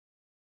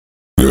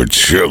You're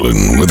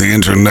chilling with the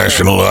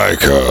international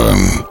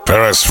icon,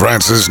 Paris,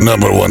 France's #1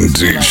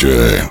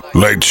 DJ,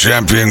 late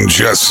champion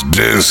Just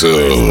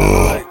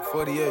Dizzle.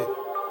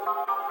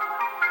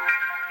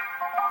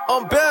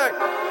 I'm back.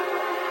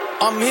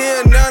 I'm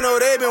here now, no,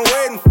 they been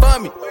waiting for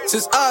me.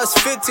 Since I was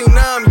 15,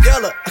 now I'm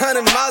yellow,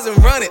 100 miles and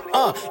running.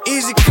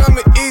 Easy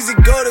coming, easy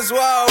go, that's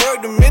why I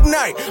work to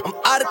midnight. I'm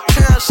out of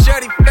town,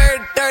 shirty, very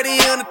dirty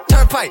on the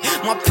turnpike.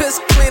 My piss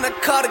clean, I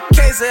caught a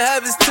case of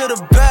habits to the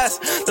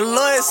best. The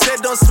lawyer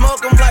said don't smoke,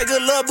 I'm like,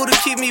 good love, boo, to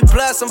keep me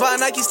blessed. I'm buying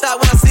Nike stock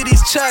when I see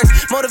these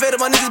checks. Motivated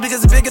my niggas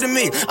because it's bigger than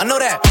me. I know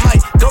that, I might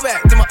go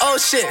back to my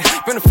old shit.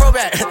 Bring the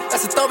throwback,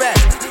 that's a throwback.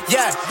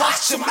 Yeah,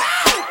 watch your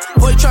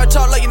mouth. Boy, you try to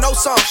talk like you know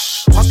something.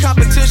 My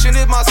competition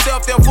is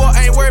myself, therefore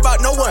I ain't worried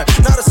about no one.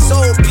 Not a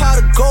soul, pot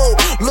of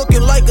gold, looking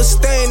like a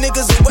stain.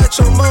 Niggas will wet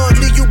your mud,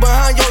 leave you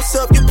behind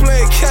yourself. You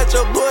playing catch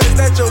up, boy, is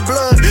that your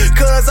blood?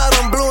 Cause I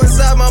done blew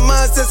inside my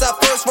mind since I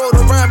first wrote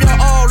a rhyme. Y'all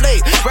all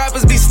late,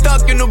 rappers be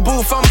stuck in the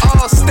booth, I'm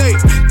all state.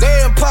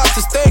 They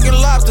imposters, steak and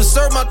lobster,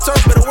 serve my turf,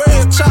 but away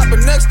and chopper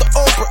next to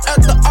Oprah at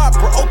the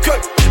opera,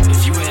 okay.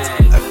 If you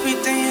had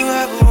everything you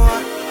ever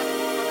want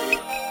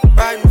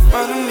right in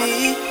front of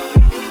me,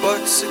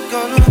 what's it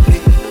gonna be?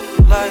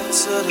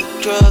 Lights of the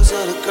drugs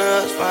of the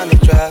girls finally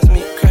drives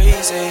me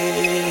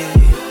crazy.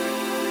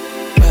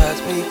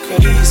 Drives me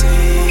crazy.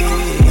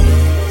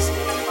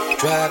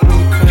 Drive me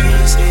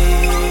crazy.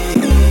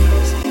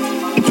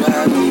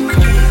 Drive me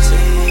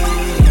crazy.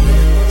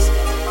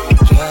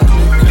 Drive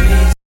me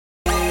crazy.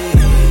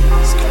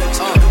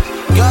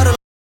 Gotta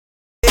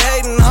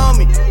hating on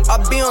me. I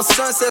be on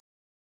Sunset.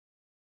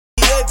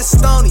 The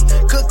Stony.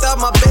 Cooked out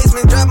my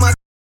basement, draft my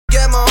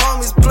get my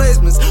homies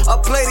placements. I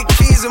play the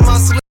keys in my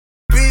sleep.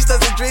 Beach,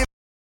 that's a dream.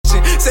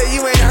 Say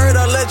you ain't heard,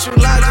 I'll let you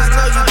lie. Just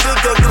know you did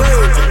the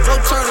grade. No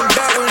turning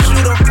back when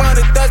you done find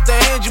it. That's the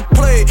hand you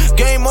play.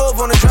 Game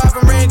over on the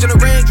driving range in the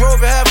Range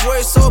Rover,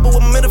 halfway sober with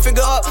my middle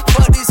finger up.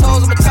 Fuck these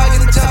hoes, I'm a target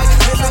and job.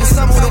 Middle of the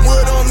summer with the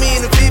wood on me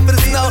and the feet for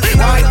the snow.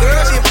 Alright,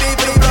 girl, she a feet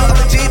for the blow. I'm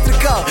a G for the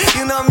go.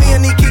 You know me, I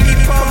need Kiki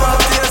promo.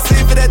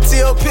 DLC for that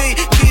TOP.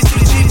 Keys to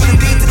the G to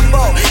the D to the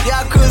boat.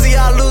 Y'all cruising,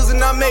 y'all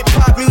losing. I make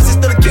pop music,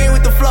 still a king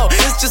with the flow.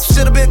 It's just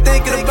shit I've been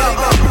thinking about.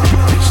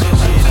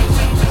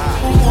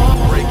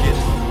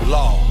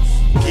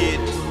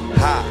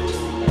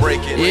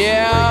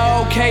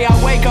 Yeah, okay,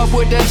 I wake up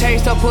with the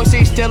taste of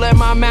pussy still in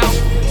my mouth.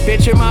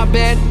 Bitch in my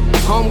bed,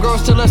 homegirl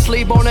still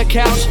asleep on the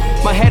couch.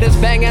 My head is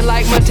banging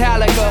like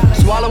Metallica.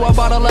 Swallow a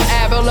bottle of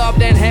Advil up,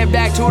 then head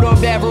back to the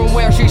bedroom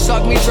where she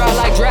sucked me dry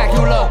like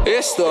Dracula.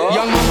 It's the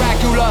young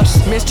miraculous,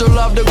 Mr.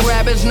 Love to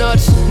grab his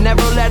nuts.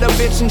 Never let a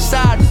bitch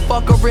inside,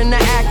 fuck her in the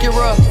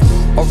Acura.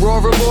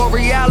 Aurora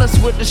Borealis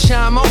with the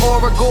shine, my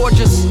aura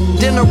gorgeous.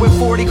 Dinner with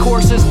 40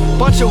 courses,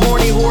 bunch of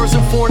horny whores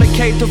and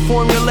fornicate to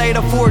formulate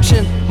a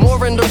fortune.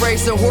 More into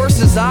racing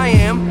horses I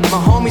am.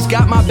 My homies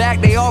got my back,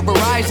 they all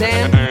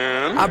Verizon.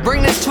 I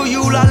bring this to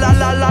you, la la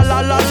la la la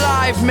la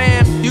live,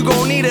 man. You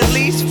gon' need at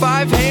least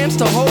 5 hands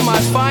to hold my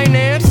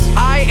finance.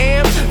 I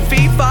am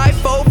fee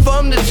 5-4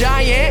 from the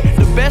Giant.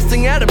 The best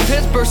thing out of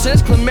Pittsburgh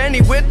since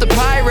Clemente with the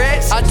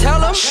Pirates. I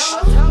tell them,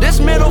 this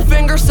middle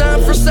finger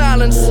sign for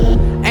silence.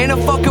 Ain't a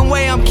fucking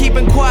way I'm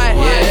keeping quiet.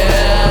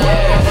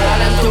 Yeah,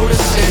 riding through the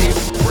city.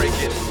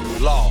 Breaking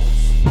laws,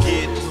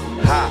 get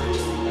high,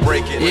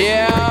 breaking.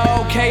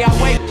 Yeah, okay, I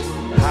wait.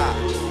 High,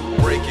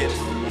 breaking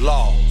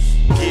laws,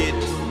 get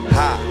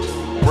high,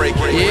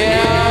 breaking.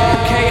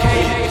 Yeah, okay.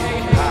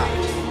 High,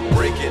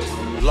 breaking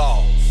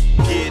laws,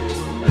 get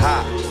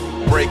high,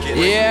 breaking.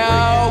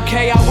 Yeah,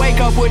 okay, I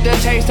wake up with the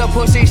taste of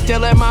pussy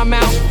still in my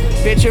mouth.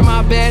 Bitch in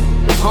my bed,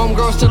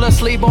 homegirl still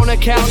asleep on the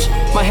couch.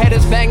 My head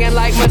is banging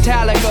like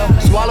Metallica.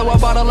 Swallow a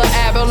bottle of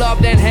Advil up,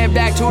 then head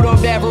back to the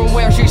bedroom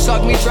where she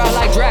sucked me dry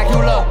like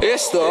Dracula.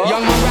 It's the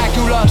young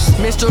miraculous,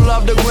 Mr.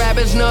 Love to grab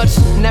his nuts.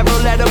 Never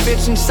let a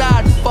bitch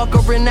inside, fuck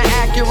her in the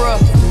Acura.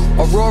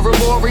 Aurora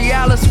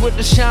Borealis with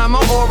the shine, my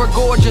aura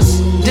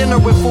gorgeous. Dinner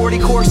with 40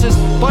 courses,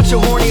 bunch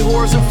of horny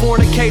whores and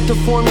fornicate to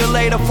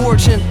formulate a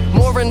fortune.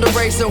 More into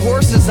racing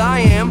horses I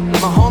am. My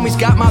homies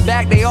got my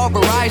back, they all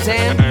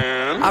Verizon.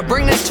 I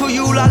bring this to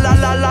you, la la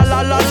la la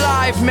la la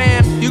live,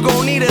 man. You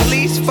gon' need at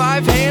least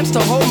 5 hands to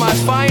hold my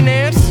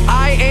finance.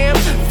 I am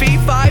fee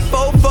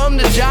 5-4 from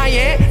the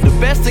Giant. The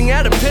best thing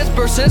out of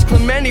Pittsburgh since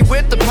Clemente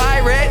with the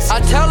Pirates.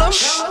 I tell them,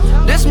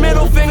 this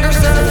middle finger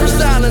sign for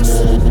silence.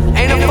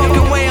 Ain't a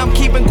fucking way I'm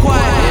keeping quiet.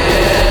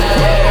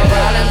 Yeah,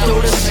 riding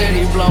through the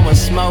city, blowing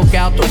smoke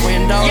out the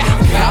window.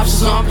 Cops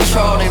is on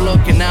patrol, they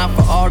looking out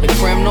for all the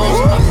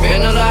criminals. I've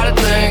been a lot of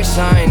things,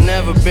 I ain't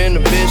never been a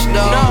bitch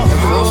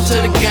though. Rules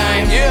to the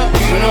game,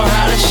 you know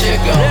how this shit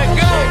go.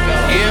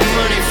 Get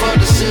money for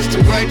the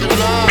system, break the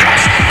law.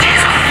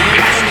 Get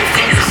money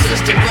for the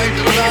system, break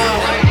the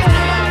law.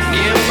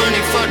 Get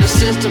money for the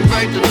system,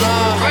 break the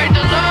law. Break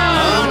the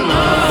law. Oh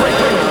no. Break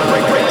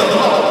the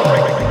law.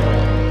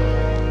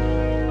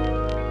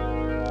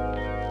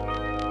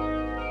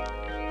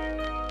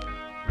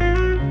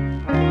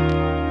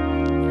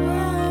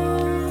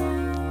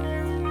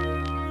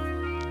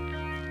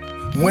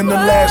 When the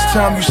last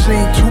time you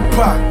seen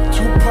Tupac?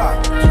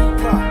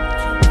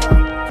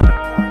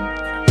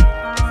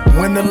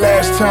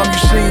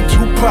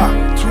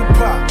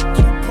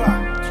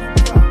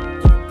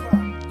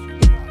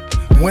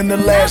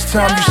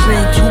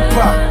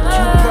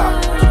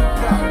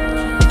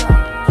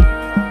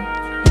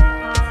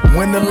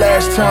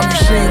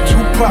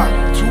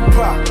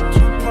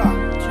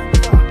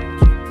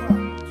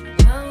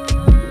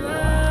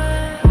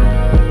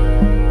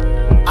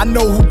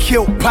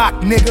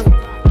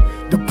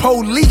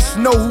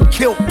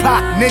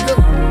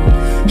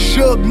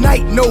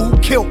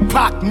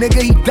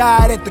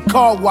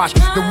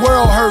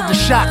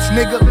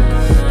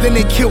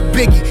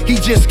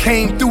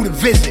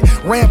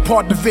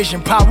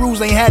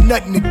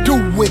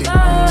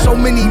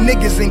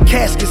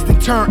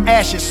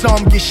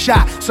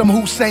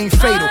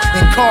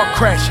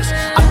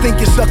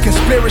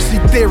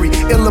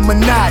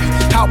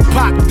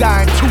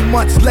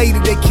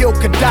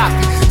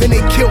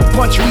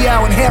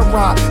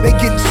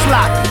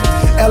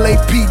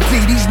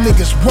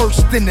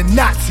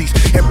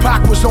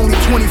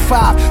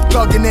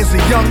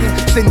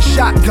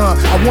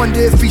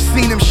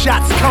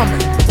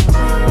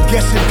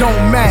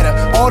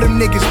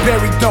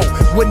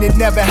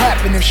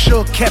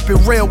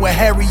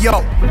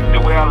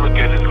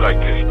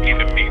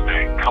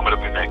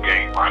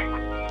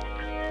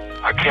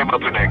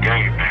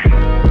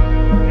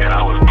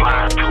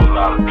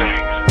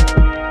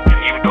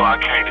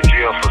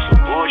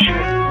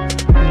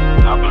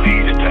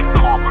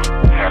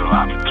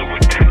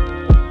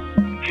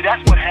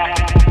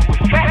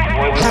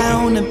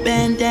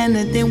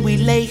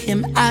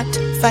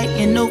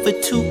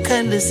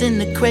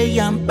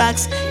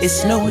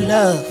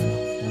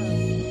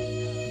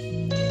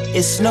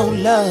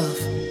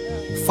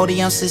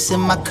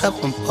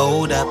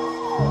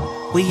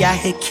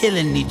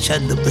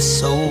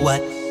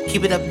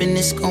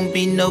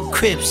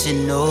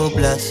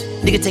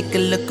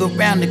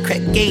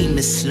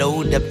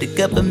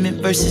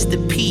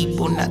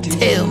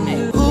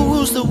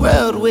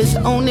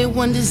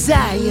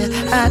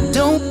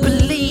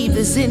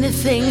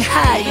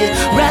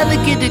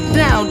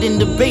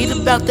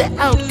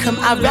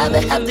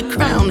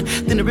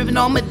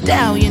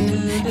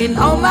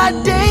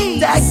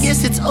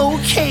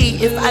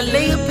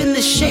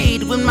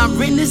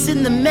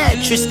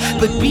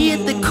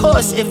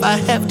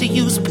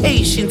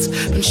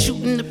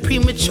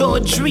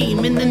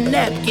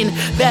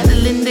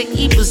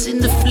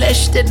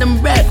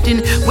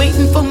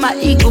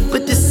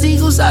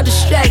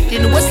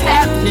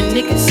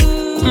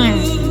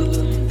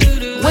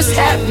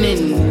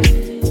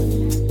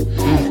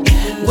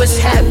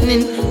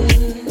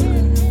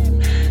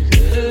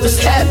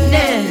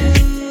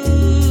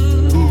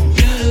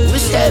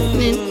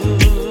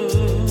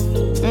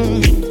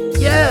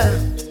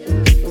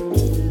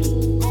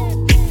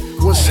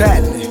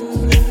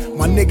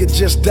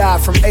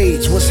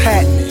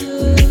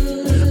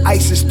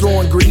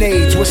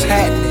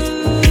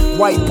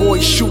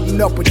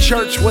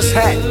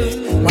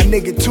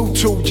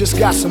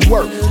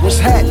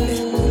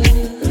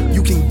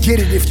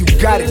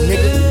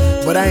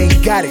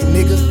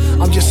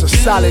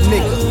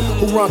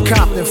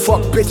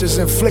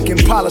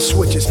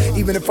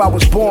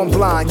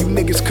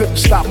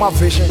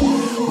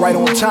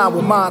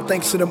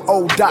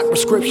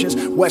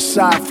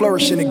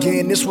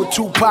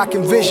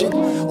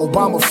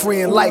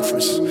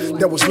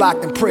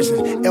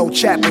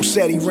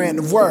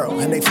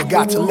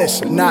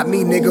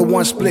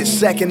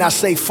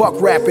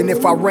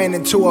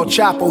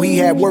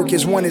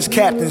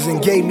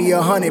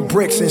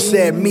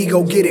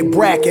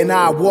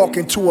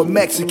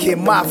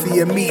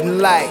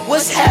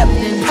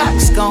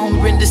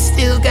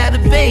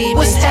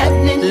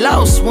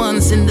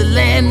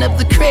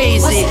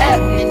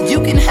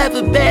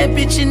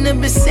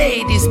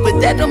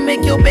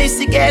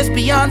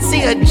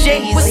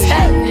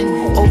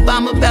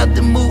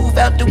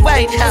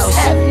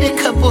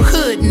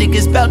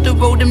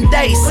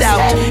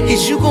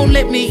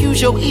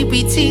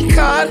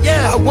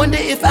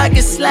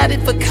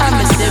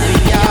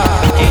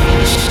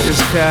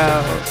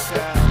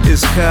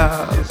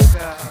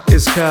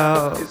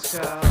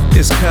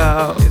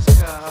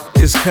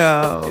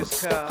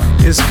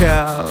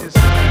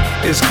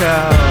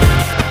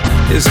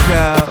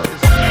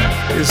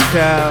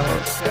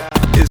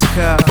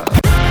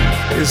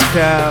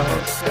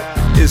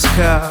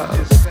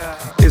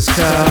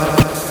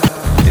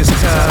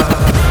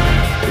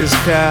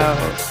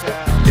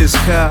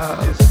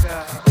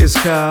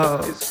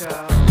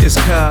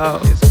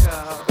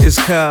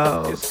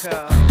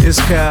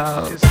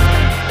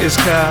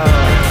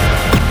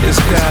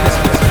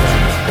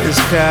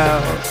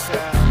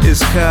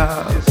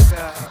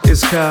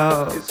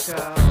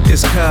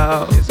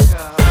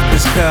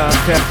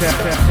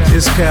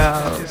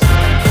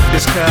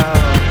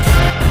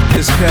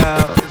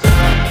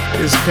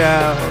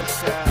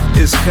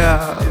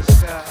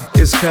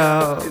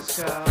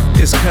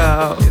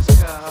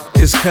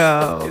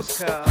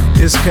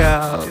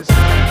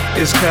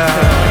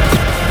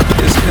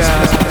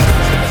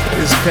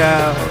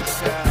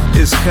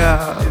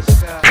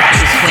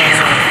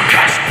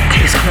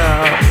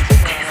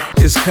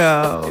 It's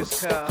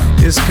cows.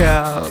 It's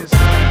cows.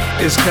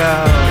 It's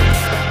cows.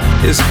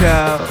 It's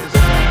cows.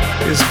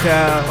 It's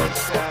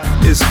cows.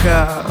 It's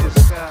cows.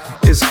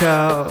 It's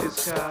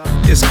cows.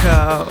 It's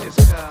cows.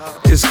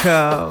 It's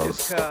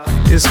cows.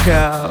 It's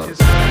cows.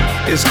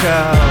 It's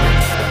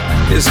cows.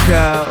 It's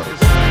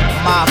cows.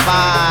 My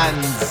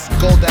mind's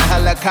golden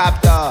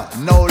helicopter,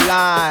 no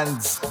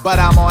lines, but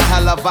I'm on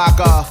hella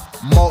vodka.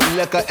 Malt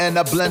liquor in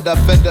a blender,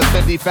 Fender,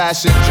 Fendi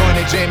fashion,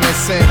 joining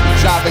Jameson,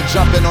 driving,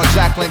 jumping on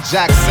Jacqueline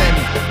Jackson.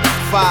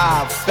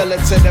 5, fill it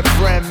to the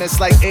brim,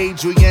 it's like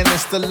Adrian and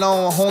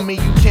Stallone, homie,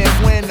 you can't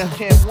win.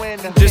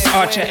 This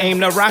archer aim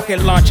the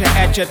rocket launcher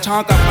at your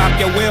Tonka, pop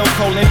your wheel,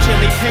 colon,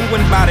 chili,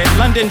 penguin body.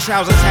 London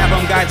trousers have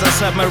them guys a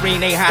submarine,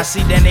 they high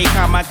sea, then they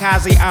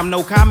kamikaze. I'm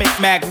no comic,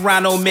 Mac,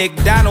 Ronald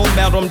McDonald,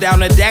 melt them down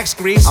to Dax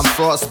grease. I'm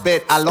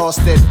frostbit, I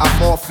lost it, I'm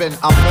morphine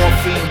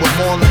with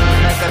more lean,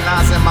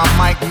 mechanizing my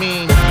mic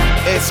mean.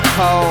 It's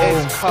cold,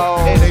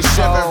 they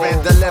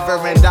shivering,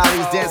 delivering,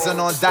 dollies dancing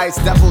on dice,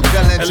 Devil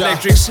Dillinger.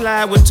 Electric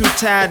slide with 2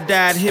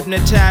 tie-dyed,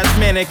 hypnotized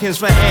mannequins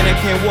for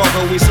Anakin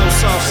Walker. We so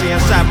saucy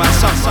inside my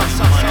sauce.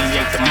 Money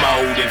ain't the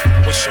motive.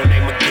 What's your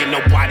name again?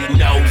 Nobody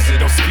knows it.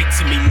 Don't speak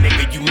to me,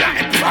 nigga. You not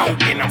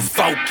important. I'm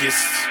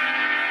focused.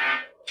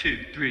 2,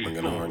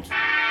 3, 4.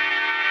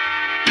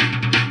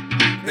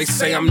 They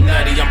say I'm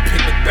nutty, I'm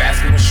picnic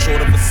basket, I'm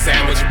short of a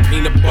sandwich and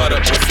peanut butter.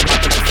 What's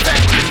up with the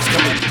factories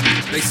coming?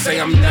 They say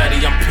I'm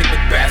nutty, I'm picnic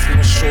basket,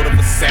 I'm short of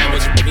a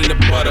sandwich and peanut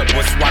butter.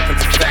 What's walking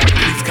to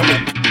factories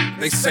coming?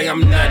 They say I'm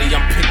nutty,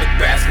 I'm picnic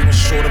basket, I'm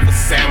short of a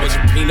sandwich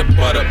and peanut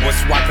butter.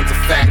 What's walking to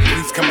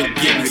factories come and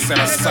get me? Said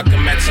I suck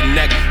him at your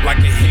neck like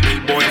a hickey,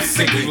 boy, I'm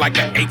sickly like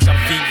an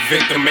HIV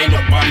victim. Ain't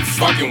nobody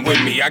fucking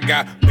with me. I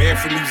got banned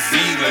from New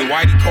Zealand,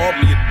 Whitey called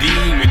me a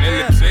demon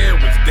and the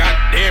terrorist. God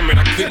damn it,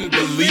 I couldn't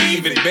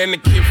believe it. Been a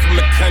kid from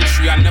the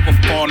country, I never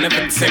fall,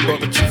 never timber.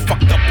 But you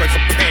fucked up as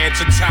a parent,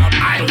 your child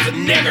idol's a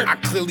nigger. I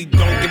clearly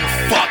don't give a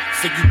fuck,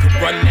 so you can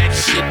run that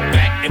shit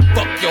back and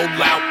fuck your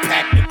loud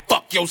pack and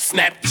fuck your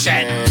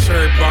Snapchat.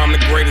 Cherry Bomb, the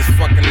greatest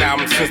fucking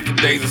album since the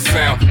days of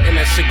sound. And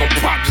that shit gon'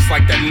 pop just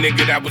like that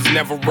nigga that was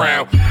never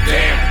around.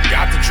 Damn,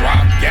 got the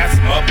drop, gas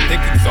him up,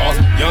 thick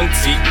exhaust. Young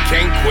T,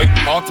 came quick,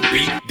 hard to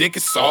beat, dick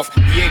is soft.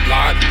 He ain't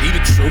lying, he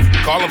the truth.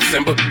 Call him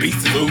Simba,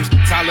 beast to lose.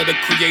 Tyler the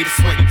creator,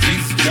 sweating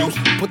Jesus juice.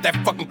 Put that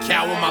fucking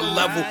cow on my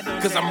level,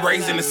 cause I'm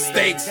raising the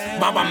stakes.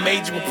 Mama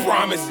made you a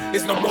promise,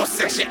 it's no more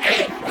Section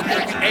 8.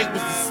 Section 8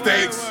 was the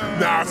stakes.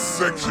 Now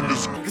Section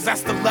is, cause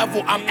that's the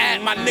level I'm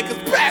at. My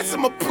niggas pass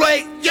him a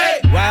plate,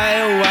 yeah. Why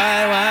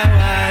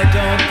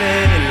don't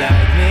they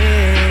like me?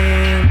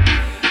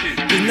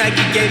 Cause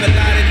Nike gave a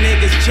lot of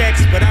niggas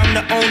checks, but I'm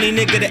the only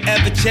nigga to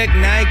ever check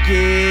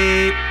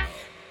Nike.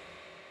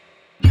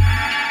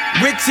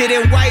 Richer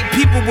than white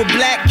people with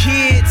black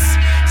kids,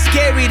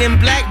 scary than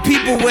black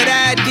people with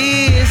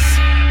ideas.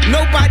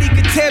 Nobody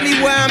could tell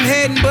me where I'm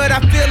heading, but I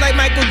feel like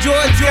Michael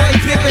Jordan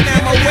Pippen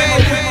at my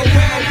wedding.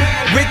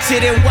 Richer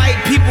than white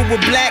people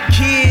with black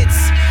kids,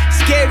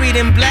 scary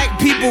than black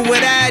people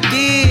with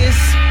ideas.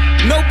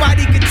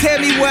 Nobody could tell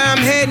me where I'm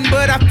heading,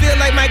 but I feel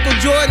like Michael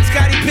Jordan,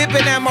 Scottie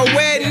Pippen at my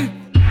wedding.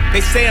 They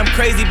say I'm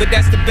crazy, but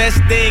that's the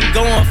best thing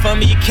going for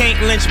me. You can't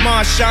lynch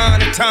Marshawn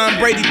and Tom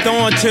Brady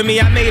throwing to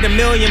me. I made a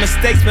million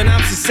mistakes, but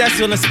I'm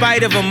successful in spite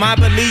of them. I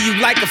believe you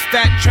like a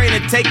fat trainer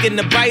taking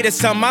the bite of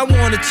something. I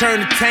wanna turn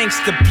the tanks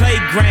to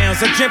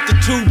playgrounds. I dreamt of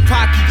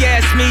Tupac, he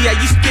asked me, are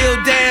you still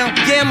down?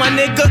 Yeah, my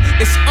nigga,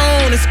 it's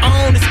on, it's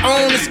on, it's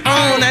on, it's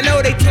on. I know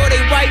they told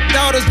they white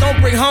daughters,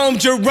 don't bring home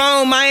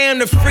Jerome. I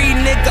am the free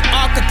nigga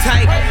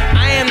archetype.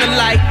 I am the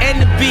light and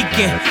the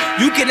beacon.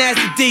 You can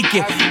ask the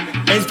deacon.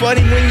 It's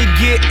funny when you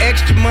get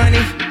extra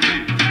money.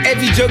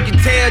 Every joke you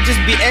tell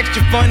just be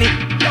extra funny.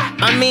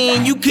 I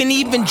mean, you can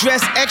even dress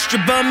extra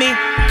bummy.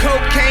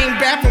 Cocaine,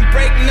 bathroom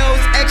break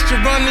nose,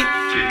 extra rummy.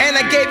 And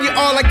I gave you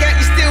all I got,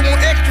 you still want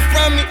extra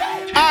from me.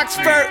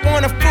 Oxford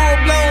want a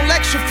full-blown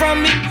lecture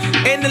from me.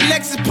 And the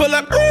Lexus pull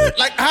up,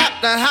 like hop,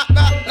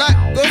 like,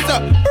 what's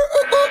up?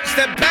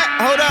 Step back,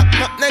 hold up,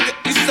 my nigga,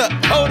 you suck,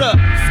 hold up.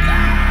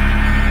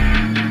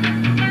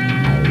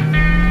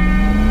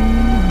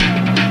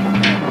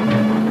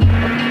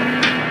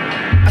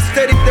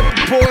 Studied the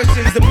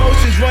proportions,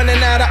 emotions running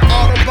out of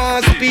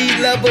Audubon.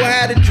 Speed level,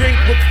 had a drink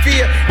with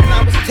fear, and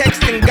I was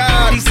texting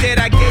God. He said,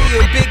 I gave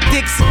you a big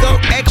dick, so go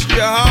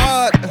extra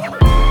hard.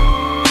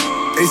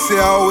 They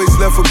say I always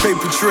left a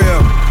paper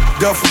trail.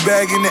 Duffel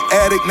bag in the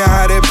attic, now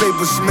how that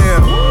paper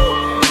smell.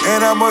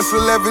 And I must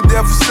have left it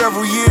there for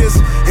several years.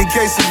 In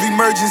case of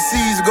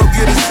emergencies, go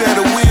get a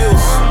set of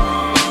wheels.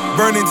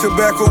 Burning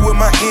tobacco with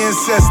my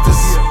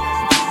ancestors.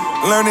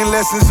 Learning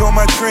lessons on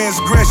my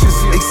transgressions.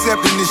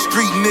 Accepting the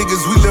street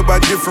niggas, we live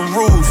by different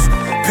rules.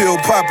 Pill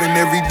popping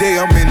every day,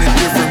 I'm in a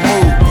different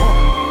mood.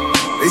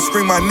 They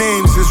scream my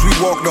names as we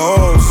walk the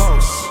halls.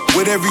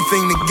 With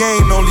everything to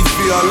gain, only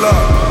fear I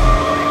love.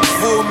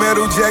 Full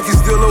metal jacket,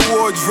 still a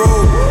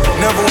wardrobe.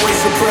 Never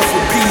waste a breath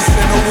for peace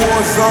in a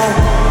war zone.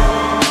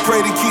 Pray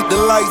to keep the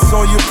lights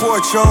on your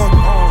porch on.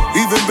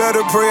 Even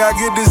better, pray I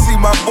get to see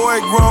my boy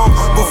grown.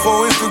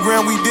 Before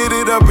Instagram, we did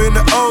it up in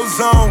the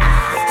ozone.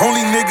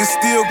 Only niggas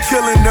still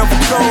killing, never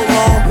told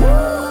on.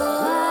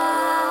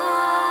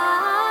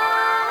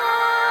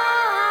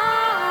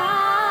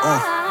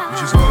 You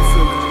just gotta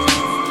feel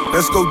it.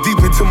 Let's go deep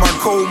into my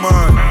coal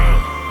mine.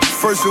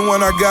 First and one,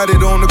 I got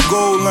it on the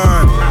goal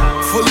line.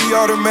 Fully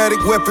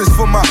automatic weapons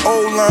for my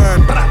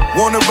O-line.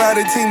 Wanna buy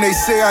the team, they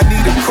say I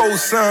need a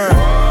cosign.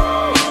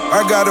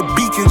 I got a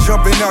beacon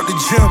jumping out the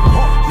gym.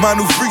 My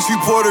new freaks be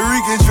Puerto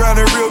Rican trying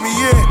to reel me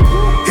in.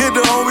 Hit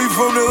the homie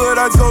from the hood,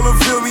 I told him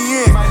fill me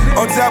in.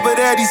 On top of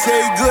that, he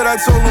say good, I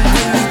told him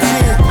bring me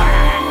 10.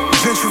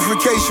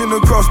 Gentrification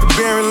across the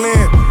barren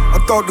land. I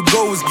thought the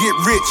goal was get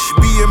rich,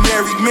 be a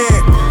married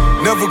man.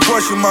 Never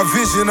question my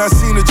vision, I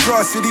seen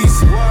atrocities,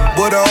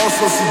 but I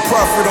also see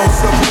profit on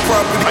selling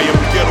property. I am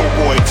ghetto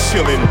boy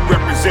chillin',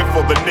 represent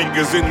for the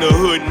niggas in the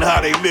hood and how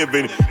they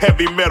livin'.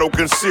 Heavy metal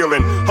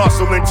concealing,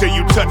 hustle until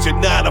you touch it,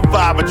 9 to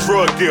 5 or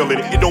drug dealing.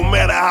 It don't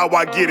matter how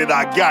I get it,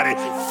 I got it.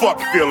 Fuck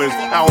feelings,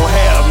 I don't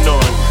have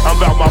none. I'm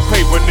about my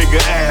paper,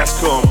 nigga,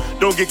 ass come.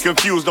 Don't get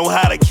confused on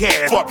how to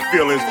cash. Fuck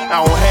feelings,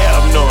 I don't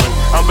have none.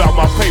 I'm about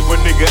my paper,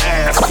 nigga,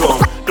 ass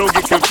come. Don't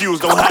get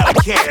confused on how to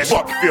cash.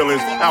 Fuck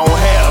feelings, I don't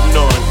have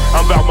none.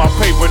 I'm about my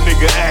paper,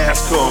 nigga,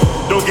 ass come.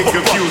 Don't get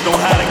confused on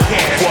how to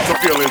cash. Fuck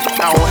feelings,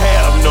 I don't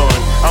have none.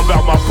 I'm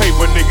about my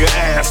paper, nigga,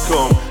 ass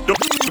come. Don't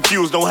get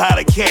confused on how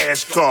to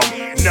cash come.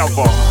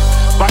 Never.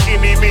 By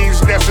any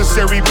means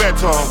necessary,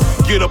 better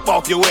get up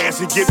off your ass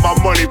and get my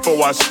money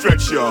before I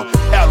stretch ya.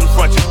 Out in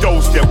front your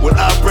doorstep, when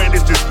I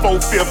brandish this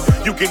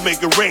 4/5, you can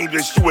make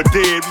arrangements to a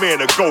dead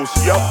man, a ghost,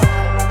 yo.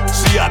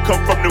 See, I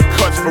come from them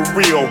cuts for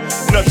real.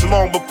 Nuts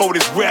long before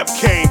this rap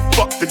came,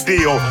 fuck the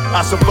deal.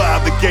 I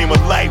survived the game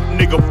of life,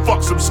 nigga,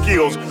 fuck some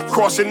skills.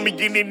 Crossing me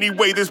in any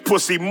way, this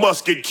pussy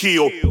must get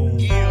killed.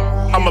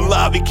 I'm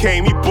alive, he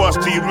came, he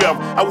bust, he left.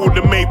 I wouldn't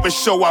have made for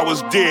sure I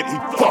was dead, he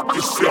fucked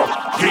himself,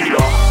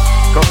 yeah.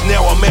 Cause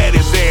now I'm at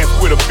his ass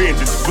with a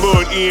vengeance.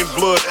 Blood in,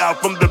 blood out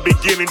from the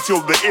beginning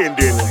till the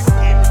ending.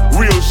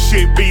 Real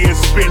shit being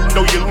spent,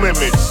 know your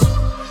limits.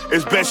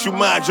 It's best you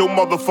mind your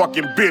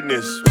motherfucking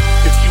business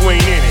if you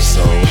ain't in it.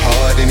 So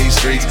hard in these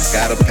streets,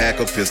 got a pack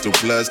of pistol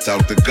plus,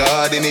 talk to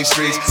God in these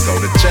streets. Go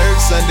to church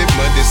Sunday,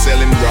 Monday,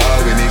 selling raw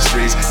in these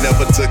streets.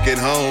 Never took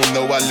it home,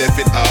 no, I left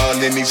it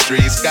all in these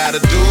streets. Gotta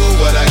do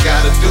what I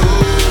gotta do.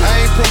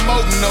 I ain't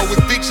promoting no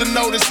eviction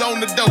notice on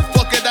the door.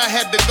 Fuck it, I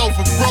had to go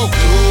for broke.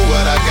 Do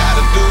what I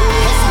gotta do.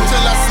 Hustle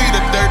till I see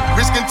the dirt,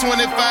 risking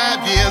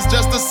 25 years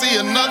just to see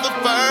another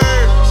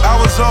first. I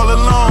was all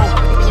alone,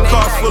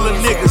 car full of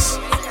niggas.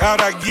 How'd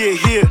I get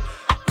here?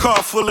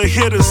 Car full of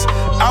hitters.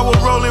 I was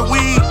rolling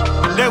weed,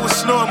 they was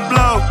snorting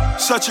blow.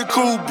 Such a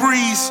cool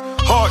breeze,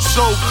 heart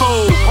so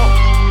cold.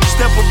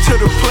 Step up to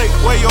the plate,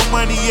 where your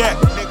money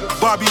at?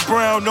 Bobby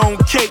Brown on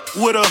cake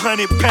with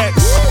 100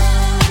 packs.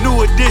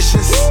 New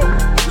additions,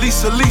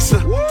 Lisa,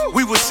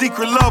 we were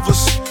secret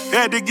lovers.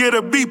 Had to get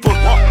a beeper.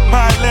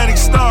 My Atlantic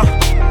Star,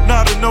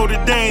 not a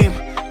Notre Dame,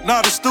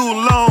 not a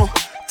student loan.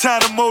 Time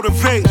to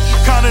motivate,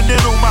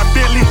 Continental, my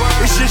Bentley.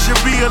 This shit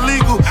should be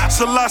illegal.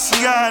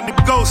 Selassie and the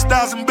ghost,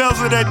 1,000 bells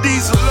of that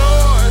diesel.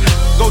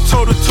 Go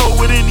toe to toe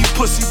with any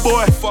pussy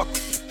boy.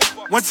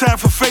 One time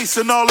for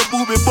facing all the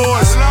moving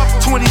boys.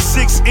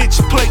 26-inch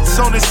plates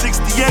on the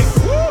 68.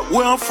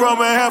 Where I'm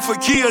from, a half a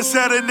Kia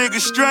set a nigga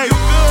straight.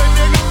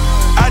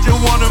 I just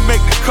wanna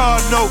make the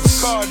car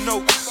notes.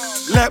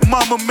 Let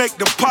mama make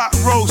the pot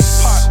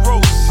roast.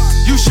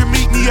 You should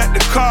meet me at the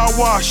car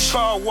wash.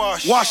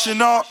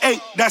 Washing all 8,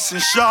 that's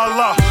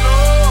inshallah.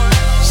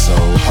 So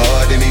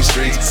hard in these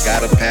streets,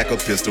 got a pack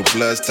of pistol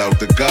plus, talk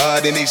to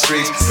God in these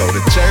streets. Go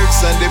to church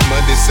Sunday,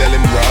 Monday,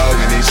 selling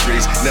raw in these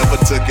streets. Never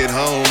took it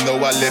home, no,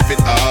 I left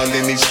it all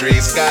in these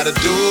streets. Gotta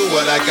do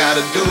what I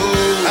gotta do.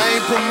 I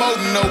ain't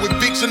promoting no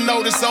eviction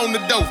notice on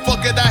the door.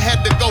 Fuck it, I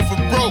had to go for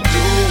broke.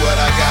 Do what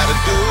I gotta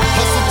do.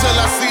 Hustle till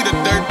I see the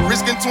dirt,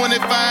 risking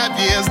 25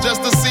 years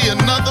just to see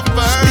another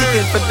first.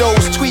 Speaking for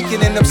those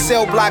tweaking in them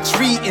cell blocks,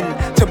 reading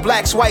to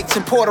blacks, whites,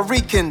 and Puerto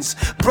Ricans.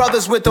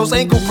 Brothers with those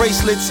ankle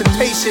bracelets and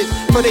patient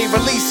for they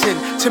releasing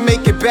to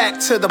make it back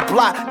to the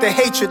block, the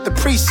hatred, the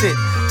precinct.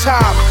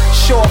 Time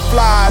sure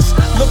flies.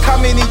 Look how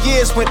many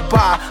years went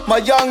by. My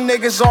young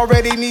niggas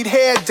already need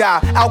hair dye.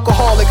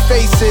 Alcoholic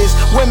faces,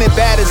 women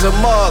bad as a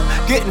mug,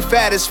 getting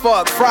fat as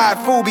fuck. Fried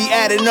food be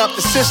adding up.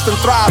 The system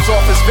thrives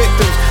off its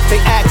victims. They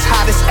ask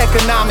how this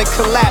economic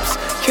collapse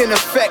can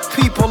affect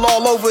people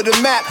all over the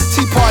map.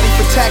 Tea Party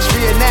for tax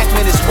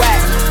reenactment is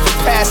whack. From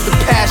past to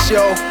past,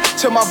 yo.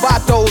 To my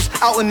vatos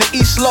out in the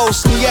East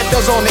Los,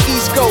 Nietas on the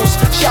East Coast.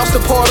 Shouts to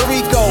Puerto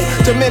Rico,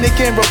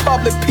 Dominican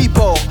Republic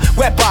people.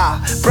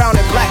 Wepa, brown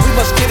and black, we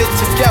must get it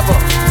together.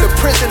 The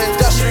prison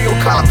industrial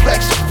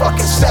complex, the fucking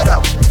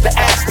setup. The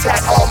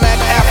Aztec, all man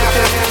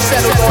African,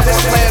 settled on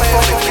this land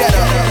from the ghetto.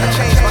 I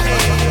changed my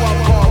name,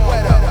 I'm going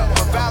wetter.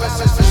 My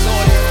balance is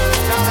disordered,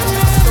 knowledge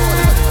is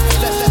distorted.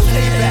 Let's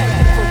pay back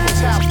for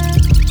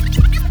brutality.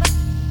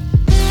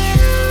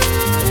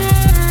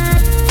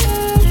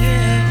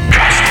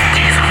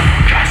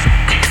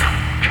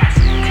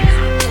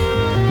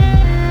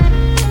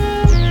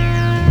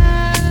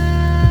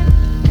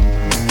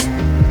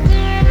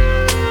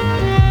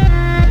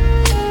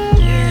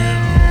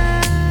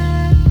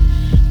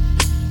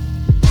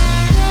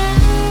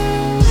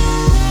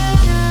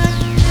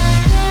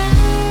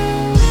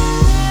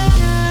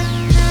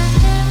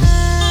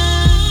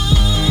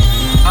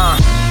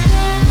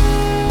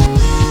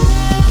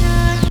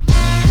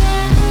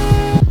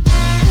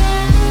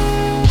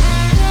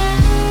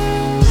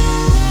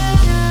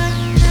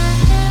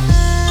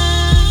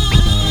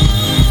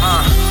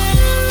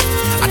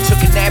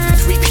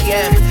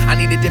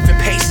 different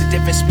pace, a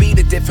different speed,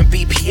 a different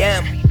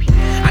BPM.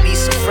 I need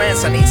some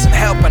friends, I need some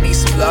help, I need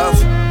some love.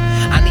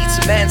 I need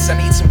some ends, I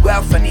need some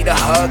wealth, I need a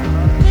hug.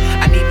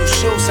 I need new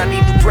shoes, I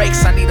need new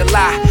brakes, I need a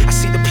lie. I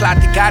see the plot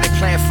that got it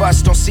playing for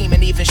us, don't seem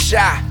even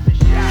shy.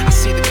 I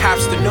see the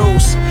cops, the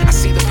news, I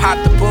see the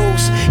pot, the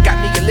booze. Got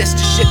me a list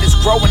of shit that's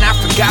growing I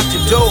forgot to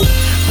do.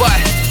 But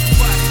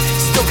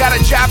still got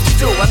a job to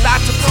do, a lot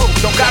to prove.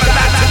 Don't got a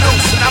lot to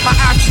lose, so now my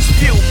options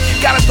few.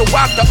 Gotta throw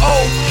out the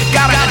old,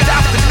 gotta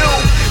adopt the new.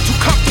 Too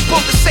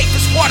comfortable, the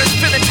safest water's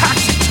feeling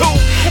toxic too.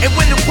 And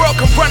when the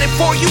world come running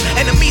for you,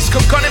 enemies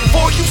come gunning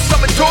for you.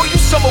 Some adore you,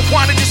 some will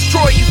wanna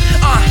destroy you.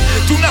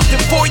 Do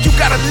nothing for you,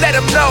 gotta let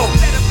them know.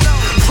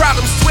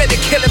 Problems swear they're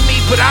killing me,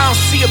 but I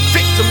don't see a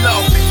victim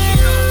though.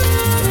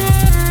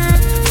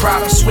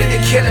 Problems swear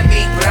they're killing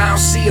me, but I don't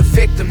see a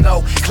victim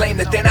though. Claim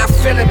that they're not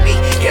feeling me,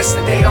 guess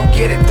that they don't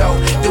get it though.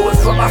 Do it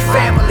for my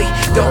family,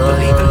 don't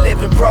believe in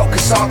living broke,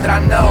 it's all that I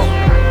know.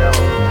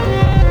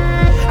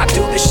 I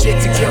do this shit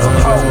to give them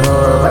hope,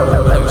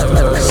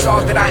 it's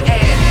all that I am,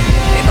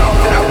 and all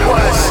that I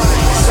was,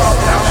 it's all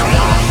that I'll be,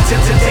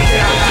 till today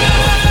that I leave.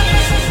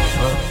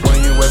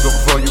 When you wake up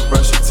before you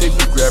brush your teeth,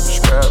 you grab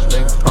your scraps,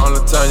 nigga.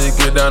 Only time you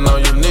get down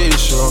on your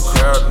knees, you don't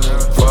crowd,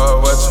 nigga. For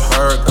what you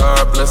heard,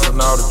 God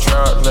blessing all the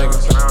trout,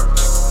 niggas.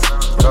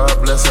 God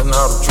blessing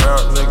all the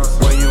trout, niggas.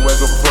 When you wake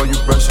up before you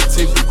brush your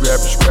teeth, you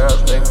grab your scraps,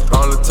 nigga.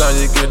 Only time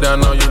you get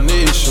down on your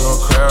knees, you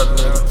don't crowd,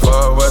 nigga.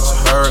 For what you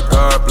heard,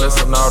 God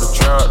blessing all the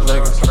trout,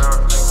 niggas.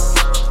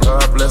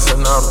 God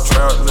blessing all the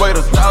trout, niggas. Weight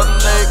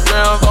 1,008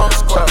 grams on the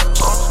squat.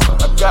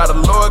 I got a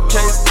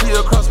lowercase T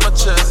across my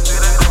chest.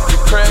 You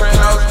crack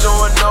house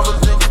doing numbers,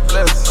 then you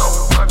blessed.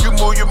 You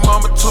move your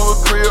mama to a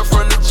crib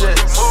from the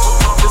jets.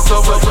 It's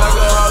over, I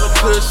got all the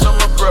push on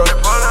my bro.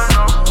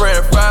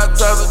 Praying 5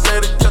 times a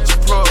day to catch a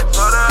pro.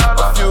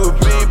 A few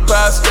bean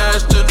pies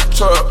stashed in the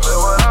truck.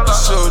 You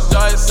shoot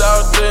dice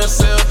out there and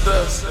sell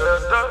dust.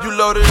 You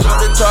loaded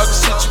up, they talking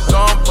shit, you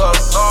gon'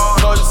 bust.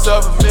 Know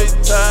yourself a million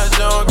times,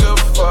 you don't give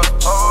a fuck.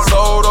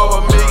 Sold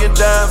over 1,000,000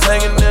 dimes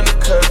hanging in the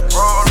cut.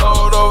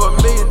 Sold over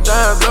 1,000,000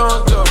 dimes,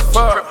 don't give a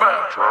fuck.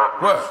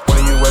 What?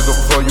 When you wake up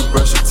before you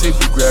brush your teeth,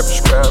 you grab your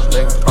scraps,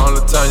 nigga.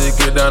 Only time you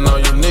get down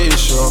on your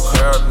knees, you don't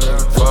crowd,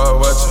 nigga. For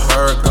what you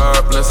heard,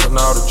 God blessing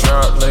all the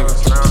trout,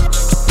 niggas.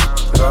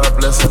 God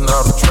blessing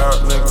all the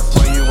trout, niggas.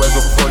 When you wake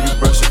up before you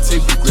brush your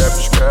teeth, you grab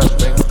your scraps,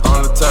 nigga.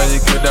 Only time you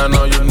get down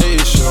on your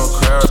knees, you don't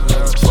crowd,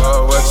 nigga.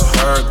 For what you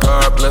heard,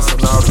 God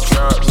blessing all the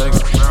trout,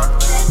 niggas.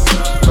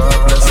 God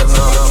blessing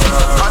all the trout.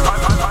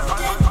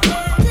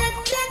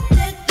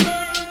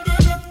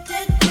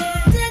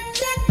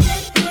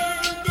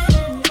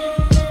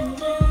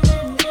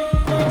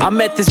 I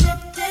met this.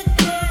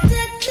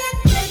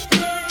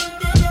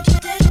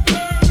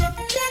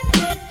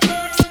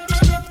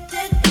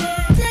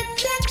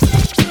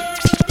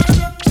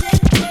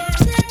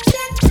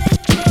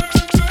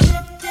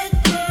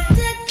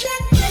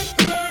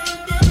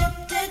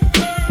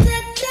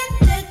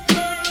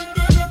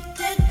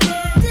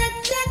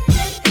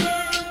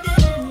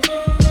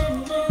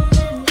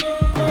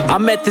 I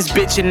met this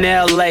bitch in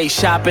LA,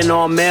 shopping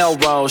on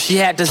Melrose. She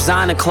had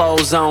designer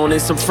clothes on and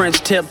some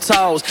French tip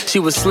toes. She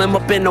was slim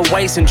up in the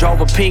waist and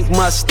drove a pink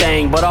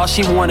Mustang, but all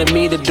she wanted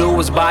me to do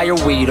was buy her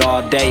weed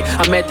all day.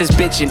 I met this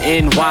bitch in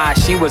NY,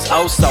 she was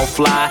oh so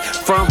fly.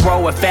 Front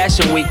row at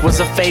Fashion Week was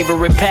her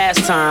favorite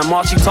pastime.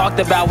 All she talked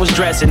about was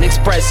dressing,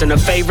 expressing her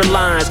favorite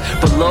lines.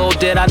 But little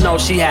did I know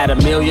she had a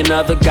million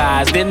other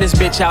guys. Then this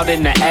bitch out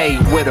in the A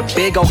with a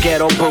big old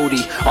ghetto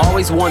booty.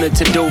 Always wanted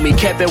to do me,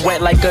 kept it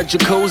wet like a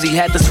jacuzzi.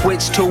 Had to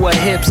switch to her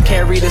hips,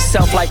 carried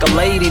herself like a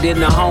lady. Then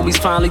the homies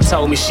finally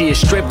told me she a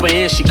stripper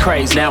and she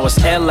crazy. Now it's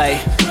LA,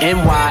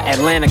 NY,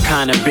 Atlanta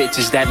kind of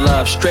bitches that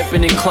love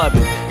stripping and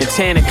clubbing. And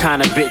Tanner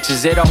kind of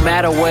bitches, it don't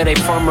matter where they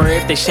from or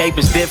if their shape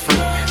is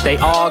different. They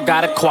all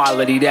got a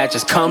quality that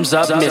just comes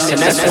up missing.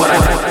 That's what I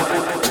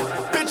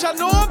Bitch, I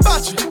know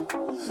about you.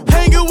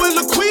 Hanging with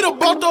Laquita,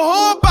 bought the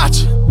whole about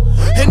you.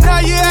 And now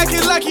you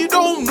acting like you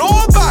don't know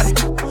about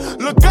it.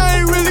 Look, I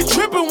ain't really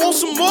tripping, want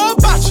some more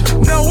about you.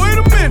 Now wait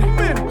a minute.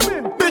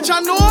 Bitch, I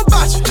know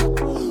about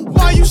you.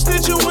 Why you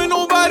snitching when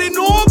nobody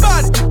know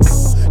about it?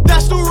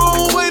 That's the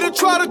wrong way to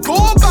try to go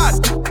about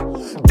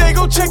it. They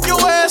gon' check your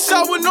ass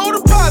out with no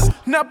deposit.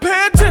 Now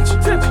pay attention.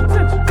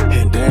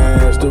 And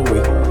that's the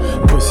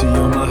way. Pussy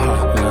on my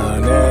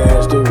hotline,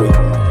 that's the way.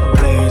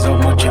 Plays on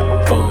my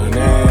trap phone,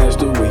 that's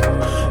the way.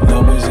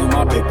 Numbers in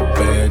my paper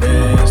bag,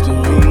 that's the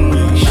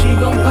way. She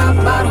gon' pop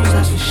bottles,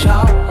 that's for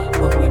sure.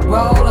 When we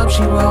roll up,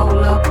 she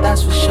roll up,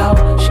 that's for sure.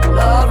 She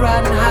love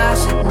riding high,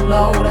 sitting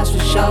low, that's for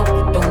sure.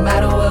 Don't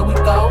matter where we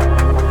go,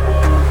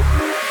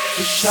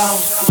 for sure.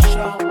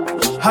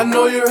 I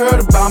know you heard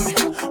about me.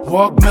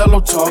 Walk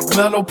mellow, talk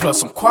mellow,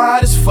 plus I'm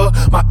quiet as fuck.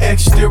 My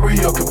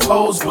exterior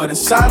composed, but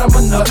inside I'm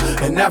a nut.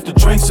 And after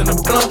drinks and a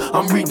blunt,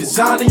 I'm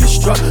redesigning your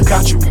strut.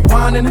 Got you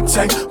rewinding the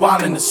tape,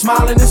 wildin' and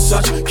smiling and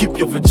such. Keep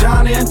your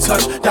vagina in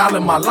touch,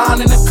 dialing my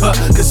line in the cut.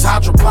 This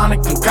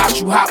hydroponic done got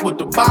you hot with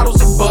the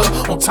bottles of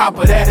bud. On top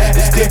of that,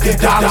 this dick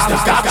and dollars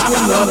done got you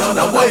in love.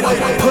 Now wait a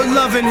minute. Put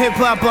love and hip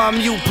hop on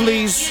mute,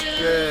 please.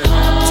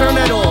 Turn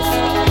that off.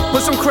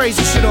 Put some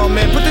crazy shit on,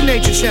 man. Put the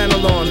Nature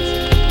Channel on.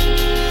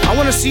 I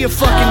wanna see a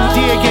fucking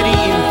deer get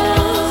eaten.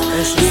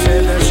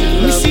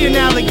 Let me see an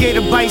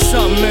alligator bite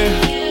something,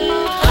 man.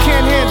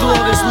 Can't handle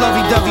all this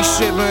lovey-dovey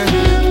shit,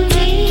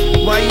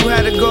 man. Why you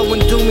had to go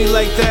and do me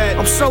like that?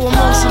 I'm so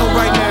emotional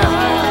right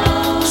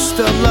now.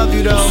 Still love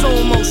you though. I'm so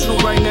emotional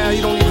right now,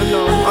 you don't even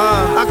know.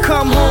 I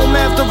come home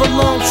after a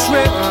long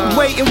trip,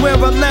 waiting where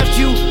I left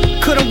you.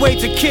 Couldn't wait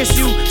to kiss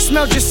you.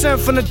 Smelled your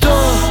scent from the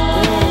door.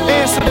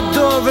 Answer the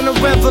door in a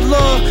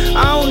Revelar.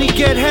 I only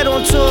get head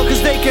on tour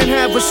cause they can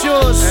have what's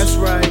yours. That's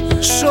right.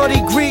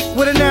 Shorty Greek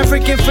with an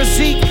African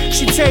physique.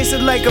 She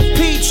tasted like a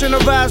peach and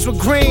her eyes were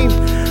green.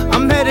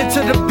 I'm headed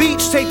to the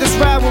beach, take this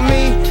ride with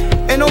me.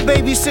 And no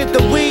babysit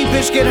the weed,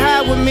 bitch get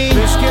high with me.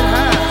 Bitch get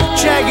high.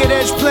 Jagged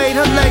edge plate,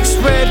 her legs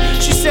spread.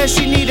 She said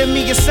she needed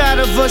me inside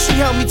of her, she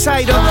held me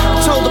tighter.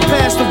 Told her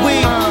pass the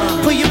weed.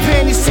 Put your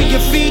panties to your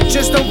feet,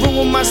 just don't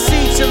ruin my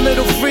seats, you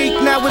little freak.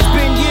 Now it's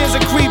been years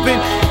of creeping,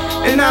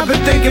 and I've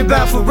been thinking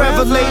about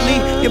forever lately.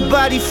 Your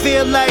body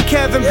feel like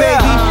heaven,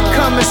 baby.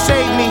 Come and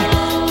save me,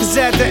 cause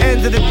at the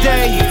end of the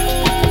day,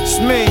 it's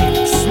me,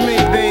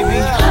 baby.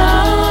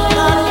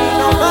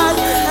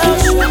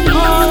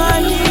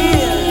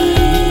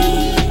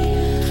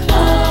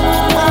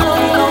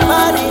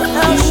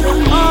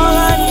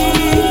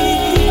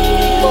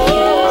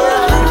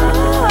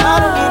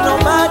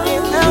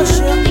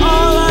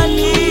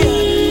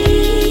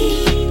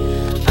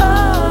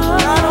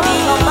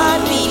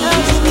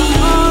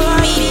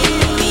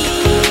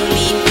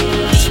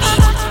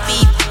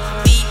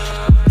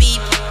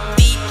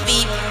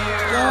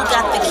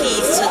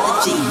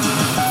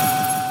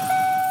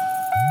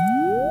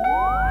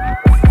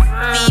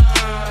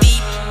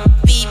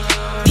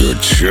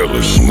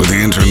 Chillin' with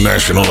the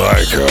international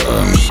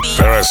icon,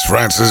 Paris,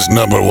 France's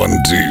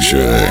 #1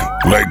 DJ,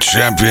 late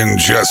champion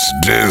Just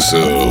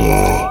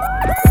Dizzle.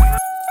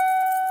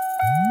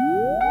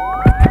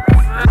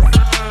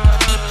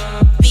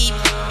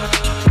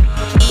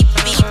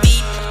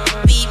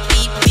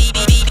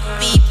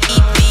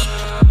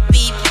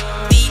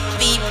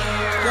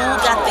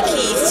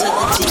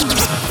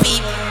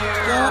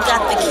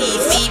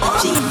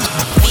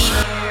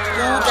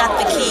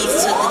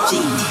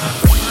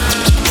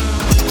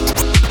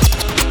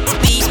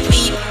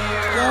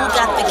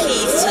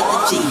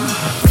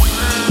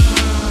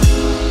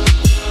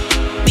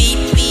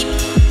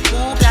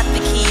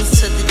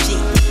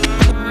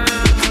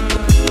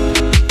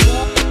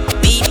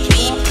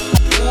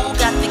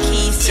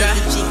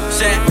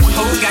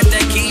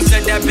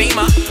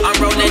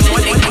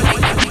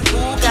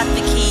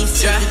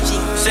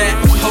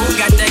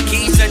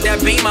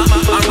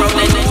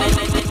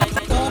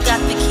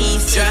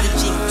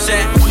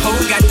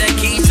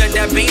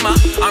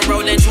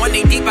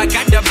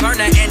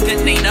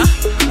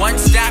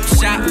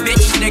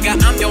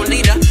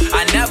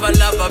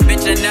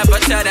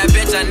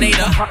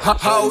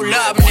 Hold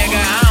up, nigga,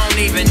 I don't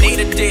even need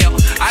a deal.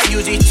 I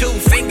use these 2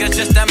 fingers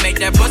just to make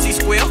that pussy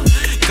squeal.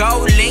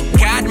 Go link,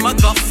 God,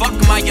 motherfuck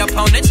my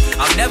opponents.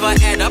 I'm never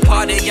at a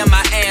party and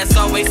my ass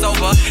always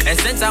over. And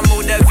since I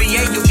moved to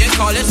VA, you can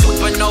call it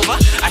supernova.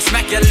 I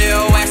smack your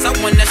little ass, I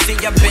wanna see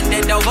you bend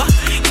it over.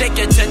 Take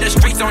you to the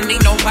streets, don't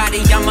need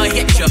nobody, I'ma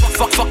hit you.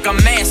 Fuck a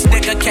mask,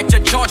 nigga, catch a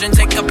charge and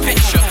take a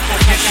picture.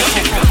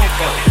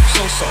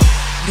 So,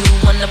 you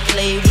wanna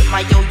play with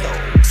my yo-yo?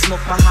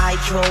 Smoke my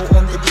hydro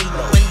on the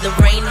D-Lo. When the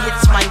rain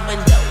hits my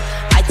window,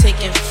 I take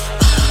and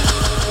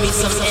me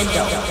some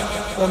endo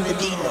on the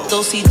D-Lo.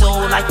 Do-si-do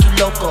like you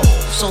loco.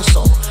 So,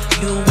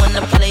 you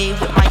wanna play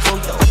with my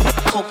yo-yo?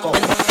 Coco.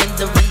 When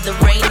the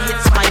rain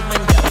hits my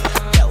window,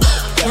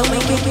 can we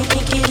get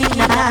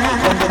tonight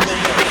on the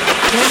D-Lo?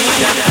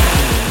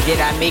 Did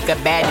I make a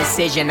bad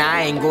decision?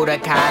 I ain't go to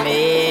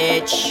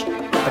college,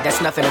 but that's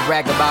nothing to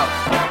brag about.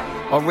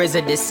 Or is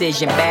a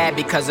decision bad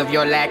because of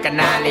your lack of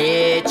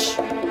knowledge?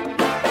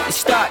 It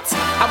starts,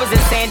 I was in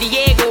San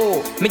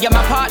Diego, me and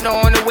my partner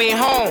on the way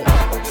home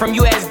from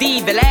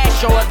USD, the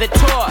last show of the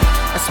tour.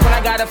 That's when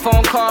I got a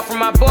phone call from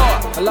my boy.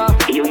 Hello?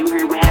 Yo, you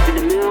heard what happened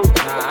to Mill?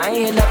 Nah, I ain't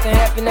hear nothing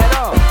happen at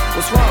all.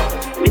 What's wrong?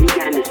 Man, he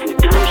got into some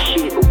dumb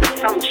shit over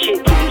some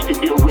shit he used to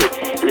deal with.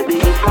 And the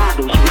baby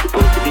father she was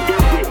supposed to be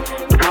dealt with.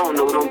 But I don't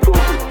know what I'm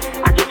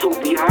doing. I just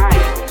hope he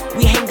alright.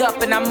 We hang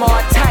up and I'm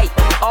all tight,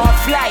 all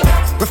flight.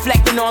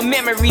 Reflecting on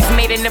memories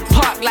made in the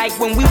park, like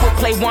when we would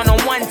play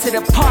one-on-one to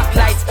the park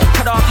lights.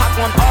 Cut off, hop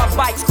on all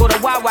bikes, go to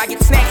Wawa,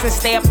 get snacks and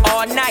stay up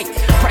all night.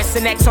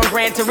 Pressing X on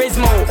Gran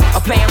Turismo,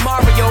 or playing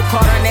Mario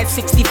Kart on that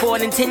 64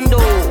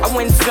 Nintendo. I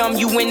win some,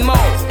 you win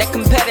more. That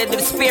competitive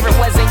spirit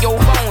was in your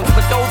bones,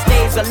 but those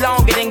days are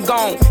longer than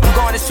gone. And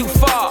gone is too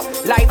far,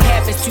 life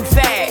happens too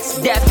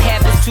fast, death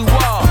happens too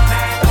all.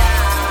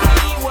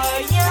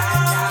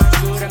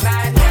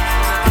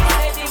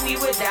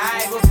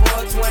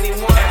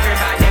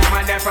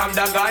 From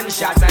the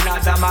gunshots,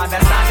 another mother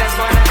son is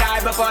gonna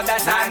die before the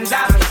sun's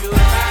up. We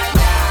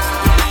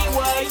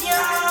were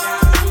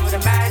young, the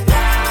man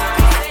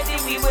died,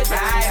 said we would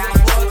die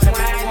before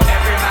 21.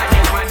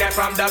 Everybody's running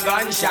from the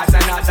gunshots,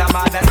 another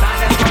mother son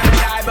is gonna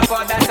die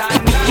before the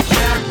sun's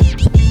up.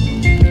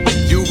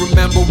 You remember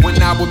remember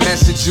when I would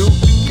message you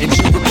and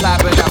you reply,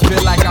 but I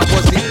feel like I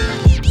wasn't.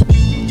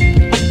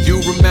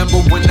 You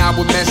remember when I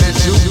would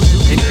message you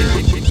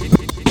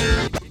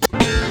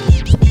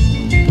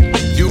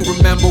You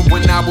remember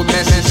when I would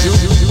message you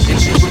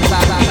and you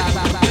reply.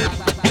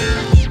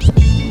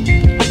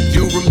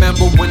 You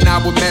remember when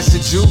I would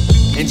message you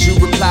and you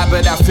reply,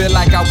 but I feel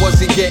like I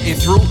wasn't getting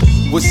through.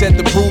 Was said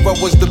to prove I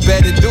was the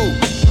better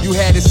dude. You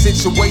had a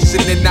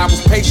situation and I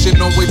was patient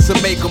on way to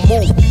make a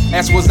move.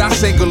 As was I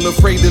single,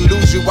 afraid to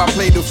lose you. I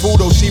played the fool,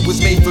 though she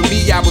was made for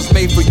me, I was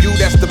made for you,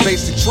 that's the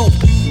basic truth.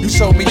 You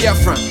told me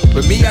upfront,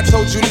 but me I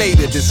told you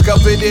later.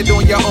 Discovered it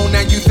on your own,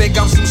 now you think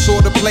I'm some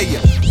sort of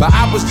player. But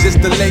I was just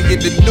delaying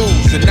the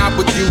news, and I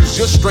would use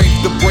your strength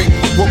to break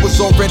what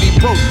was already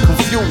broke,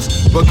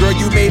 confused. But girl,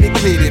 you made it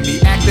clear to me,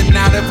 acting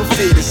out of a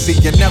fear to see.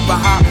 You never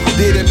hot,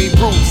 did me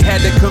bruise. Had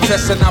to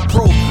confess and I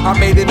proved I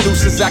made it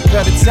loose as I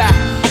cut a tie.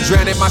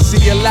 Drowning my sea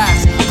of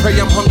lies, pray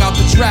I'm hung out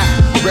to dry.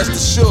 Rest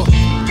assured,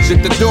 shut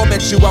the door,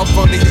 met you out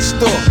front of your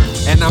store.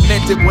 And I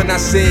meant it when I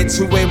said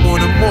 2 way more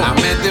than more. I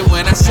meant it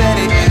when I said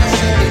it. You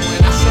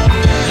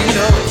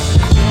know,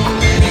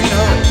 you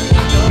know.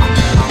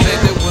 I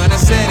meant it when I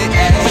said it. You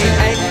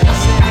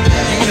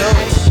know,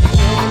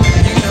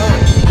 you know.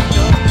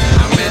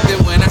 I meant it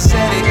when I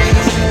said it.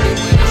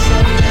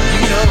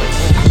 You know,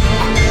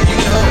 you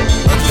know.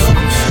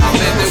 I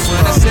meant it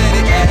when I said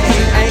it.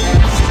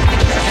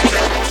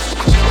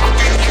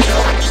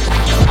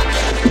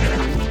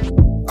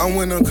 I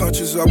went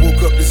unconscious, I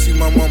woke up to see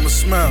my mama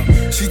smile.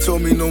 She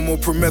told me no more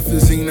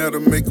promethazine,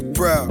 that'll make her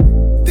proud.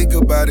 Think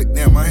about it,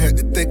 damn, I had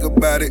to think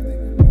about it.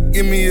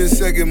 Give me a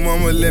second,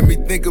 mama, let me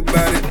think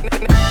about it.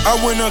 I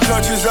went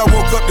unconscious, I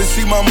woke up to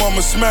see my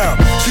mama smile.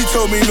 She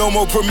told me no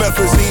more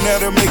promethazine,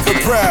 that'll make her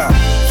proud.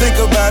 Think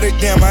about it,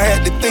 damn, I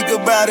had to think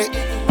about it.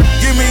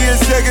 Give me a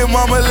second,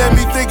 mama, let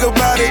me think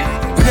about it.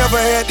 Never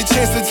had the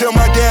chance to tell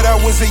my dad I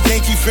was a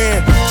Yankee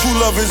fan. True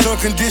love is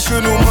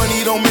unconditional,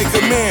 money don't make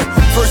a man.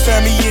 First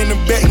time he in the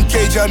betting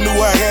cage, I knew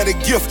I had a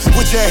gift,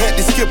 which I had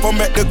to skip. I'm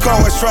at the car,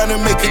 I was trying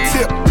to make a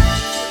tip.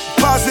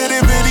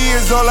 Positivity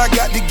is all I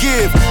got to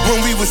give.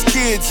 When we was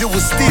kids, it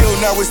was still,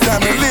 now it's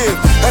time to live.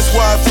 That's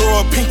why I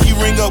throw a pinky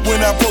ring up when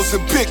I post a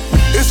pic.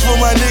 It's for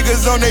my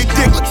niggas on they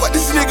dick, look what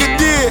this nigga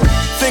did.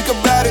 Think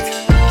about it,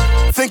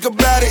 think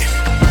about it.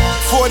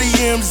 40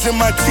 M's in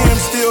my Tim,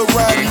 still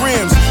riding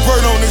rims.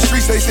 Word on the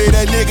streets, they say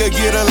that nigga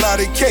get a lot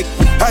of cake.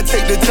 I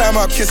take the time,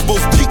 I kiss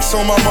both cheeks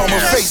on my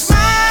mama's face.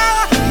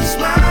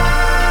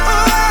 Smile.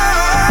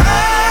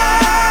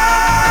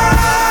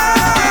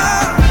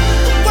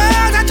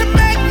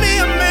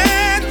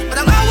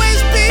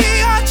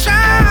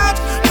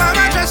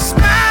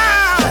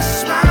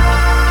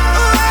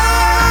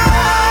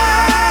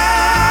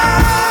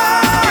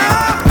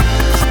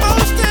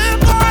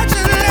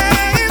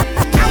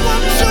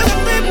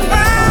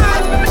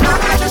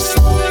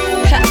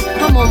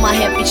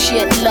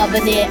 Shit,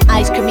 loving it,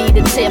 ice cream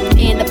eating tip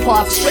in the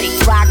park, straight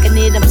rocking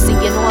it. I'm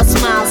seeing all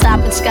smiles,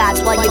 hopping scotch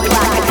while you're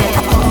clocking it.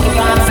 Funky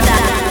rhyme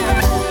style.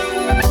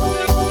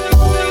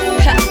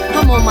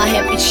 I'm on my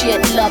happy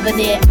shit, loving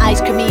it,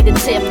 ice cream eating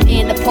tip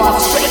in the park,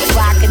 straight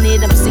rocking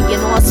it. I'm seeing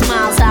all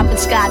smiles, hopping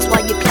scotch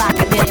while you're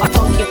clocking it.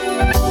 Funky.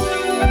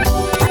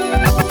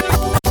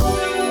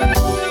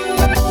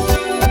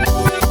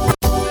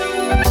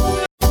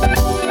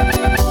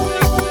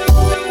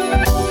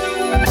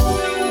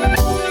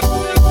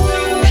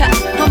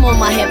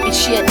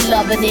 Shit,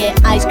 loving it,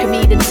 ice cream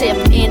eating tip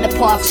in the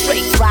park,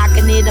 straight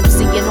rocking it. I'm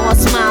seeing all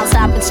smiles,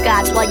 hopping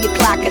scotch while you're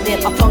clocking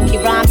it. My funky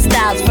rhyme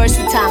style's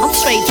versatile, I'm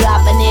straight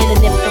dropping it.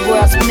 And if the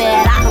world's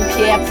mad, I don't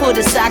care, put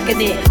a sock in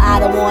it. I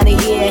don't wanna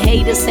hear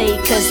haters hate,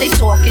 cause they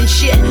talking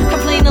shit,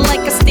 complaining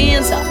like a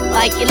stanza,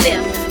 like your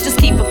lip. Just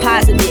keep it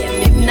positive,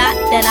 if not,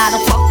 then I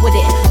don't fuck with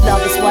it.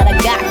 Love is what I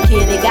got,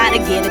 kid, I gotta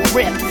get a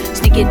grip.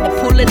 Stick in the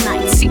pool at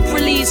night,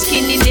 secretly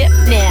skinny dip.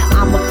 Now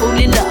I'm a fool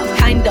in love,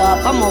 kind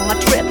of, I'm on my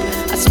trip.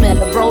 I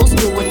smell a rose,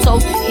 do a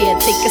toast, here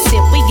take a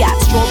sip. We got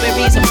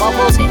strawberries and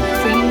bubbles and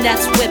cream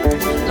that's whipped.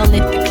 Don't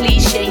let the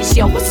cliches,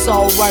 yo, it's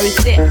all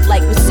worth it.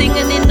 Like we're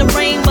singing in the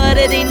rain, but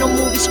it ain't no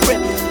movie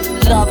script.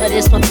 Love it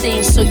is my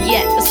thing, so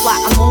yeah, that's why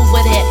I move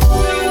with it.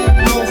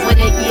 Move with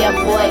it, yeah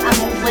boy, I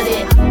move with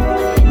it.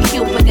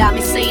 Cupid got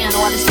me saying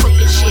all this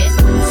fucking shit,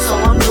 so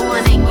I'm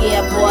doing it,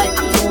 yeah boy,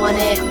 I'm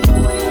doing it.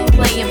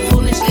 Playing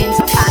foolish games,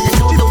 I kinda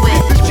know the way.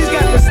 She's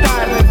got the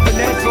style and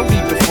finesse, don't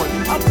need the front.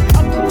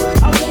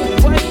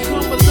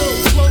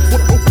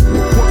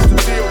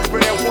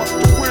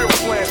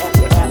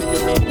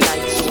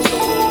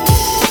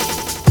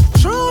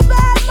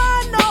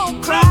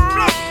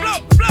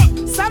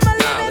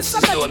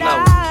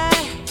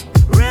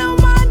 Real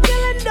man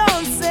killing,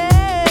 don't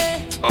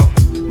say.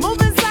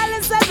 Moving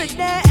silence every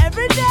day.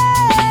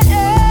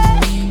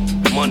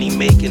 Money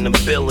making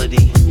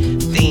ability.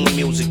 Theme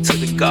music to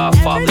the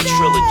Godfather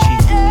trilogy.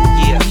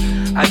 Yeah,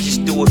 I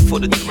just do it for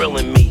the thrill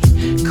in me.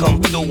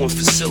 Come through and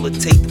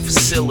facilitate the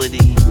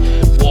facility.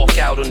 Walk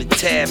out on the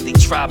tab, they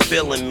try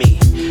billing me.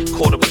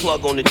 Caught a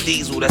plug on the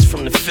diesel, that's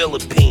from the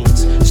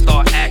Philippines.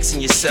 Start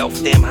asking yourself,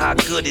 damn, how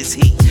good is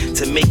he?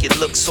 To make it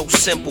look so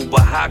simple,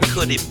 but how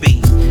could it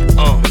be?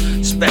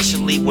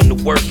 Especially when the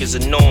work is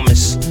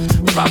enormous.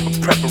 Proper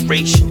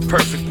preparation,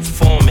 perfect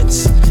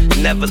performance.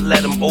 Never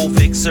let them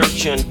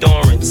overexert your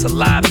endurance. A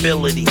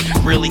liability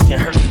really can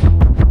hurt.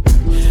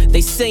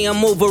 They say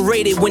I'm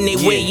overrated when they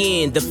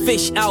weigh in. The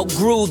fish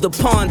outgrew the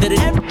pond that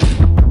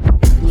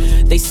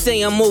it. They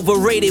say I'm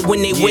overrated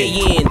when they weigh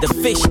in. The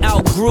fish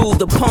outgrew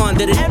the pond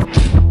that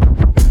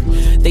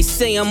it. They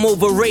say I'm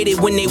overrated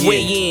when they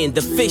weigh in.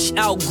 The fish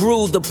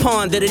outgrew the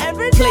pond that it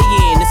play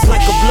in. It's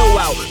like a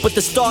blowout, but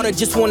the starter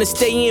just wanna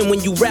stay in.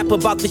 When you rap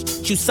about the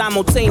shit you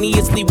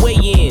simultaneously weigh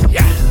in.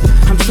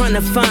 I'm trying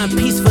to find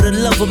peace for the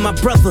love of my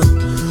brother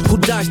who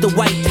dodged the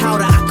white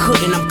powder. I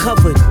couldn't, I'm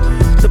covered.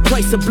 The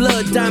price of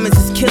blood diamonds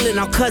is killing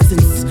our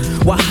cousins,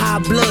 while high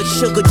blood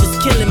sugar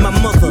just killing my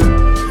mother.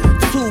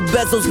 2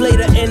 bezels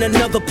later and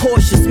another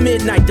Porsche's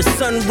midnight. The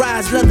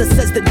sunrise leather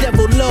says the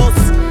devil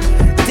lost.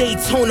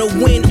 Daytona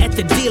win at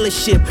the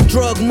dealership.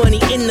 Drug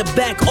money in the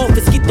back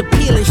office, get the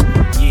peeling.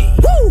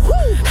 Woo!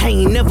 I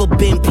ain't never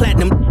been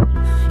platinum.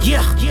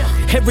 Yeah,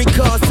 every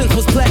car since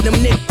was platinum,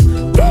 Nick.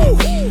 Woo!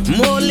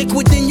 More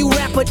liquid than you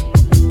rapper.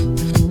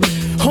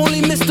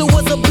 Only Mr.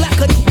 was a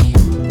blacker.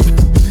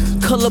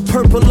 Color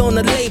purple on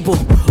the label.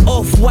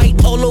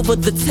 Off-white all over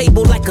the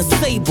table like a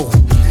sable.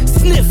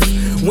 Sniff,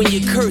 when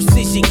your curse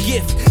is your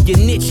gift. Your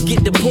niche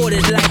get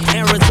deported like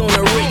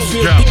Arizona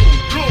Rich.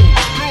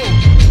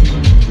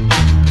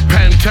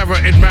 Pantera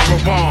and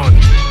Maribon.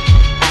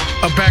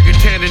 A bag of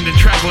tan in the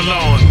travel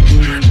on.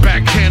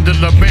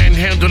 Backhandler,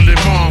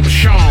 manhandling mom,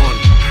 Sean.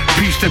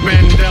 Peace to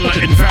Mandela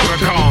and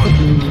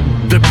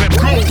Farrakhan. The best.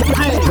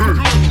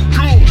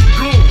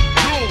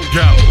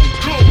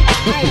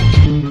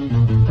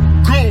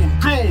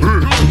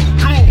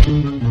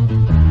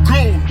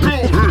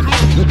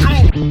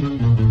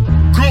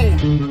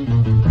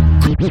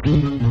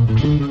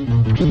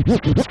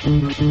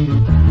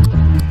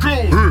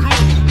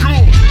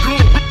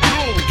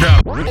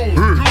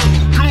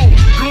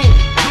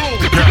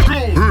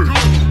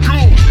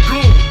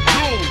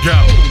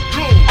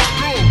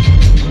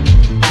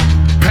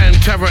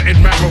 Pantera and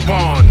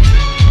Maribon.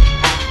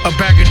 A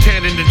bag of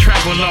tan in the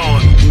travel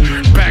on.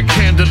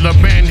 Backhandler,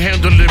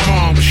 manhandling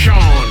mom,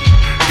 Sean.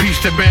 Peace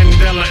to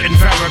Mandela and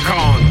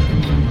Farrakhan.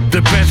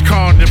 The best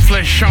card, the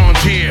flesh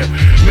Sean's here.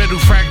 Metal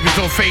fragments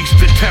on face,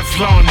 the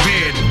Teflon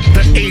beard.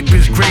 The ape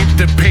is great,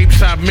 the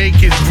papes I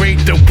make is great.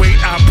 The weight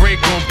I break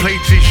on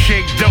plates is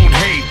shake, don't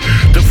hate.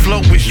 The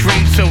flow is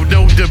straight, so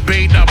no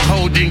debate. I'm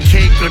holding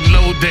cake,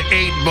 unload the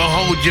 8,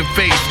 behold your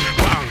face.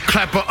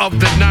 Clapper of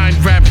the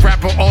 9,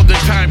 rapper all the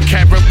time.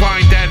 Can't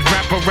rewind that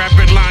rapper,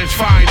 rapping lines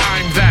fine,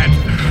 I'm that.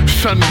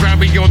 Sun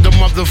grabbing on the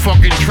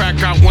motherfucking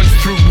track. I once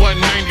threw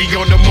 190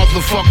 on the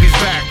motherfucker's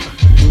back.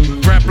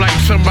 Rap like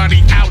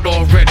somebody out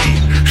already.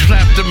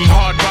 Slap them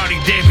hard body,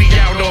 damn he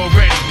out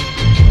already.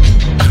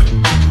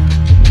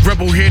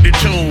 Rebel hear the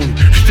tune,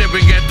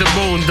 stepping at the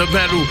moon. The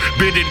metal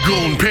bearded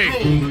goon pig.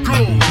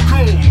 Go.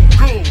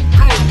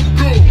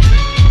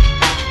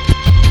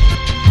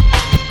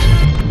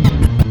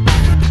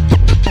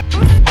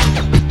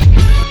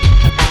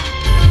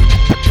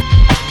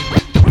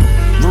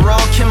 We're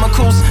all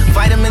chemicals,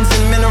 vitamins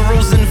and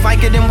minerals, and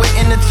Vicodin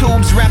within the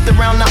tubes wrapped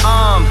around the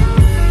arm.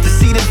 To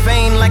see the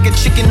vein like a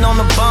chicken on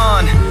a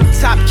bond.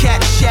 Top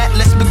cat chat,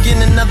 let's begin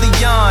another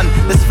yawn.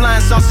 Let's fly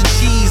in sausage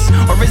cheese,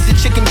 or is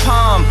it chicken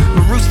palm?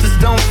 But roosters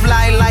don't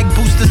fly like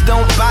boosters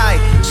don't buy.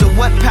 So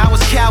what powers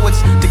cowards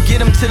to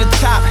get them to the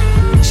top?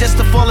 Just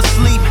to fall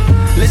asleep,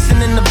 listen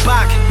in the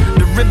Bach.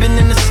 The ribbon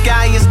in the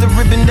sky is the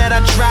ribbon that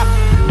I drop.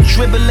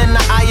 Dribbling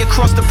the eye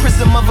across the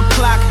prism of a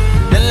clock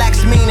that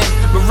lacks meaning,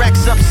 but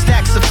racks up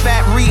stacks of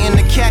fat reading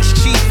to catch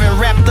chief and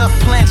wrapped up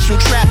plants from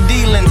trap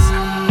dealings.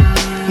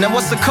 Now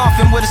what's a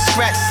coffin with a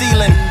scratch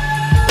ceiling?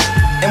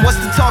 And what's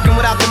the talking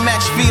without the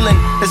match feeling?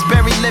 That's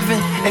berry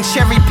living and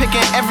cherry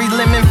picking every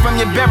lemon from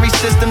your berry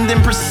system,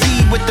 then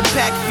proceed with the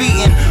pack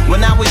feeding.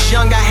 When I was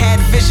young, I had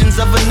visions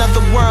of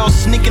another world,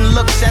 sneaking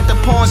looks at the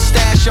porn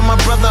stash of my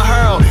brother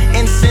Earl.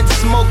 Incense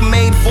smoke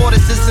made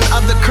vortices and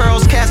other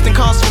curls, casting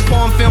calls for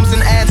porn films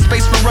and ad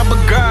space for rubber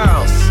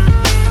girls.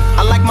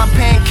 I like my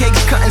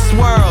pancakes cut in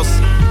swirls,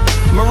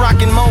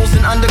 Moroccan moles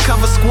and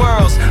undercover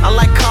squirrels. I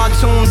like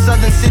cartoons,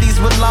 southern cities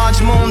with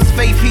large moons,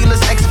 faith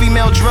healers,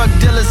 ex-female drug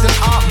dealers, and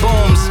art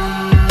booms.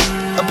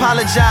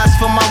 Apologize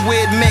for my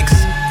weird mix.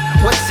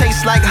 What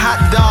tastes like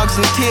hot dogs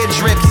and tear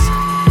drips,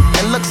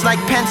 and looks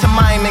like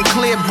pantomime and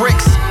clear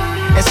bricks,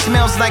 and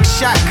smells like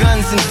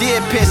shotguns and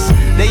deer piss.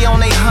 They on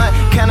they hunt,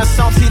 kinda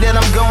salty that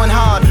I'm going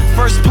hard.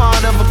 First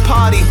part of a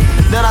party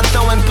that I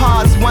throw in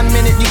pods. 1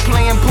 minute you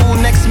playing pool,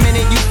 next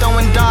minute you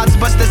throwing darts.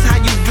 But that's how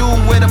you do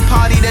with a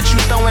party that you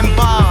throwing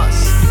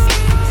bars.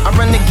 I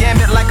run the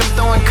gambit like I'm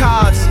throwing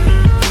cards.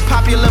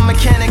 Popular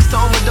mechanics to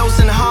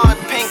overdosing hard.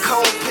 Paint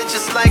cold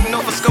pictures like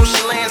Nova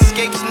Scotia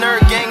landscapes.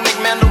 Nerd gang,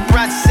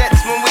 McMandelbrot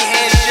sets when we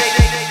handshake.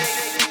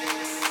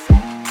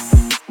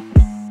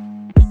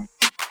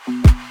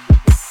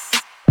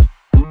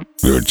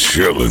 You're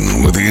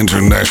chilling with the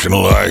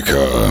international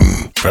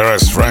icon,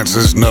 Paris,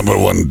 France's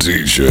 #1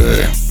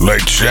 DJ,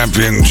 late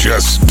champion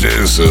Just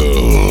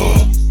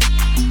Dizzle.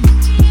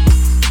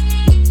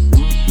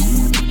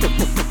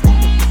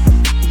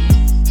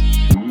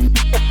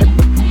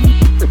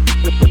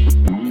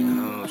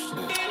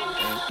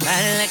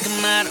 Body like a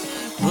model,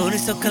 booty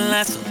so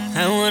colossal.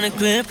 I wanna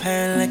grip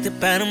her like the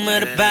bottom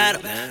of the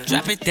bottle.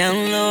 Drop it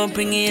down low,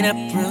 bring it up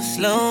real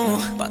slow.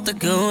 About to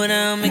go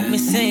down, make me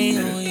say,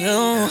 oh,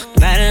 yo.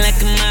 Body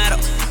like a model,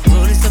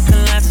 booty so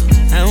colossal.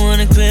 I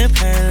wanna grip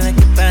her like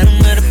the bottom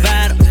of the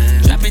bottle.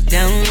 Drop it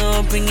down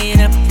low, bring it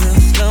up real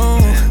slow.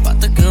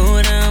 About to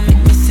go down,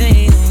 make me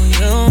say, oh,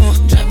 yo.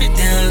 Drop it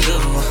down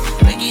low,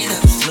 bring it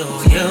up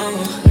slow, yo.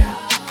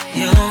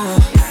 Yo.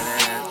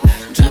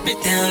 Drop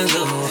it down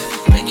low,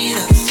 bring it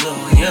up slow,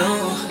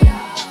 yo.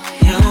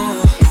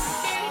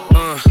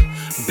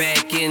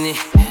 Back in it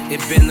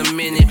been a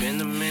minute.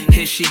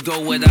 Here she go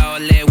with all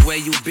that, where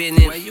you been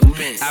in?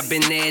 I've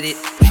been at it,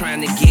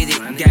 trying to get it,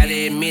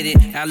 gotta admit it,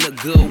 I look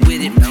good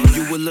with it.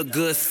 You would look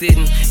good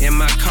sitting in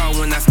my car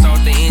when I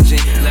start the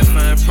engine. Left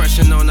her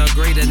impression on her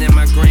greater than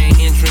my grand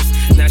entrance.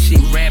 Now she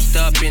wrapped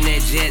up in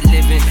that jet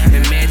living,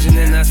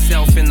 imagining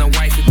herself in the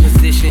wifey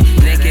position,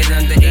 naked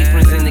under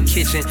aprons in the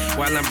kitchen,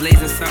 while I'm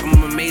blazing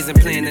something amazing,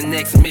 playing the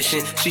next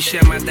mission. She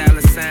share my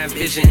 $sign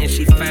vision, and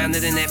she found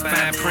it in that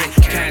fine print.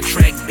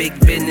 Contract, big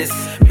business,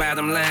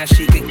 bottom line,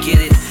 she could get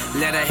it.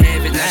 Let her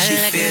have it, now she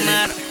feel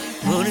it.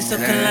 Booty so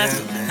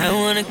colossal, I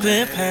wanna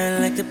grip her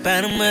like the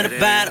bottom of the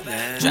bottle.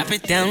 Drop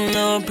it down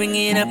low, bring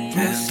it up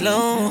real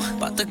slow.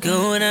 About to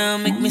go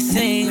down, make me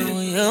say, oh,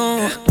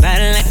 yo.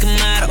 Body like a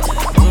model,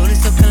 booty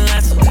so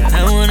colossal,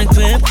 I wanna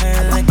grip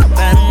her like the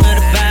bottom of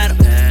the bottle.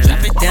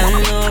 Drop it down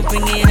low,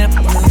 bring it up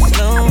real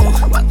slow.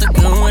 About to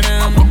go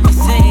down, make me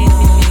say,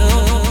 oh, yo.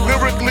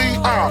 Lyrically,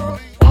 I'm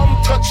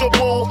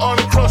untouchable,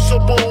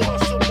 uncrushable.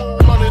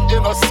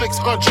 In a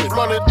 600,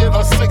 run it in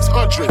a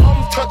 600.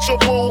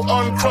 Untouchable,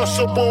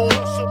 uncrushable.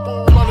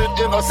 Run it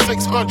in a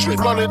 600,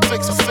 run it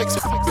 600.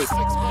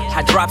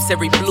 I drops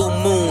every blue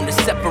moon to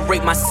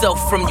separate myself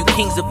from you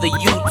kings of the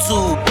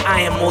YouTube.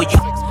 I am more you.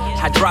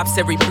 I drops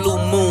every blue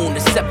moon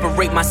to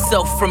separate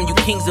myself from you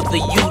kings of the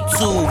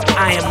YouTube.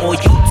 I am more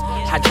you.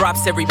 I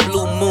drops every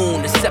blue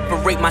moon to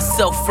separate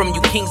myself from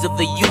you kings of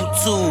the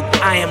YouTube.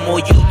 I am more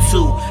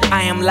YouTube.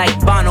 I am like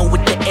Bono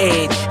with the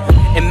edge.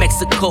 In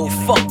Mexico,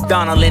 fuck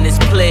Donald and his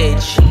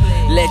pledge.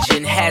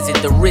 Legend has it,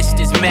 the wrist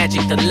is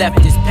magic, the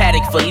left is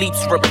Paddock.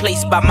 Philippe's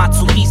replaced by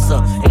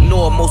Matsuhisa.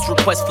 Ignore most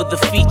requests for the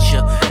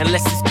feature,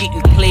 unless it's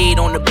getting played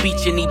on the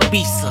beach in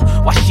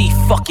Ibiza. While she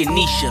fucking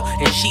Nisha,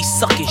 and she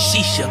sucking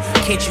Shisha.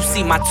 Can't you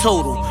see my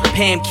total?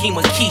 Pam,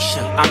 Kima,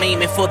 Keisha. I'm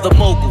aiming for the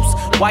moguls.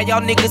 Why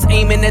y'all niggas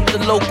aiming at the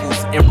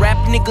locals? And rap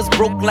niggas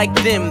broke like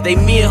them, they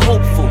mere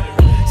hopeful.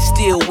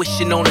 Still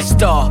wishing on a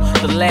star.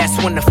 The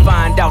last one to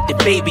find out the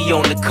baby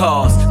on the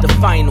cars. The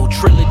final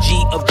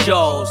trilogy of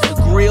Jaws. The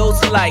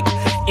grill's like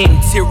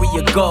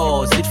interior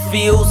gauze. It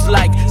feels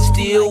like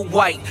steel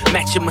white.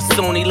 Matching my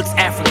Sony, looks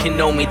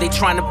African on me. They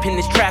tryna pin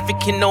this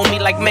trafficking on me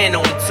like man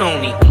on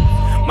Tony.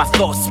 My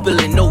thoughts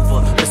spilling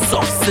over, the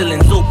soft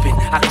ceilings open.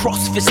 I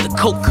cross fist the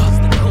coca.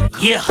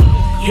 Yeah,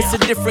 it's a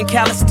different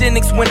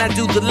calisthenics when I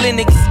do the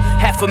Linux.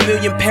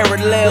 500,000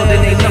 parallel,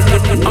 then they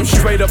left. I'm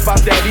straight up out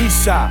that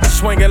east side,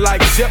 swinging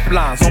like zip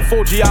lines on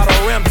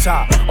Foggiato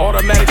M-Top.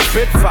 Automatic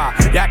Spitfire,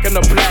 yakking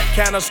the black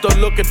canister.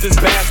 Look at this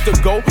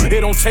bastard go.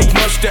 It don't take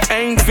much to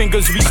aim.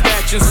 Fingers be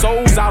snatching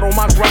souls out on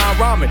my grind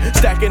ramen,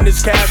 stacking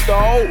this cash to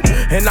hold.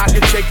 And I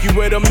can take you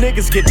where them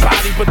niggas get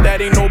bodied, but that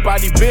ain't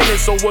nobody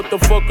business. So what the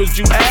fuck is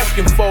you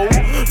asking for?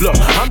 Look,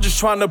 I'm just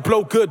trying to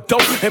blow good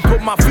dope and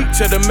put my feet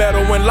to the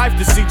metal in life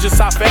to see just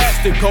how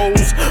fast it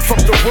goes.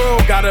 Fuck the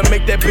world, gotta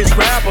make that bitch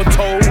grab her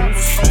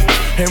toes.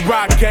 And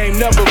rock game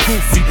never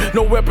goofy,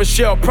 no weapon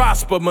shall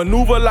prosper.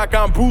 Maneuver like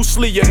I'm Bruce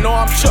Lee, you know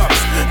I'm Chucks.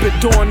 Been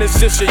doing this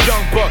since a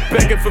young buck,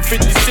 begging for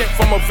 50 cents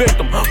from a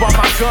victim while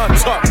my gun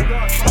tucked.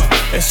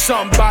 And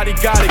somebody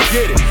gotta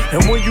get it,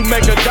 and when you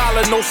make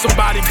 $1, know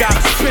somebody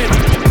gotta spend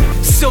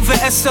it. Silver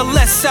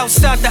SLS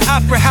outside the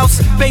Opera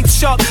House. Babe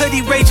Shark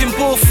hoodie, Raging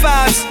Bull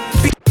 5s.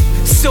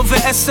 Silver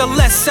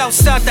SLS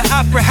outside the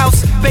Opera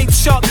House. Babe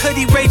Shark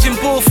hoodie, Raging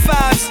Bull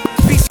 5s.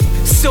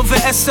 Silver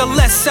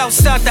SLS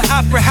outside the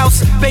Opera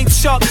House. Babe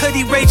Shark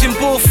hoodie, Raging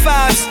Bull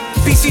 5s.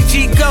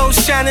 BCG gold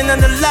shining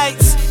under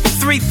lights.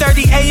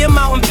 3:30 a.m.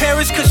 out in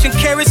Paris, cushion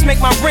carrots make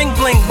my ring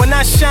bling. When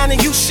I shine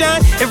and you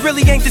shine, it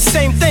really ain't the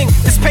same thing.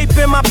 This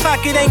paper in my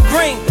pocket ain't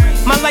green.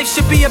 My life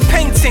should be a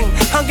painting,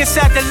 hung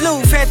inside the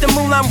Louvre. Had the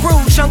Moulin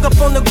Rouge, hung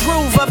up on the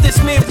groove of this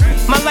mirror.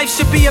 My life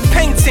should be a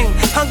painting,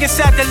 hung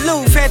inside the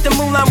Louvre. Had the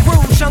Moulin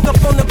Rouge, hung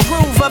up on the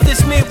groove of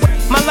this mirror.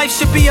 My life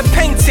should be a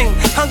painting,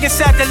 hung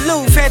inside the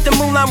Louvre. Had the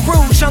Moulin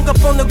Rouge, hung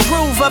up on the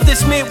groove of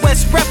this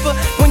Midwest rapper.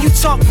 When you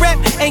talk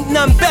rap, ain't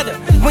none better.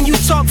 When you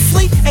talk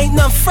fleet, ain't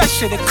none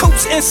fresher. The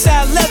coup's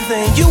inside leather,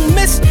 and you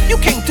miss, you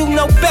can't do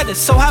no better.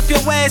 So hop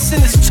your ass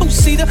in this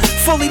two-seater,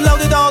 fully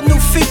loaded, all new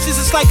features.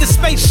 It's like a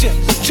spaceship.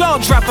 Jaw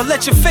dropper,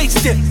 let your face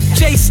dip.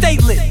 Jay stay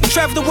lit.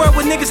 Travel the world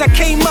with niggas I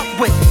came up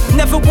with.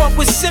 Never walk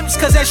with simps,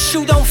 cause that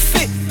shoe don't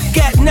fit.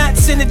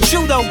 in a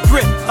judo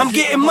grip. I'm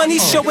getting money,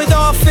 show it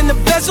off in the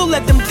bezel,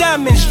 let them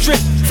diamonds drip.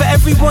 For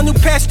everyone who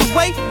passed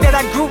away that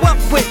I grew up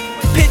with.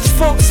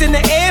 Pitchforks in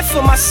the air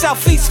for my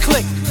southeast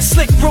clique.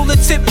 Slick ruler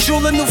tip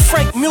jeweler, new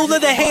Frank Mueller,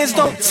 the hands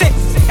don't tick.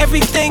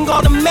 Everything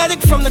automatic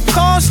from the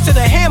cars to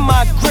the hammer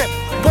I grip.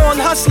 Born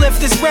hustler, if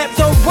this rap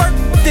don't work,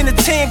 then the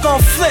 10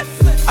 gon' flip.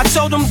 I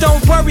told them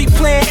don't worry,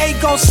 plan A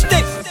gon'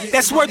 stick.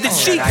 That's word the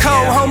cheat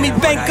code, homie,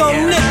 bank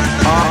on Nick.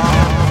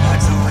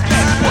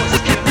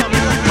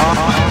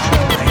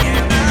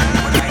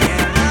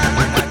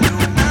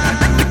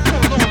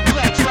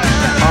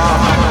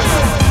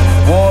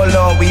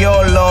 Warlord, we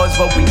all lords,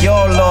 but we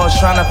all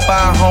lost. Tryna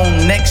find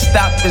home, next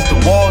stop is the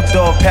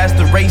Waldorf. Past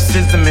the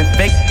racism and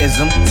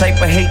fakeism, type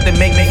of hate that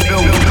make me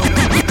feel.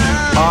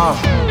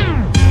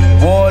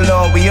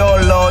 Warlord, we all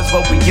lords,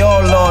 but we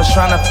all lost.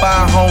 Tryna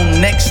find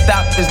home, next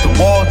stop is the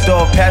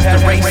Waldorf. Past the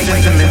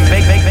racism and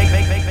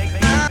fakeism.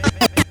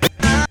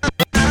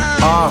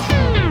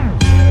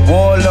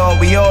 Warlord,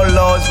 we all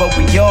lords, but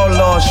we all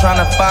lost.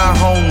 Tryna find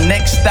home,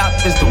 next stop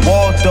is the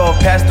Waldorf.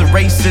 Past the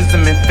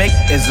racism and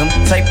fakeism,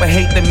 type of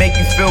hate that make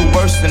you feel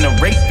worse than a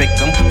rape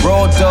victim.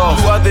 Raw dog,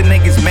 you other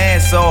niggas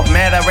mad soft,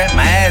 mad I rap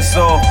my ass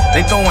off.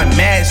 They throwing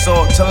mad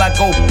salt till I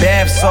go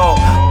bath salt.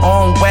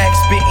 On wax,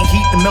 spitting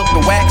heat to milk the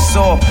wax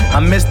off.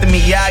 I'm Mr.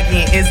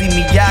 Miyagi and Izzy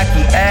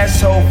Miyagi.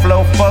 Asshole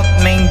flow, fuck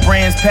name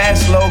brands,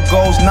 past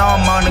logos. Now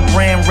I'm on the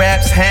grand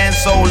raps, hand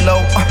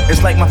solo.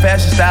 It's like my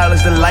fashion style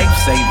is the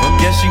lifesaver.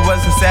 Guess she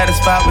wasn't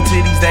satisfied with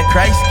titties that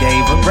Christ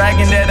gave her.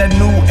 Bragging that her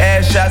new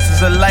ass shots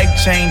is a life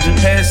changer.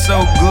 Hair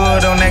so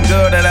good on that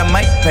girl that I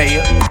might pay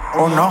her.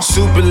 Oh no.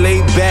 Super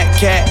laid back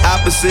cat,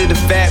 opposite of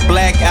fat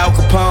black Al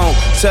Capone.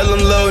 Tell them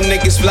little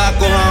niggas fly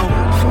go home.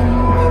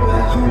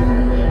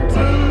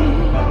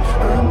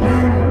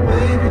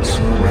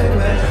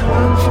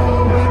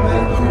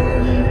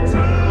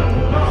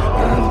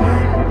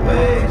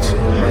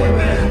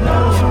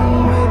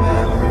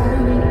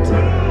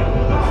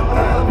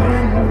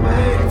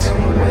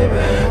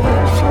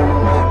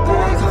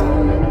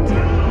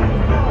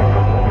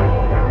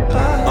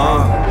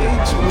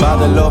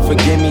 Father, Lord,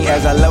 forgive me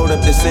as I load up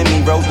the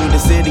semi. Roll through the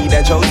city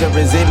that chose to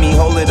resent me.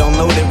 Hold it on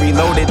loaded,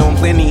 reloaded on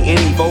plenty.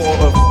 Any photo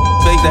or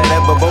face that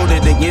ever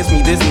voted against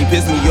me. Diss me,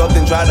 piss me off,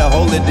 then try to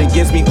hold it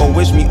against me. Or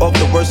wish me off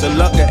the worst of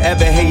luck I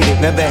ever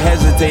hated. Never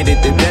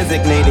hesitated to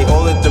designate it.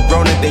 All of the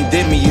wrong that they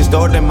did me is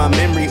stored in my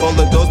memory. All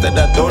of those that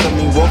I thought of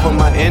me, war for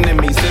my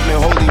enemies. Sipping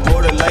holy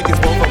water like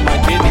it's both of my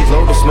kidneys.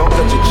 Load the smoke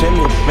at your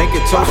chimney. Make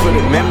it toast for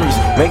the memories.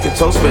 Make it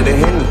toast for the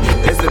Henny.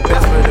 It's the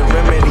best for the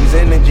remedies.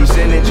 Energy,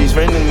 synergies,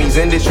 frenemies,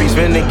 industries.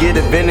 Finna get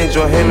advantage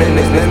on him and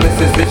his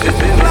nemesis. Bitches, if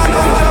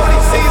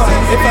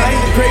I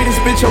ain't the greatest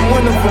bitch, I'm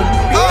one of them.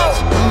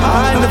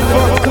 I ain't the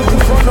fuck, cause the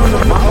front on the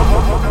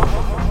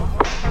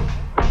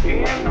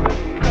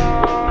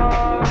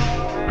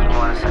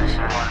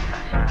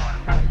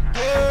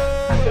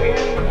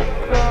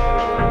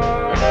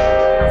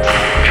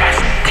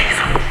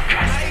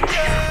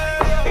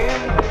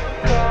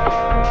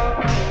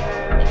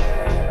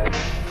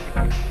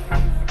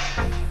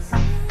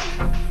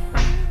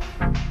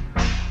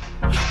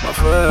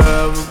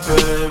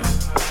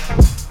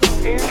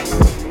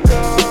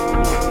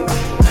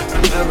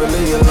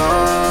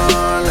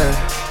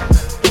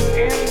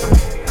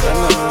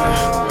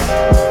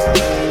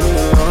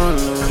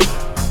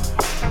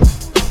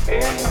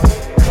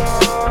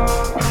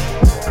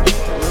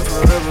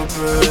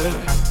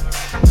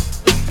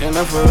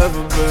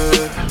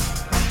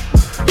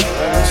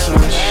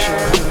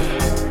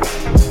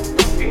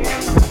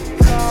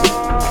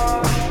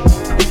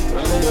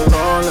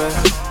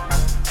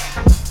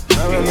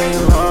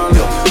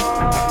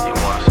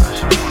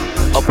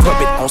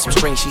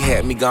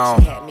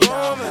gone.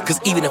 Cause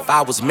even if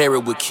I was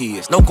married with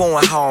kids, no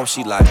going home,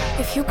 she like.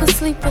 If you could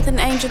sleep with an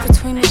angel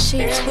between the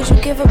sheets, would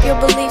you give up your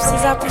beliefs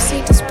as I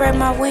proceed to spread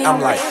my wings? I'm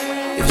like,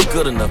 if it's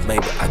good enough,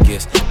 maybe, I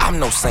guess. I'm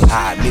no saint,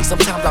 I admit.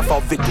 Sometimes I fall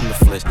victim to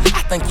flesh.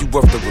 I think you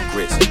worth the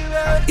regrets.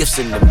 Ifs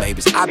and the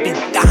maybes, I be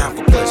dying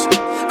for pleasure.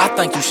 I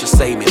think you should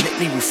save me, let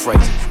me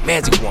rephrase it.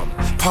 Magic woman,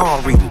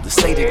 palm reader, to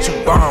say that you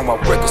burn while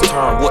records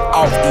turn what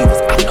off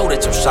evils. I know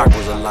that your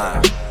chakras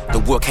align. The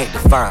world can't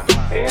define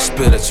the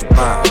spirit that you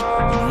bind.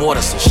 You more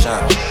than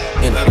sunshine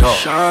in the dark.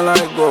 Shine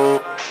like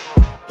gold.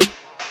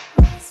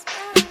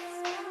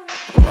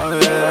 My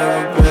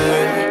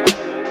baby.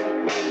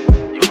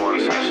 You more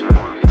than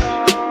sunshine.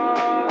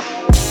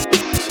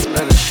 So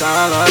let it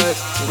shine like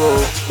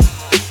gold.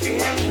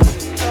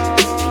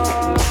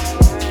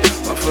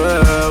 My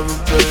forever,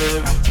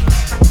 baby.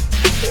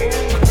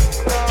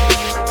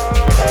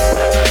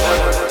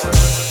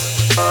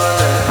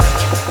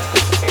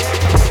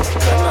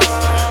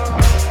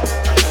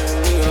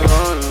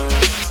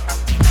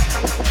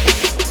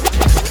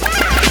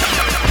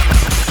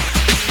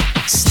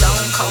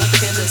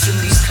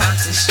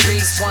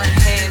 Streets, one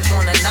hand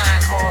on a 9,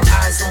 all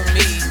eyes on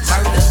me.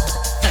 Murder,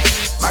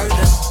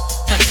 murder,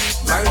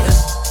 murder,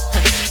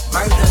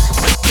 murder,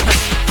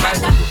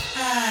 murder.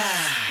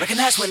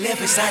 Recognize whenever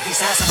inside these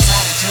eyes, I'm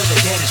silent till the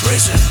dead is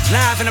racing.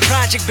 Live in a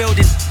project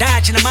building,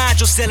 dodging the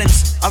module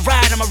ceilings. I'm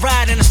a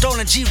ride in a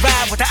stolen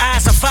G-Ride with the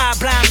eyes of 5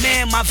 blind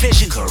men, my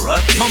vision.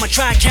 Corrupted. Mama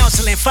tried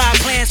counseling, 5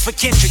 plans for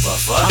Kendrick.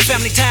 My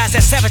family ties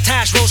that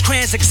sabotage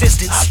Rosecrans'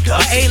 existence.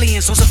 My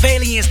aliens on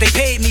surveillance, they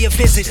paid me a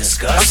visit.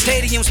 Our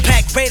stadiums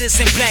packed, Raiders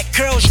in black,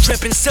 curls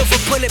dripping, silver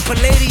bullet,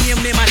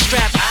 palladium in my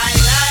strap. I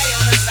lie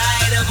on the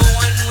side of a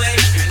one-way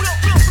street.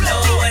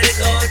 Nowhere to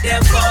go,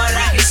 therefore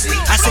I can see.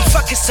 I say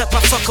fuck it's up,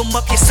 I fuck 'em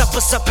up, your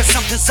supper's up and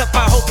something's up.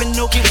 I hope and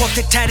no get walk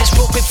the tightest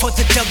rope before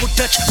the double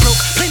dutch broke.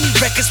 Plenty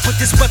records with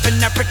this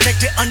weapon, I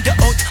protect it under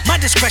oath. My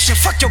discretion,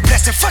 fuck your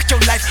blessing, fuck your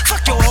life,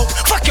 fuck your hope,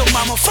 fuck your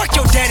mama, fuck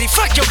your daddy,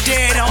 fuck your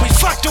dad, homie.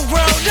 Fuck the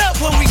world up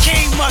when we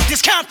came up,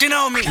 this Compton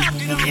on me.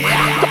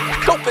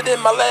 Dope it in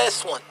my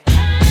last one.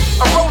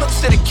 I roll up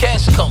to the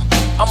cash come.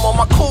 I'm on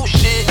my cool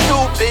shit,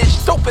 new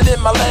bitch. Dope it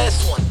in my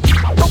last one.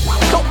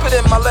 Dope it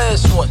in my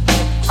last one.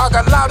 I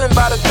got loud and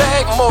by the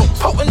bag, more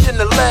potent than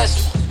the last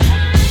one.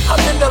 I'm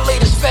in the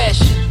latest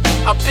fashion.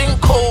 I've been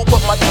cold,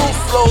 but my new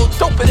flow.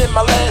 Dope it in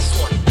my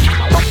last one.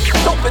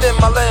 Dope it in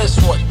my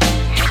last one.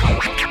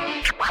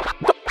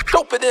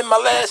 Dope it in my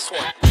last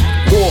one.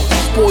 War,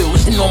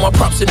 spoils, and all my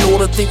props in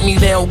order. Think me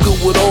down good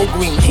with all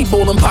green. He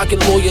ballin' pocket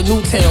lawyer,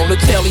 Newtown, the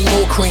tally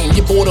more cream.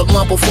 You bought a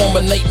line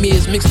performer,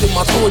 nightmares mixed in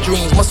my tour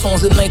dreams. My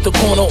songs at ninth the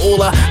corner,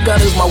 all I got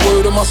is my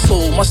word of my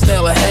soul. My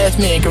style a half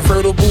man,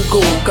 convertible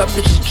gold. Got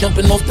bitches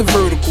jumping off the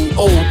vertical.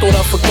 Oh, thought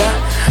I forgot?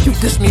 You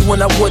dissed me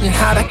when I wasn't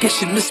hot, I guess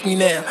you miss me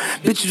now.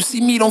 Bitch, you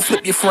see me, don't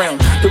flip your frown.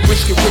 The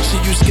rich get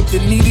richer, you skip the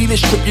needy, they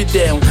strip you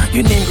down.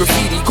 Your name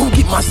graffiti, go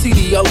get my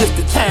CD, I'll lift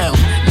the town.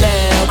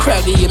 Now,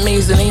 crowdy,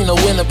 amazing, ain't no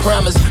winner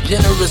promise.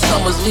 Generous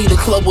summers, lead a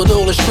club with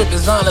all the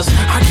strippers honest.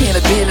 I can't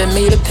abandon,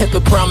 made a pepper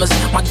promise.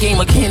 My game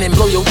a cannon,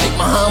 blow your dick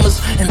Bahamas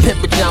and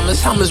pimp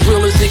pajamas. I'm as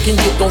real as it can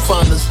get, don't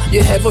find us.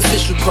 You have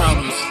official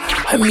problems.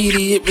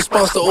 Immediate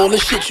response to all the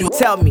shit you.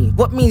 Tell me,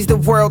 what means the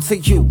world to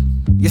you?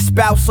 Your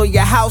spouse or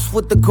your house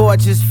with the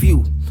gorgeous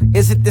view?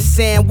 Is it the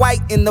sand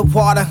white and the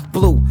water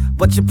blue?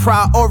 But your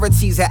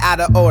priorities are out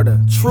of order.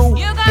 True,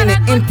 in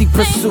an empty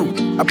pursuit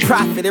of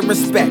profit and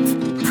respect.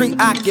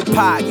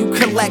 Preoccupied, you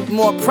collect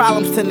more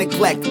problems to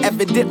neglect.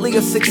 Evidently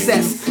a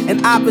success,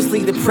 and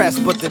obviously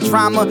depressed. But the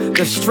drama,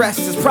 the stress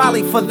is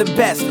probably for the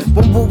best.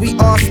 When will we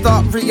all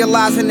start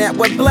realizing that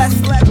we're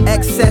blessed?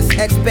 Excess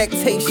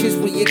expectations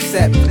we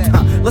accept.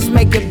 Let's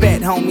make a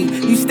bet, homie.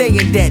 You stay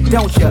in debt,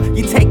 don't ya?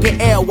 You take your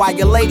L while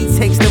your lady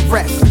takes the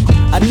rest.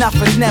 Enough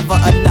is never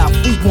enough.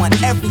 We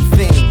want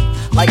everything.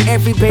 Like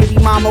every baby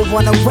mama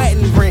want a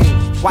wedding ring.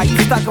 While you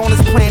stuck on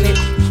this planet,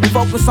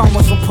 focus on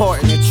what's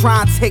important and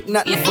try and take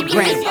nothing for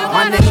granted.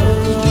 My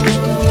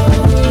nigga.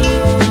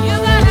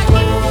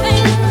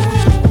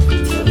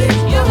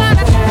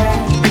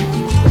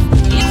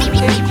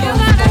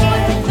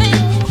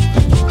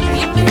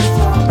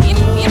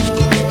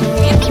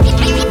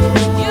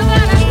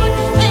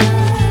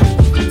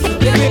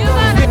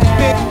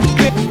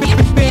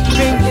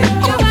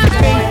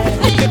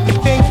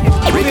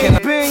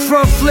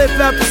 Front flip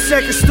out the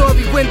second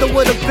story window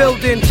of the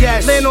building.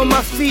 Yes. Land on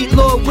my feet,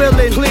 Lord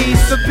willing. Please.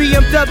 The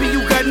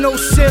BMW got no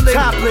ceiling.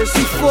 Topless,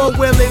 he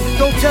four-wheeling.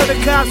 Don't tell the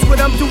cops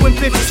what I'm doing,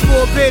 bitches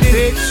forbidden.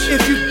 Bitch.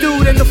 If you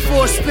do, then the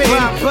force spitting.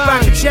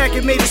 Rock a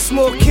jacket made a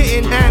small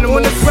kitten. Animals.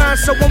 On the grind,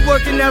 so I'm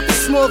working out the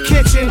small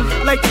kitchen.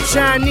 Like the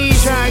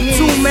Chinese.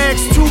 2 Max,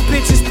 2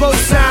 bitches, both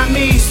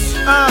Siamese.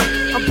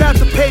 I'm about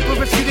the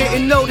paper if you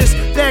didn't notice.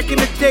 Back in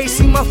the day,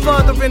 see my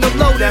father in a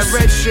Lotus. That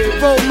red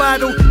shit. Role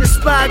model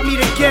inspired me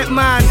to get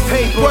mine.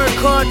 Paper. Work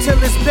hard till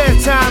it's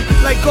bedtime.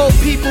 Like old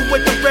people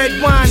with the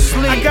red wine.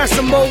 Sleep. I got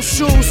some old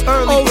shoes.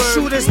 Early old bird.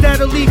 Shooters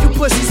that'll leave you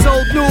pussies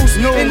old news.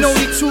 In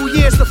only 2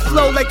 years to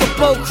flow like a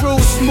boat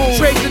cruise. Smooth.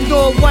 Draped in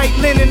all white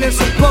linen and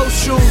some boat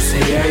shoes.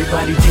 Hey,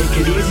 everybody take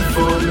it easy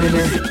for a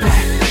minute.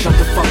 Shut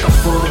the fuck up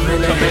for a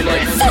minute.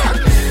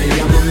 Hey,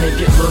 I'ma make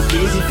it look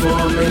easy for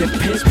a minute.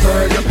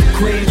 Pittsburgh up to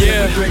Queens,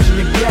 yeah. Bridging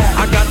the gap.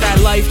 I got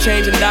that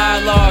life-changing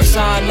dialogue.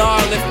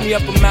 Sayonara, lift me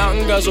up a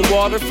mountain, guzzle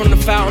water from the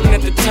fountain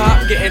at the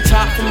top. Getting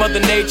top from Mother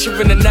Nature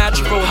in a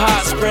natural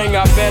hot spring.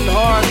 I've been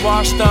hard,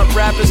 washed up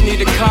rappers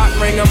need a cock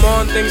ring. I'm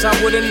on things I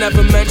would've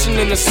never mentioned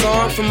in a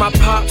song. For my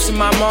pops and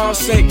my mom's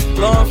sake.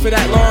 Long for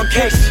that long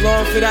case,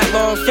 long for that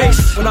long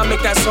face. When I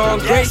make that song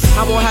great,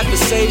 I won't have to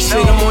say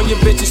shit. I'm on your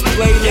bitch's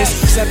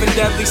playlist. 7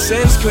 deadly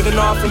sins couldn't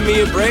offer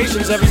me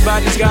abrasions.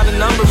 Everybody's got a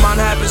number, mine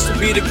happens to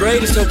be the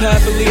greatest. Hope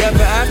happily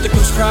ever after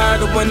comes prior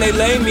to when they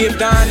lay me. If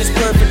dying is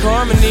perfect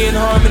harmony and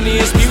harmony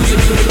is music.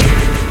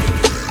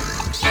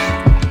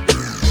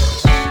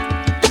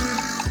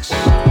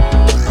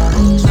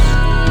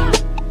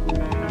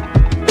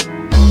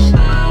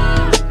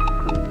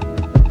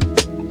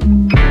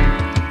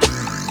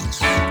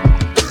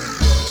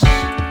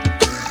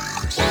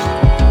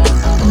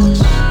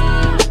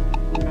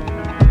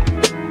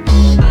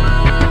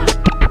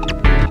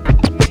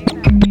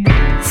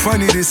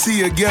 Funny to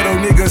see a ghetto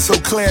nigga so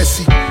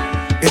classy.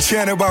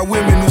 Enchanted by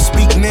women who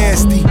speak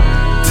nasty.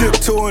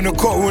 Tiptoeing the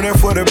courtroom there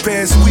for the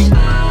past week.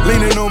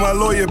 Leaning on my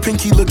lawyer,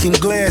 pinky looking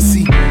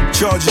glassy.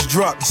 Charges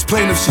dropped, these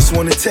plaintiffs just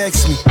wanna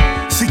tax me.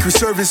 Secret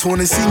Service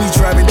wanna see me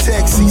driving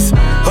taxis.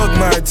 Hug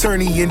my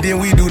attorney and then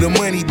we do the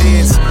money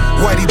dance.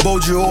 Whitey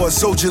Bulger or a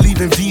soldier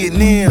leaving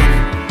Vietnam.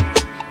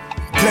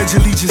 Pledge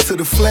allegiance to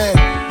the flag.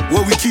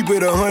 Well, we keep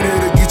it 100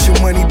 to get your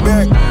money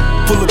back.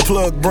 Pull a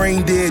plug,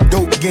 brain dead,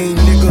 dope game,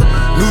 nigga.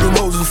 Knew them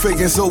hoes was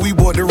faking, so we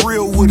bought the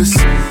real with us.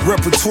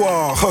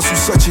 Repertoire, hustle,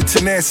 such a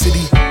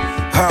tenacity.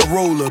 High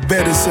roller,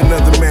 better's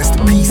another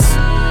masterpiece.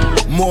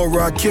 More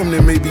Rakim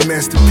than maybe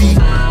Master P.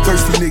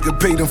 Thirsty nigga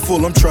paid in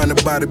full, I'm trying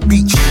to buy the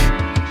beach.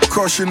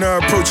 Caution, I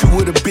approach it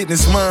with a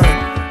business mind.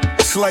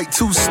 Slight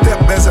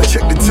two-step as I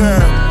check the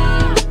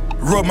time.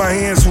 Rub my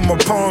hands when my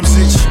palms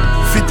itch.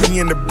 50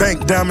 in the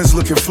bank, diamonds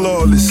looking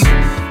flawless.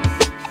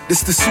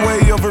 It's the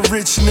sway of a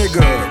rich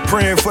nigga.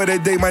 Praying for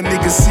that day my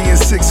niggas seeing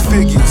 6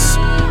 figures.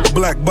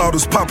 Black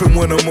bottles popping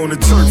when I'm on the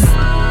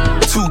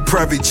turf. 2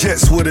 private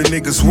jets, what a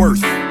nigga's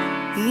worth.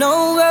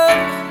 No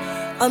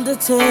girl under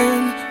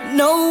 10,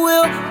 no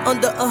will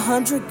under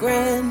 100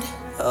 grand.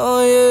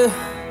 Oh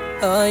yeah,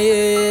 oh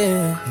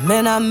yeah.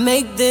 Man, I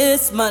make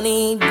this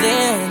money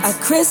dance. I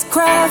Chris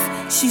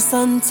Craft, she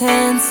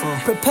suntans.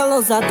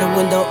 Propellers out the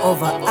window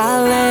over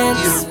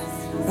islands.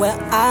 Where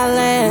I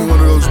land,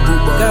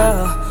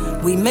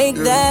 girl, we make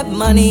that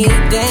money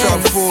dance.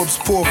 Top Forbes,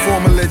 poor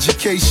formal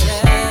education.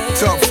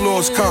 Top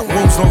floors, comp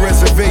rooms, no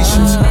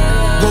reservations.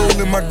 Gold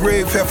in my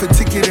grave, half a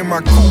ticket in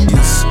my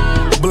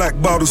cougars. Black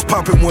bottles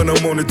popping when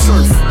I'm on the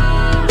turf.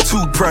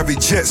 2 private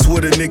jets,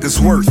 what a nigga's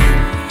worth.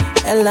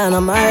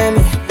 Atlanta,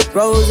 Miami,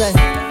 Rose.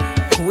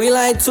 We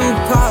like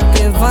Tupac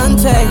and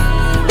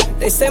Vontae.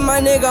 They say my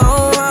nigga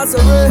on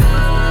Rosary.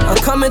 I'm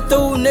coming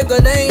through, nigga,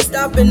 they ain't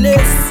stopping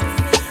this.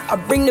 I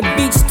bring the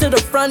beach to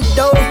the front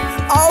door.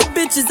 All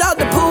bitches out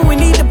the pool, we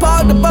need to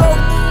park the boat.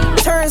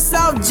 Turn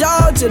South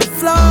Georgia to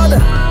Florida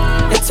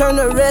and turn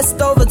the rest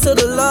over to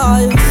the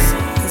lawyers.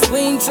 Cause we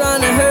ain't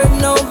trying to hurt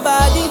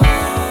nobody,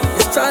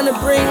 just trying to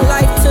bring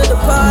life to the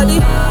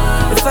party.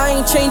 If I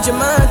ain't change your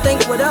mind,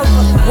 think whatever.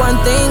 One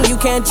thing you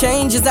can't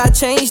change is I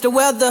change the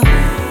weather.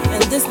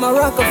 And this my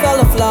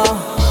Rockefeller flaw.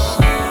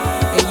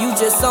 And you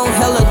just on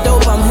hella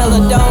dope, I'm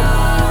hella dope.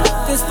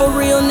 This for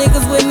real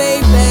niggas with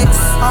Maybachs.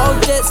 All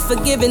debts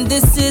forgiven,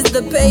 this is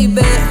the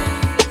payback.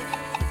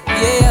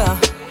 Yeah.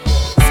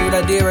 See what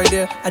I did right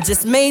there? I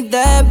just made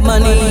that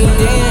money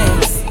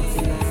dance.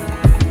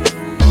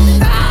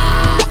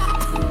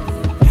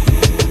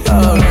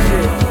 Oh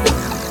shit.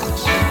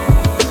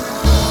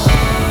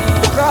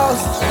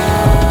 Cross.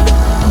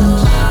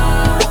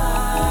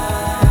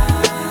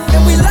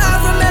 And we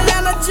live from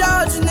Atlanta,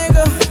 Georgia,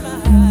 nigga.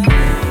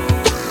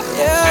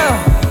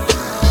 Yeah.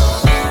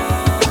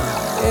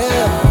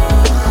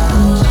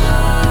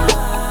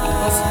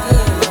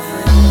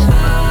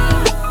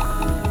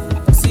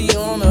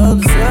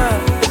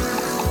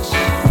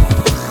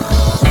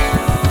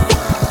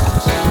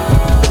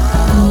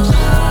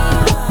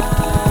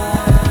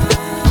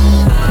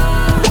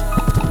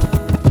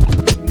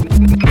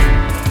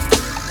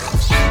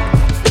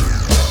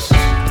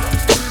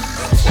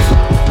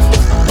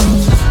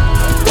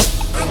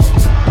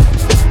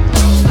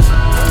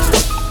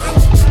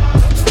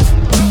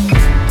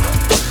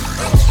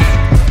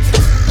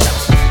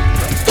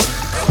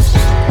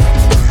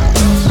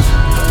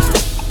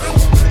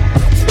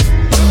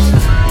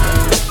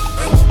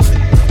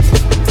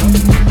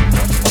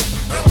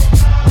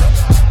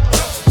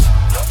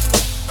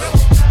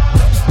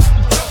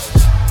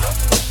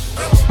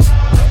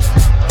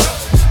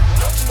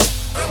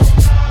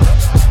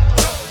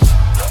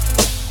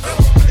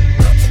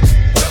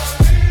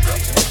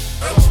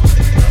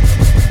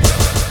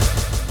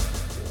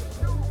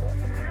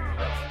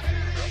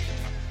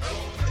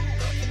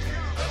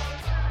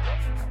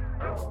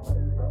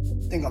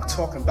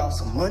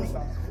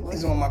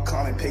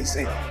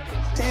 Saying,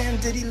 damn,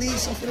 did he leave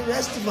some for the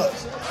rest of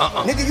us?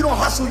 Nigga, you don't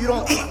hustle, you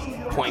don't eat.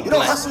 Point you don't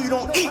blank. hustle, you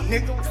don't eat,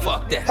 nigga.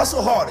 Fuck that.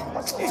 Hustle harder.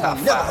 You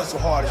never hustle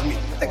hard as me.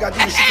 Think I do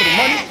this shit for the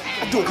money?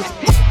 I do it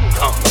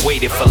because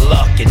waited for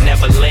luck and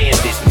never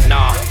landed.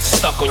 Nah,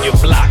 stuck on your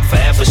block,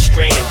 forever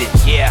stranded.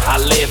 Yeah, I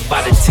live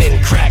by the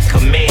 10 crack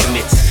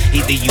commandments.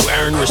 Either you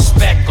earn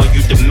respect or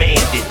you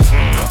demand it.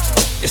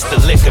 It's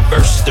the liquor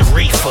versus the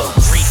reefer.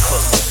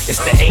 It's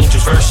the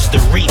angels versus the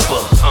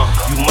reaper.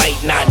 You might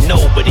not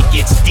know, but it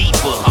gets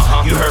deeper.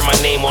 You heard my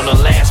name on the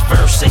last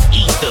verse of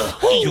Ether.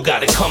 You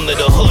gotta come to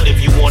the hood if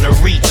you wanna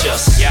reach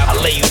us. I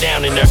lay you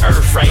down in the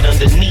earth right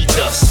underneath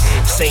us.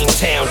 Same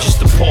town, just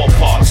the poor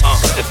parts.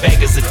 The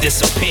beggars will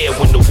disappear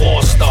when the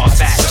war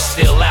starts.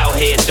 Still out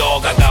here,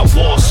 dog, I got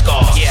war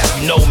scars.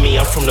 You know me,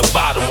 I'm from the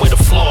bottom where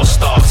the floor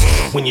starts.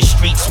 When you're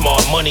street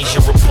smart, money's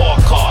your report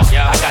card.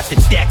 I got the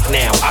deck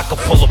now, I can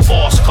pull a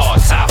boss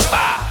card. Top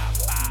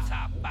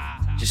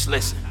 5. Just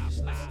listen.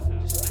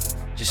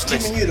 Just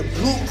listen. giving you the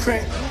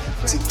blueprint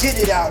to get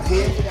it out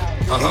here,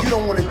 and you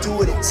don't want to do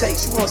what it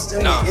takes. You want to stay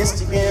on your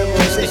Instagram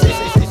or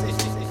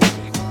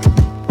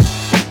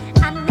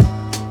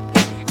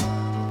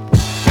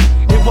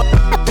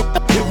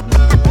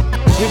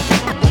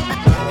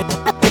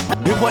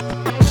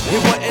It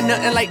wasn't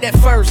nothing like that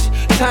first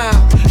time.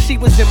 She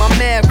was in my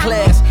math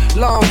class.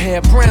 Long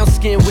hair, brown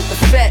skin with the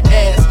fat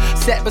ass.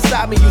 Sat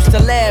beside me, used to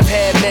laugh,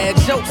 had mad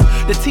jokes.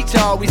 The teacher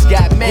always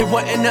got mad. It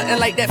wasn't nothing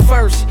like that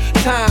first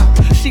time.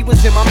 She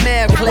was in my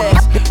math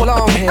class.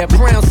 Long hair,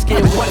 brown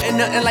skin. Wasn't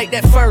nothing like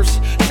that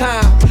first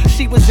time.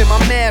 She was in my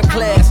math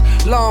class.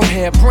 Long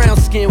hair, brown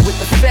skin with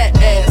the fat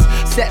ass.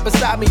 Sat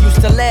beside me,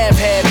 used to laugh,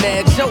 had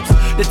mad jokes.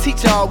 The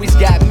teacher always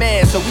got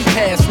mad, so we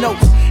passed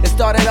notes. It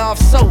started off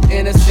so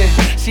innocent.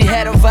 She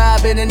had a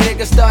vibe and a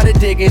nigga started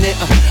digging it.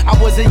 I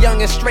was a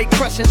young and straight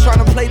crushing,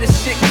 trying to play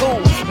this shit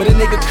cool. But a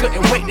nigga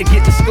couldn't wait to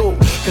get to school.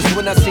 Cause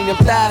when I seen them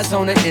thighs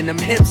on her, and them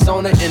hips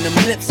on her, and them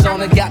lips on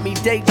her, got me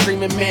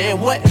daydreaming, man,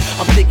 what?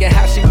 I'm thinking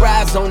how she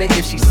rides on it,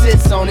 if she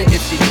sits on it,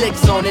 if she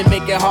licks on it,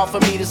 make it hard for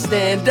me to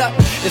stand up.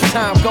 As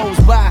time goes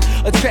by,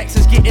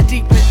 attractions getting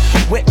deeper.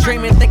 Wet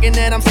dreaming, thinking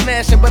that I'm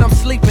smashing, but I'm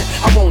sleeping.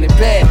 I want it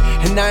bad,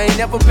 and I ain't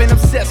never been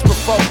obsessed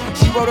before.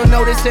 She wrote a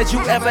note that said, you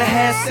ever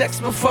had sex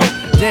before?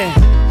 Damn,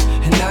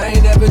 and I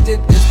ain't never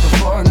did this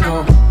before,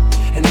 no.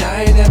 And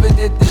I ain't never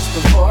did this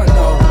before,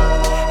 no.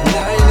 And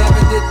I ain't never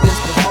did this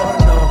before,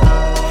 no.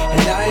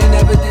 And I ain't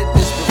never did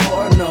this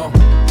before, no.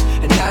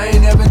 And I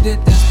ain't never did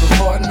this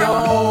before,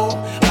 no.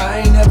 I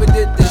ain't never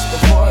did this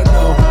before,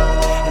 no.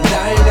 And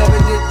I ain't never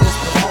did this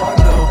before,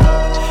 no.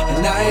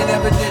 And I ain't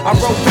never did this. I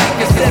wrote back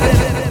and said it.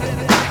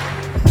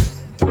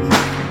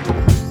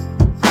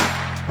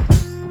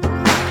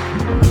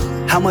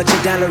 How much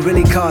a dollar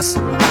really costs?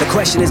 The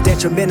question is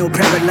detrimental,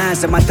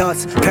 paralyzed in my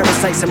thoughts.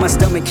 Parasites in my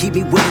stomach keep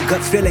me with a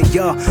gut feeling,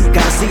 y'all.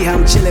 Gotta see how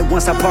I'm chilling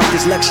once I park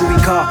this luxury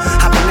car.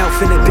 Hopping out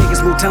feeling big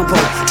as Mutombo.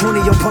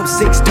 20 on pump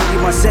 6, 30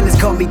 Marcellus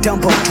called me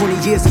Dumbo.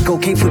 20 years ago,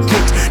 can't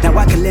forget. Now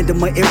I can lend them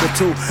my era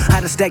too. How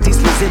to stack these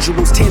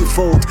residuals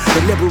tenfold.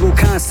 The liberal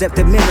concept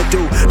that men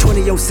do.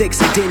 20 on 6,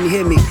 it didn't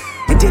hear me.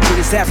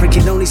 Indigenous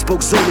African, only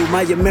spoke Zulu.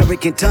 My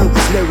American tongue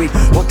was lyric.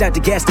 Walked out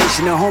the gas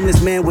station, a homeless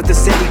man with a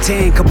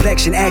 70-tan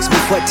complexion. Asked me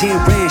for 10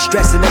 rand,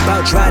 stressing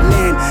about dry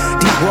land.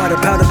 Deep water,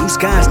 powder blue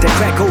skies that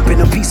crack open.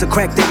 A piece of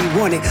crack that he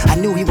wanted. I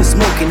knew he was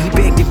smoking, he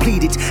begged and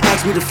pleaded.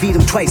 Asked me to feed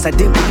him twice, I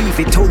didn't believe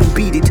it. Told him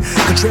beat it.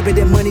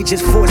 Contributed money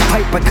just for his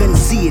pipe, I couldn't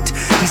see it.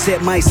 He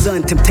said, my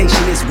son,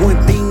 temptation is one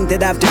thing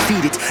that I've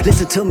defeated.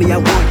 Listen to me, I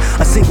want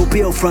a single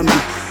bill from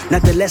you.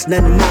 Nothing less,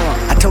 nothing more.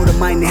 I told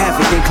him I didn't have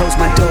it, then closed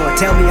my door.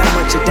 Tell me how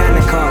much a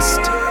dollar cost.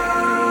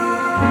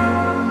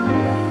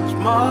 It's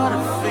more to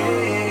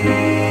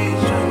feed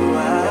your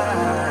eyes.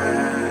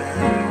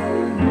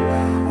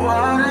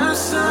 Water,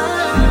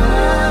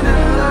 sun,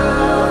 and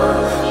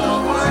love. The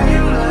one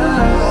you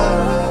love.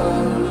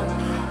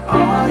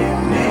 All you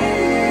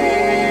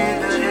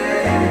need to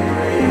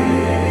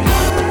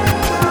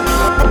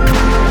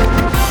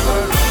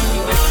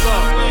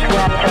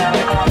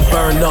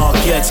Burn all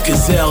gets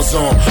gazelles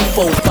on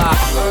 4-5.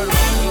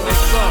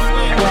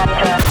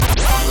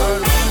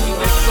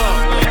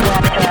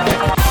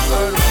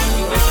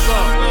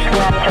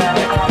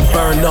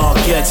 Burn all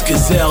gets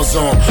gazelles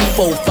on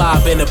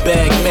 4-5 in a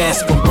bag,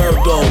 mask from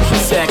Birdo.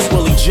 Sacks,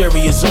 Willie,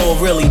 Jerry is all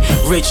really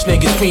rich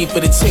niggas cream for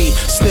the tape.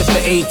 Sniff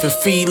the eighth and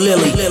feed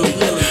Lily.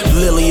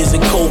 Lily is a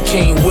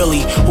cocaine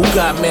Willie who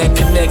got mad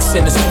connects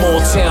in a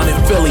small town in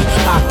Philly.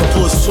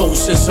 Octopus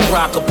toast and some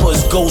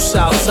rockapus. Ghost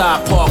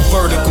outside park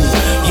vertical.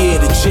 Yeah,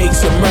 the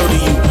Jakes will murder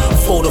you.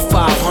 4 to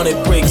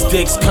 500 bricks,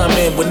 dicks come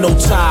in with no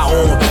tie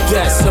on.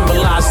 That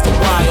symbolized the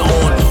wire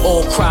on.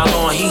 All crowd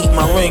on heat,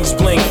 my rings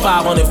blink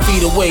 500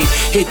 feet away.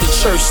 Hit the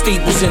church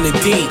steeples in the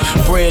D.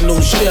 Brand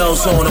new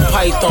shells on a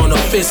python, a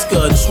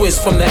Fisker, a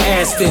twist from the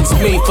Astons,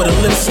 made for the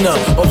listener,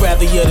 or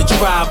rather you're the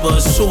driver,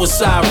 a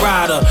suicide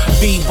rider.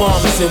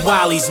 B-bombers and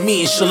Wallies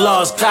meeting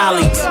Shalar's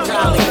colleagues. 4 in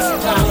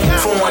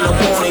the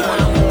morning.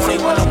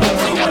 4 in the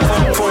morning.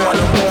 4 in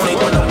the morning.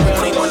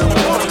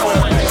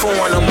 4 in the morning. 4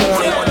 in the morning. 4 in the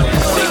morning.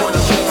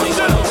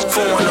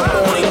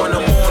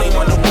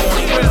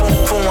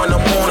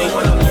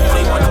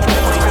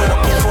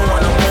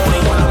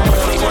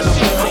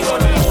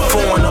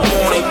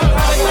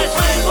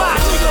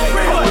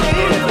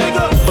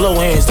 Blow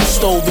hands, the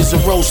stove is a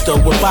roaster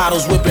with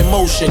bottles whipping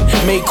motion.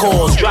 Make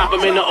calls, drop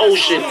them in the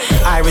ocean.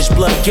 Irish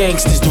blood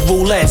gangsters, the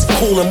roulettes,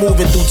 cool and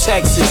moving through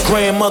Texas.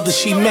 Grandmother,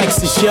 she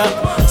Mexis, yup.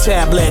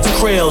 Tablets,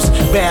 krills,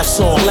 bath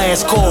salt,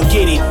 last call,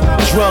 get it.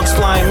 Drugs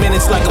flying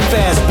minutes like a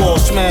fastball.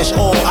 Smash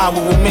all, I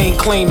will remain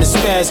claiming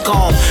spaz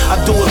calm. I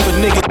do it for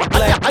niggas.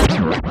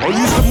 I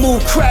used to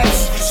move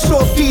cracks,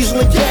 soft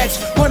diesel and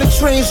gats. Running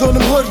trains on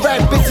them hood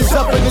rat bitches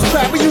up in the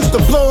trap. We used to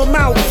blow them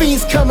out,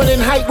 fiends coming in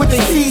height with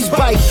their C's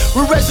bite.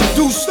 With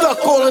residue stuck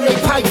all in their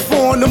pipe.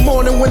 4 in the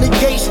morning when the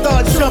gates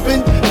start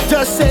jumping.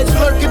 Dust heads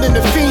lurking and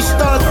the fiends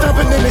start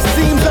thumping. And it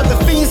seems that the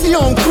fiends, he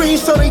on green,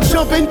 so they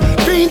jumping.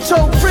 Bean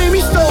toe cream,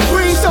 he stole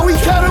green, so we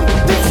cut him.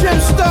 The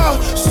gem star,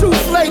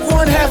 souffle,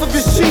 1/2 of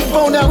his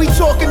cheekbone. Now he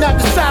talking out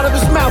the side of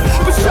his mouth.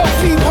 But yo,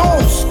 keep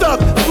home,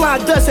 stuck. Fly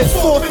dust heads,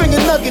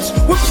 4-finger nuggets.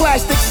 With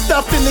plastic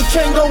stuffed in the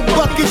Kango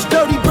buckets.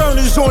 Dirty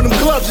burners on them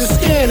gloves and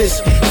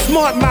scanners.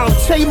 Smart mouth,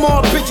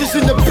 Tamar bitches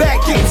in the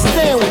back getting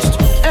sandwiched.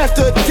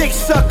 After a dick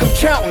suck, I'm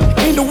counting.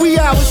 In the wee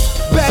hours,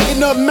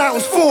 bagging up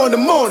mountains, 4 in the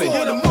morning.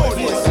 4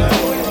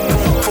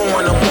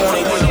 in the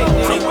morning, when the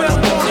morning, when the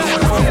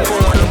morning, 4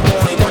 in the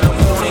morning, when the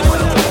morning, when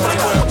the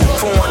morning,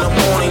 4 in the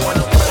morning, when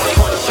the morning,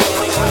 when the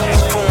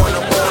morning, 4 in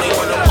the morning,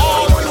 when the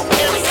morning, when the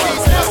morning,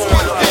 4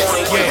 in the morning.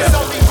 Yeah.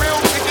 Only real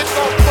niggas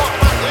don't fuck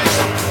my bitch.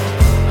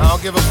 I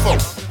don't give a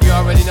fuck. You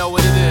already know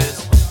what it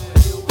is.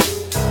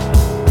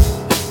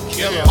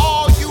 Killer.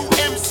 All you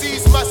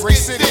MCs must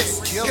get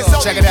this.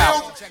 Check it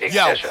out.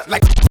 Yo,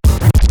 like.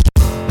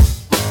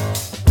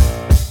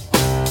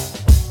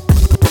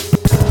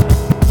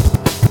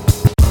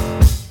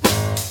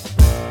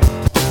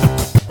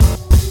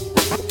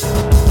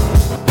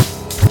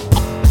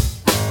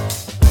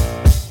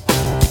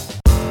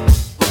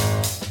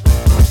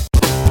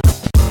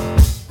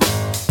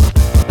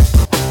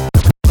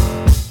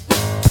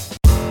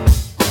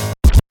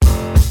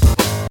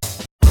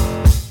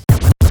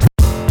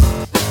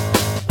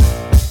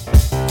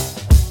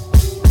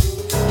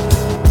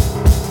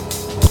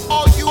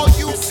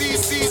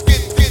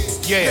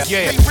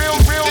 Yeah. Real,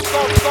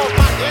 so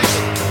my ish.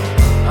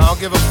 I don't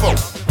give a fuck.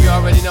 You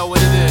already know what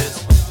it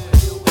is.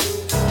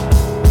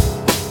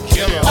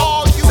 Killer.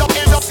 All you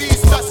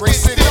MCs must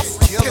get this.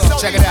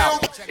 Check it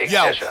out.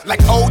 Yo, like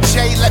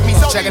OJ, let me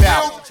check it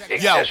out.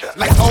 Yo,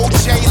 like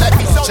OJ, let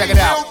me check it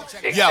out.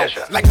 Yo,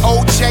 like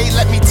OJ,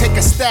 let me take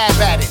a stab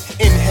at it.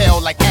 Inhale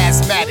like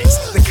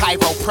asthmatics. The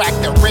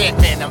chiropractor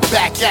Redman, I'm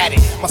back at it.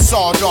 My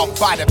sawed off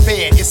by the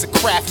bed, it's a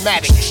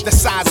Craftmatic. The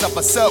size of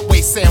a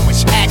Subway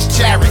sandwich, ask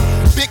Jared.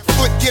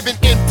 Bigfoot giving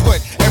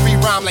input. Every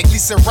rhyme like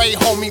Lisa Ray,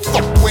 homie,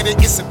 fuck with it,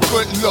 it's a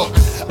good look.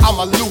 I'm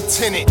a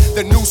lieutenant,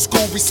 the new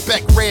school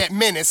respect Red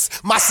Menace.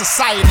 My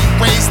society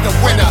raised the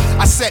winner.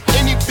 I set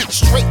any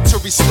bitch straight to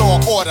restore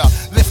order.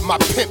 Lift my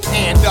pimp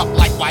hand up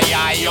like why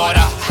I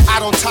order. I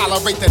don't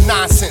tolerate the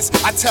nonsense.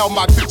 I tell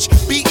my bitch,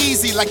 be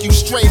easy like you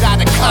straight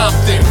out of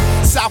Compton.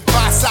 South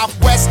by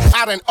Southwest,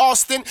 out in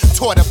Austin,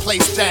 tore the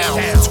place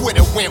down.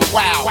 Twitter went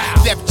wild.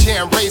 Def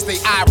Jam raised their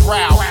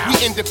eyebrow. We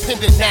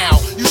independent now.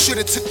 You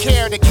should've took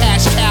care of the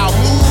cash cow.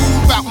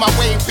 Move out my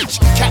way, bitch.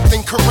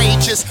 Captain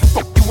Courageous.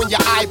 Fuck you in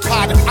your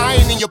iPod if I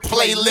ain't in your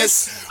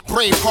playlist.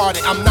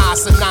 Bravehearted, I'm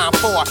Nas a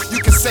 9-4. You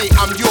can say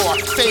I'm your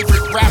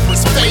favorite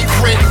rapper's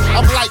favorite.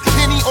 I'm like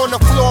Henny on the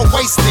floor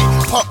wasted.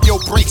 Pump your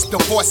brakes,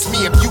 divorce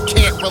me if you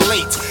can't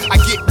relate. I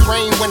get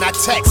brain when I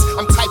text,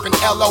 I'm typing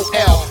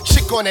LOL.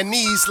 Chick on her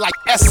knees like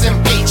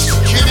SMH.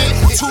 Get it?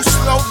 Too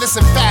slow,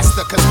 listen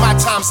faster, cause my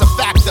time's a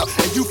factor.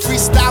 And you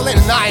freestyling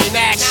and I ain't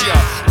ask ya.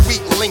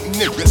 Weak link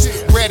niggas,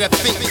 rather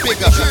think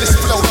bigger. This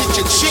flow hit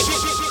your chick.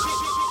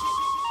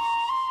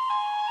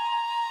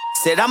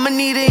 Said I'ma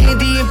need an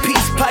Indian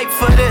peace pipe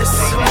for this.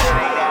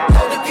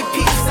 Hold up your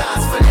peace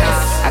signs for this.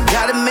 I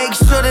gotta make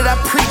sure that I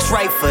preach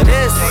right for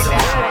this.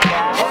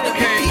 Hold up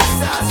your peace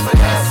signs for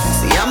this.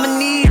 See, I'ma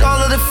need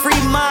all of the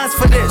free minds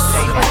for this.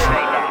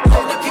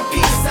 Hold up your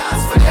peace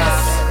signs for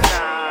this.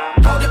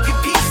 Hold up your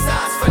peace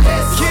signs for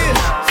this.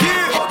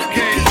 Hold up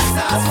your peace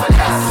signs for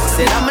this.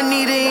 Said I'ma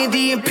need an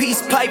Indian peace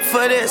pipe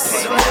for this.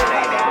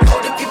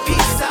 Hold up your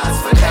peace signs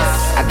for this.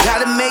 I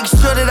gotta make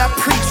sure that I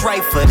preach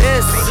right for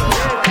this.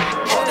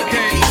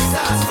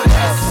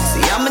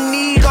 See, I'ma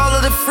need all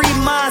of the free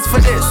minds for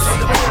this.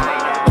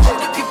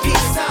 Hold up your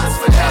peace signs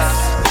for this.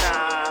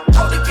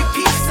 Hold up your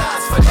peace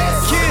signs for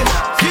this.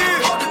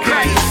 Hold up your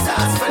peace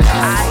signs for this.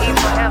 I ain't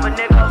forever,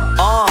 nigga.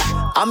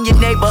 I'm your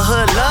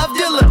neighborhood love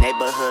dealer.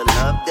 Neighborhood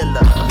love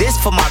dealer. This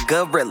for my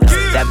gorillas.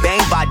 That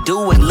Bang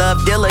Badu and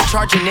Love Dealer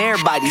charging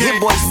everybody. Hit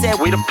boy said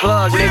we the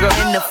plug, nigga.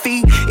 And the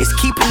fee is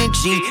keeping it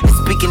G and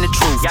speaking the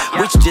truth,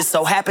 which just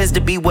so happens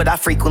to be what I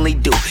frequently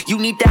do. You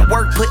need that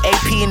work, put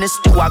AP in the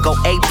stew. I go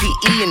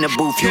APE in the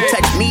booth. You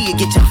touch me, you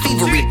get your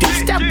fever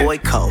reduced. That boy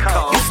cold.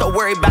 You so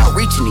worried about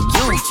reaching the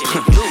youth.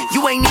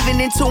 You ain't even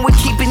into it,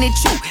 keeping it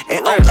you.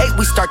 In 08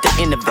 we start to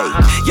innovate.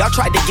 Y'all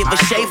tried to give a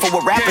shade for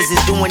what rappers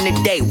is doing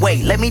today.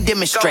 Wait, let me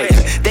demonstrate.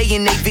 They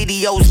in they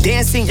videos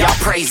dancing, y'all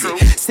praise it.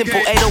 Simple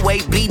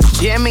 808 beats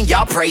jamming,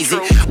 y'all praise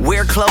it.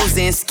 Wear clothes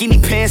and skinny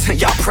pants,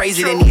 y'all praise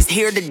it. And these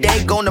here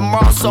today, gone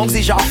tomorrow songs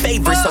is y'all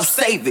favorite, so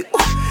save it.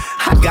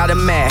 I got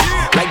 'em mad,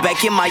 like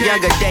back in my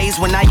younger days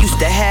when I used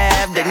to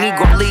have the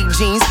Negro League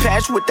jeans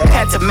patch with the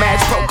hat to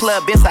match. Pro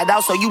Club inside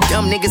out so you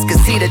dumb niggas can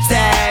see the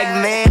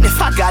tag. Man,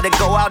 if I gotta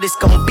go out, it's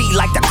gonna be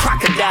like the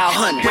crocodile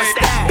hunting.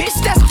 Bitch,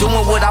 that's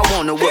doing what I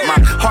wanna with my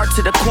heart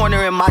to the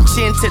corner and my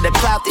chin to the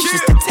clout. This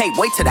just a tape,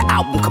 wait till the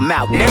album come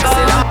out. Nigga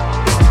said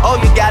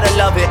oh, you gotta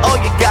love it. Oh,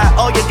 you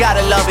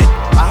gotta love it.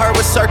 I heard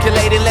what's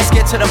circulated, let's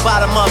get to the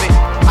bottom of it.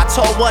 I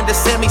told one to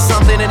send me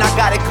something and I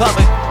got it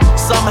covered.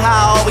 Somehow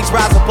I always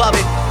rise above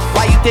it.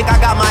 Why you think I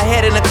got my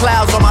head in the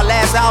clouds on my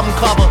last album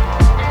cover?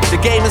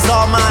 The game is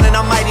all mine and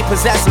I'm mighty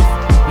possessive.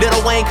 Lil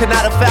Wayne could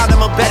not have found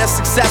him a better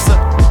successor.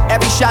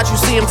 Every shot you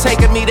see him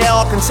taking me, they're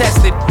all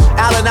contested.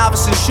 Allen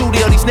Iverson, Shooty,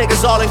 these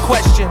niggas all in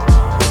question.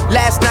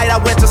 Last night I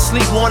went to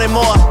sleep wanting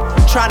more,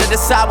 trying to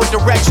decide what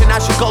direction I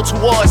should go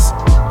towards.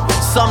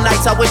 Some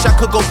nights I wish I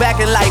could go back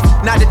in life,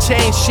 not to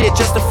change shit,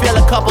 just to feel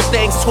a couple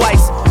things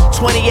twice.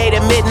 28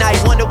 at midnight,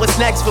 wonder what's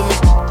next for me.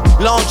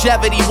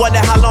 Longevity, wonder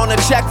how long to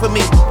check for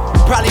me.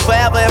 Probably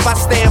forever if I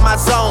stay in my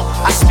zone.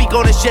 I speak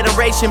on this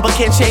generation, but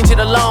can't change it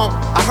alone.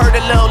 I heard a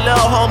little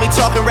homie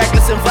talking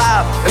reckless and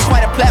vibe. It's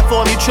quite a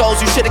platform you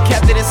chose, you should've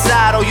kept it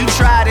inside. Oh, you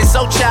tried it,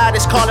 so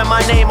childish, calling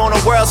my name on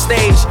a world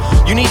stage.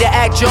 You need to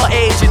act your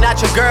age and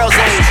not your girl's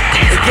age.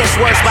 It gets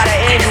worse by the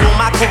annual.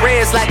 My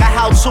career's like a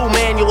how-to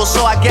manual,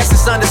 so I guess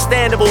it's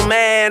understandable,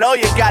 man. Oh,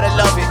 you gotta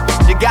love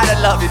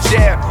it,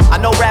 yeah. I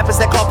know rappers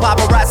that call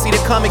paparazzi to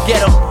come and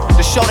get them,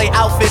 to show they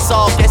outfits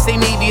off, guess they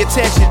need the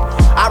attention.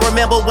 I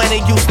remember when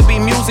it used to be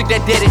music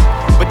that did it,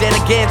 but then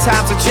again,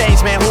 times have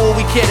changed, man, who are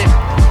we kidding?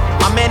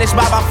 I'm managed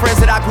by my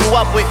friends that I grew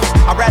up with.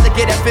 I'd rather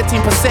get that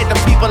 15% of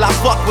people I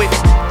fuck with.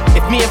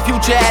 If me and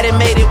Future hadn't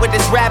made it with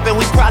this rapping,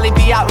 we'd probably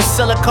be out in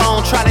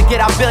Silicone trying to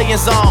get our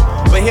billions on.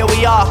 But here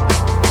we are,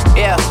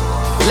 yeah.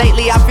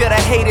 Lately I feel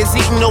the hate is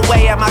eating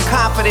away at my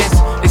confidence.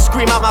 They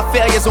scream out my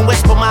failures and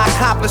whisper my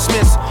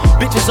accomplishments.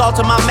 Bitches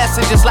alter my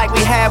messages like we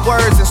had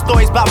words, and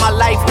stories about my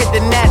life hit the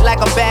net like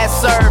a bad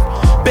serve.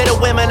 Bitter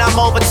women, I'm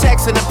over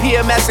texting the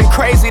PMS and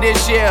crazy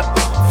this year.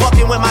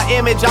 Fucking with my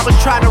image, I was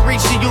trying to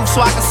reach the youth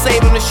so I could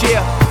save them this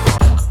year.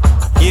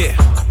 Yeah.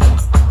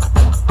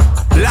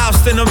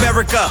 Lost in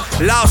America,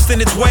 lost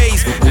in its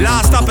ways,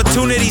 lost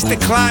opportunities to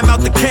climb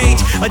out the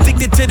cage.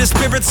 Addicted to the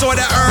spirits or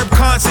the herb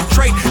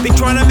concentrate. They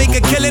tryna make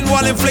a killing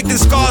while inflicting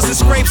scars and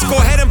scrapes. Go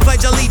ahead and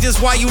pledge allegiance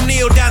while you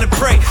kneel down and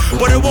pray.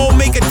 But it won't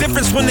make a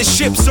difference when the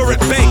ships are at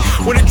bay.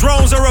 When the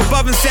drones are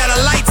above and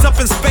satellites up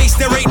in space,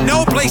 there ain't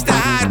no place to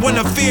hide when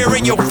the fear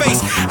in your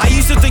face. I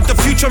used to think the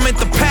future meant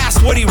the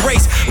past would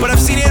erase, but I've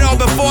seen it all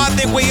before, I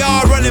think we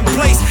all run in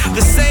place.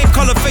 The same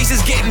color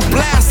faces getting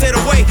blasted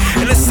away,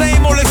 and the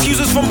same old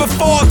excuses from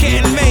before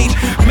getting made.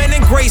 Men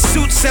in gray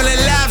suits selling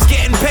lives,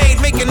 getting paid,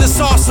 making us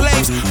all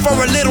slaves for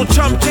a little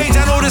chump change.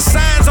 I know the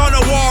signs on the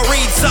wall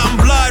read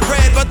something blood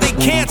red, but they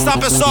can't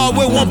stop us all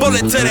with one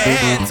bullet to the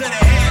head.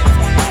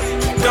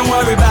 Don't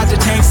worry about the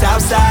tanks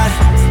outside,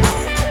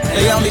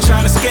 they only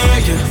trying to scare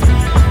you.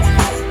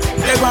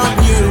 They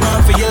want you to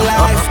run for your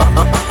life,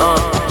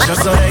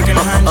 just so they can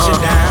hunt you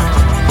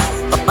down.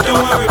 Don't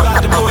worry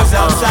about the boys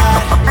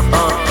outside,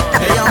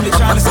 they only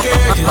trying to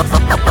scare you.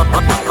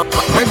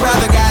 Big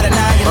brother got an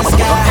eye in the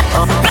sky,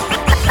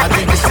 I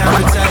think it's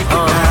time to take it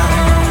down.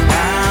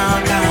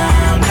 Down,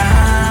 down,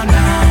 down,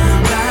 down,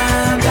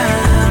 down, down,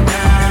 down,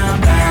 down,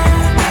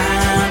 down,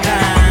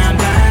 down,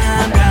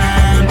 down,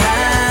 down.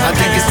 I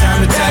think it's time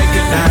to take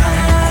it down.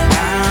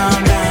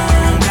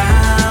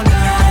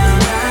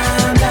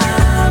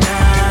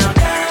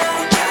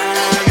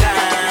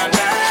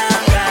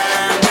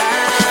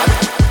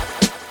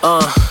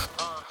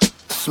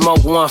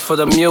 Smoke one for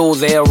the mule,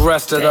 they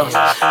arrested her,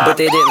 but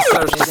they didn't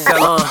search the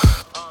cellar.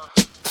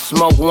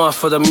 Smoke one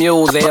for the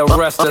mule, they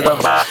arrested her,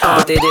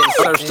 but they didn't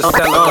search the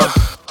cellar.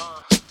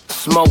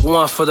 Smoke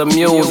one for the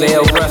mule, they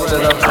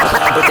arrested her,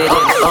 but they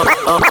didn't.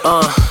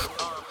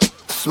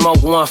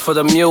 Smoke one for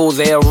the mule,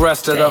 they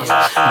arrested her,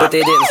 but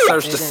they didn't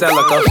search the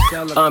cellar.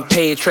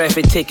 Unpaid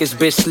traffic tickets,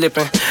 bitch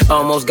slipping.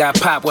 Almost got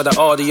popped with an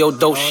audio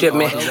dope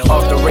shipment.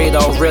 Off the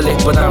radar, really,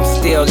 but I'm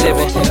still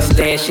living.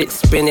 Stash it,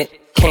 spin it.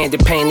 Candy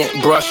painted,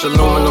 brush,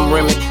 aluminum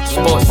rim it.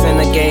 Sports in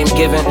the game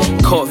given,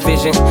 court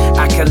vision.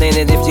 I can lend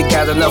it if you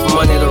got enough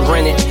money to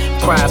rent it.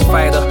 Prize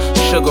fighter,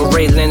 Sugar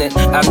Ray Leonard.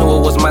 I knew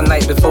it was my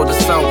night before the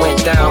sun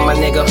went down, my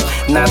nigga.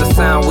 Now the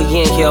sound we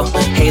in here.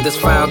 Haters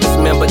found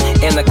dismembered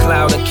in a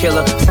cloud of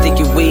killer.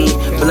 Sticky weed,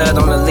 blood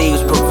on the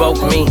leaves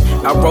provoke me.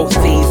 I wrote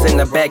these in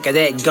the back of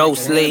that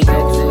ghost lead.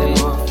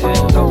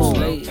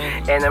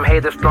 And them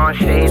haters throwing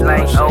shade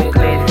like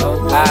Oakley.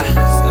 I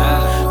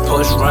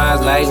push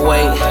rhymes like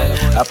weight.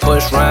 I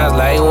push rhymes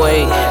like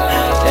weight.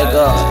 Let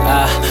go.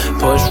 I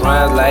push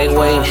rhymes like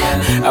weight.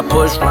 I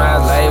push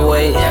rhymes like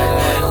weight.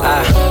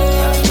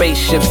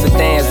 Spaceship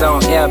sedans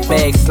on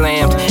airbags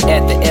slammed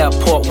at the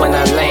airport when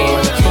I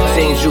land.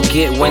 Things you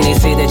get when they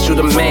say that you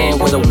the man.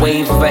 With a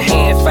wave of a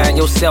hand, find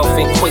yourself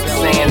in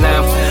quicksand.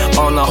 I'm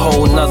on a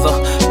whole nother.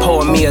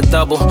 Pour me a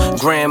double.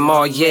 Grand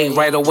Marnier,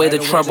 right away the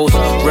troubles.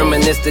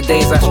 Reminisce the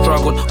days I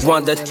struggled.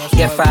 Wondered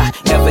if I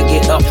ever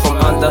get up from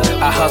under.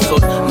 I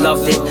hustled,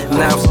 loved it.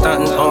 Now I'm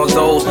stunting on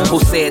those who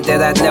said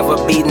that I'd never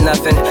be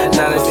nothing.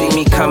 Now they see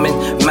me coming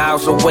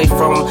miles away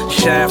from them.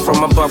 Shine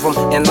from above them,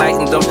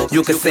 enlighten them.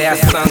 You can say I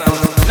stunned them.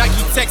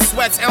 Nike Tech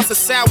sweats, ounce of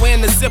sour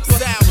in the zipper.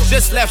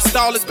 Just left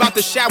stall, is about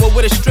to shower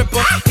with a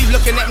stripper. He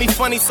looking at me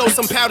funny, so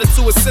some powder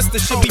to his sister.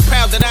 Should be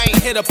proud that I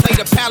ain't hit a plate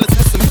of pallets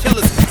with some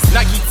killers.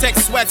 Nike Tech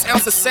sweats,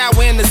 ounce of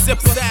sour in the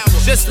zipper.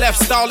 Just left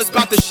stall, is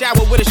about to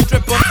shower with a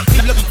stripper.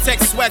 He looking Tech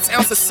sweats,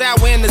 ounce of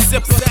sour in the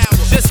zipper.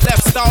 Just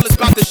left stall, is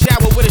about to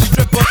shower with a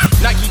stripper.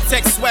 Nike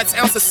Tech sweats,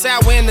 ounce of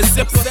sour in the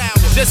zipper.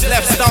 Just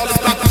left stall, is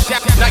about to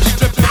shower. Nike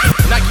stripper.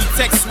 Nike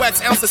Tech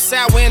sweats, ounce of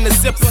sour in the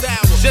zipper.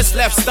 Just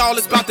left stall,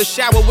 is about to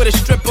shower with a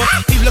stripper.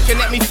 He looking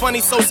at me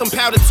funny, so some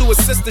powder to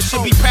his sister.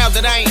 Should be proud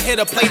that I ain't hit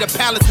a plate of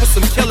pallets with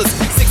some killers.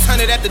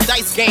 600 at the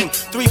dice game,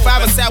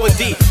 3-5 and sour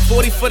D,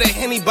 40 for the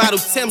Henny bottle.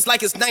 Tim's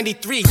like it's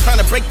 93, trying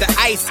to break the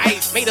ice.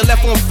 Made a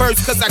left on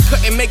first, cause I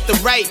couldn't make the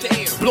right.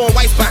 Blowing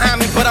whites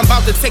behind me, but I'm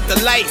about to take the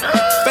light.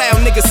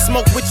 Foul niggas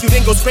smoke with you,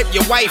 then go scrape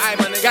your wife.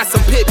 Got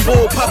some pit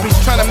bull puppies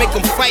homies tryna make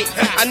them fight.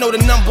 I know the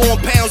number on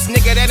pounds,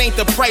 nigga, that ain't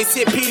the price.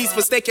 Hit PDs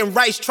for steak and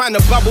rice,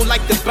 tryna bubble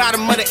like the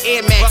bottom of the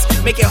Air Max.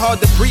 Make it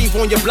hard to breathe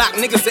on your block,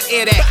 niggas to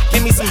air that.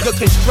 Give me some good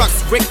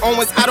constructs, Rick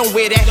Owens, I don't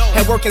wear that.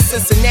 Had work in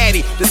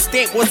Cincinnati, the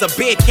stamp was a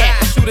big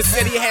cat. Shooter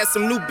said he had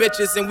some new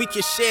bitches and we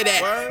can share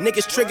that.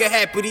 Niggas trigger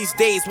happy these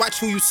days, watch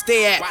who you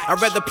stare at. I'd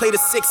rather play the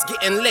 6,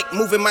 getting licked,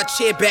 moving my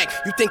chair back.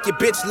 You think your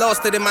bitch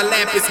lost it in my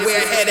lap, is where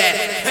I head at.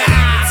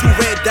 2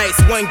 red dice,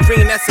 1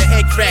 green, that's a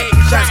head crack.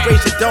 Shots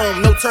graze your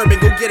dome, no turban,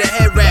 go get a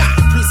head wrap.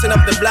 Creasing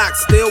up the block,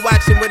 still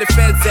watching where the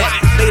feds at.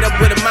 Laid up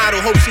with a model,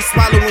 hope she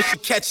swallow when she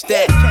catch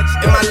that.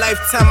 In my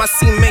lifetime, I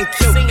seen men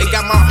killed. It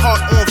got my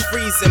heart on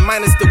freezing,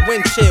 minus the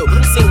wind chill.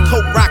 Seen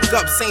coke rock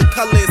up, same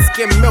color as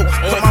skim milk.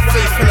 Put my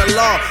faith in the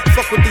law,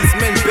 fuck what these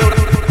men build.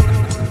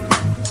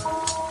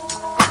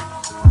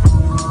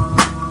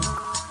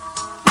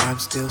 I'm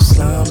still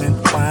slumming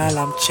while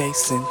I'm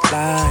chasing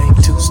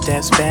life. 2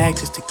 steps back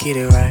just to get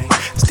it right.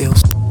 Still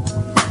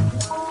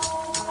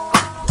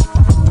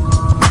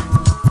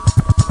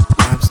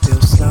I'm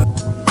still slumming.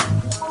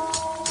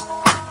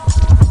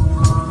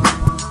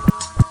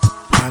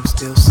 I'm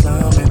still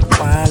slumming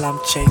while I'm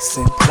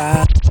chasing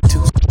life.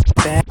 2 steps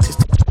back just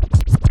to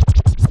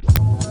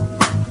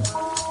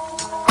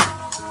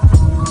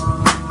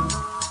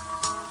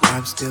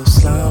I'm still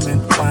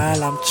slumming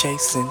while I'm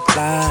chasing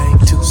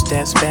life. 2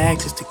 steps back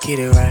just to get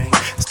it right.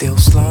 Still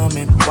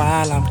slumming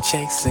while I'm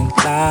chasing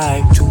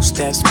life. 2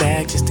 steps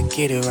back just to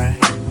get it right.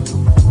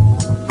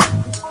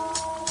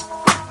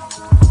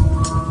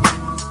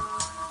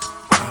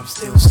 I'm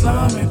still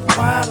slumming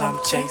while I'm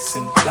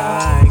chasing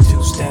life.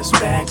 2 steps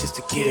back just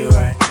to get it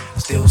right.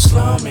 Still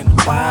slumming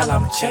while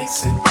I'm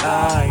chasing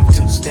life.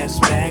 2 steps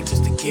back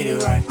just to get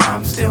it right.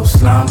 I'm still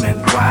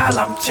slumming while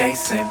I'm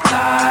chasing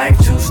life.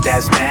 2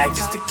 steps back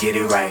just to get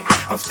it right.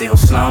 I'm still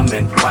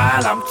slumming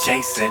while I'm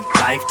chasing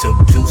life.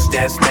 Took 2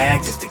 steps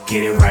back just to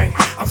get it right.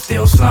 I'm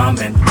still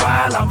slumming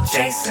while I'm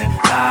chasing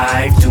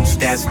life. 2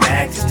 steps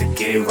back just to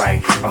get it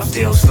right. I'm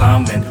still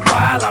slumming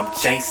while I'm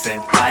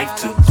chasing life.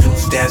 Took 2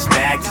 steps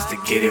back just to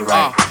get it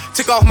right.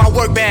 Took off my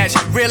work badge,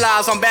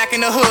 realized I'm back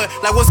in the hood.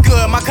 Like, what's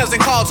good? My cousin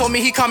called, told me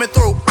he coming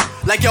through.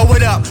 Like, yo,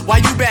 what up? Why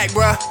you back,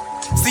 bruh?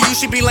 See, you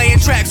should be laying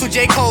tracks with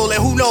J. Cole,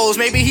 and who knows,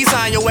 maybe he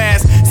sign your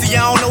ass. See,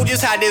 I don't know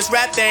just how this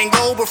rap thing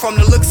go, but from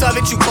the looks of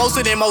it, you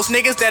closer than most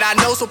niggas that I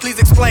know, so please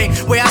explain.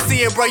 Way I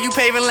see it, bro, you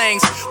paving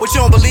lanes. What you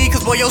don't believe,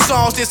 cause boy, your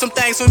songs did some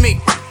things for me.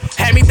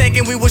 Had me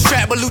thinking we was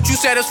trapped, but loot, you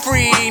set us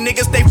free.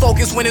 Niggas stay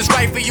focused when it's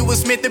right for you,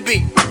 it's meant to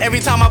be. Every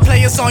time I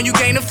play a song, you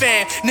gain a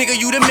fan. Nigga,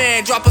 you the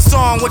man, drop a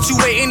song, what you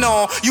waiting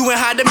on? You in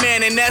high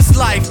demand, and that's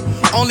life.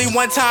 Only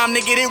one time to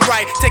get it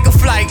right, take a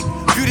flight.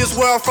 View this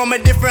world from a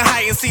different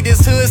height and see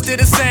this hood still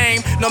the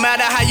same. No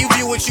matter how you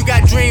view it, you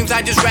got dreams,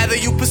 I just rather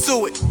you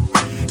pursue it.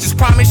 Just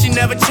promise you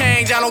never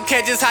change, I don't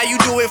care just how you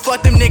do it.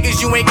 Fuck them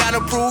niggas, you ain't gotta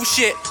prove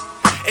shit.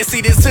 And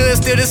see this hood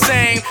still the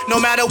same, no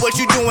matter what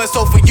you doing.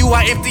 So for you,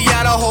 I empty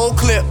out a whole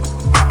clip.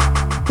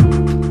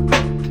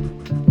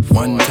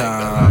 One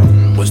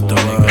time, what's the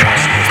word?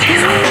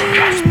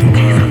 What's the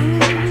word?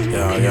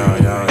 Yo.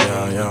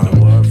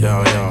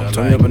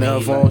 Turn me up in the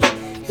headphones.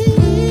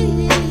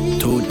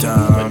 2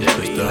 times,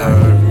 twist the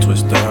herd,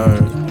 twist the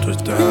herd,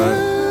 twist the herd.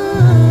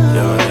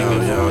 Yo.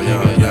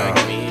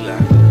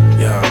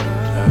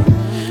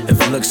 If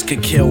looks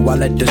could kill, I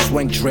let the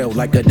swing drill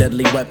like a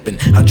deadly weapon.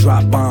 I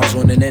drop bombs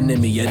on an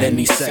enemy at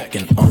any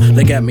second.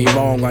 Look at me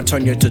wrong, I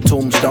turn you to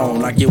tombstone.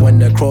 Like you in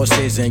the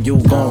crosshairs and you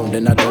gone.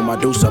 Then I throw my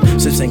deuce up.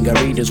 Sit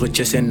singaritas with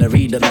your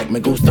senorita like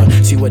me gusta.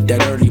 See what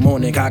that early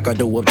morning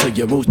cockadoo up to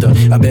your rooster.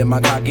 I bet my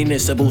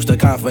cockiness a boost of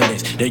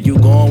confidence. Then you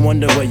gon'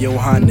 wonder where your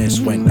highness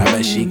went. I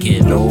bet she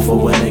get low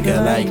for a nigga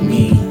like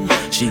me.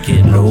 She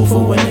get low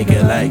for a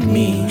nigga like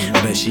me.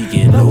 I bet she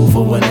get low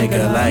for a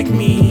nigga like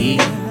me.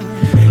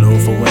 Low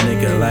for a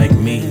nigga like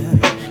me.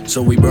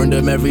 So we burned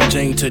them every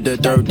chain to the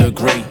 3rd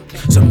degree.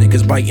 Some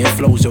niggas biting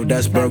flows, yo,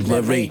 that's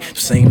burglary.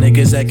 Same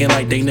niggas acting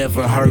like they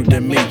never heard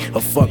of me.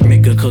 A fuck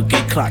nigga could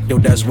get clocked, yo,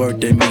 that's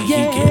word to me. He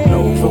get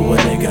low for a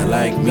nigga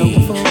like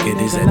me. Get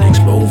his head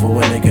explode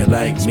for a nigga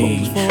like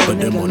me.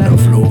 Put them on the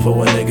floor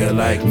for a nigga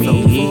like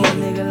me.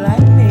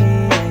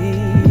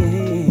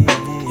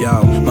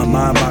 Yo, my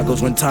mind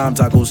boggles when time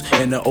toggles.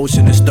 In the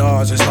ocean of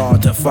stars, it's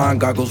hard to find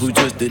goggles. We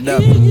twisted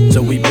up,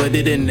 so we put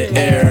it in the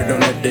air. Don't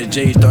let the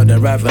J start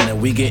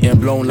unraveling. We getting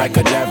blown like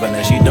a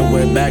javelin. She threw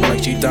it back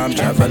like she time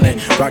traveling.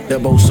 Rocked the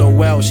boat so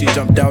well, she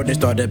jumped out and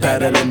started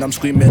paddling. I'm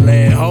screaming,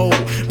 land ho,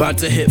 about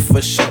to hit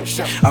for sure.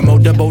 I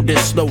mowed the boat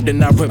this slow,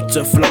 then I ripped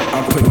to float.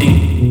 I'm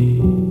pretty.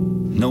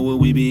 Know what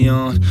we be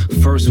on?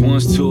 First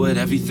ones to it,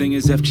 everything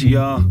is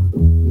FGR.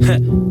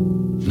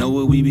 Know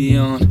what we be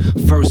on?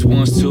 First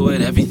ones to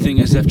it, everything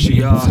is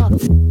FGR.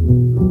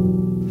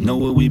 Know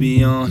what we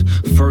be on?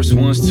 First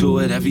ones to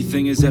it,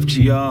 everything is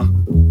FGR.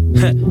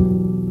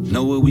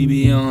 Know what we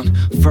be on?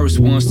 First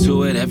ones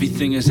to it,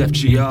 everything is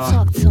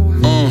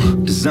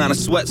FGR. Designer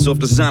sweats off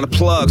designer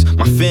plugs.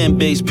 My fan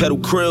base pedal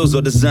krills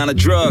or designer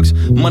drugs.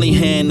 Money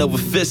hand over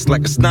fist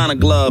like a Steiner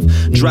glove.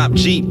 Drop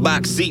Jeep,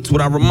 box seats,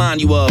 what I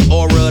remind you of.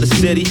 Aura of the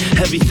city,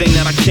 everything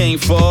that I came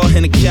for.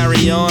 And to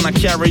carry on, I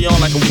carry on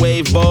like a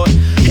waveboard.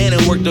 Hand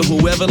and work to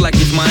whoever like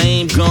it's my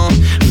aim gone.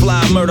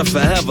 Fly murder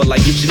forever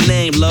like it's your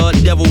name, Lord.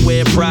 Devil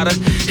wear Prada,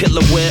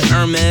 Hitler wear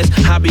Hermes.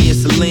 Hobby and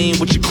Celine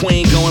with your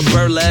queen going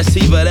burlesque.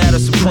 Either that or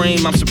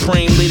supreme, I'm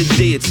supremely the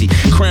deity.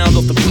 Crowned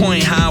off the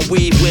point, high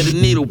weave where the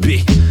needle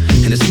be.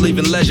 And it's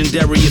leaving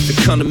legendary if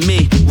it come to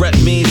me. Rep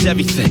means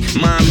everything,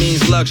 mine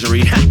means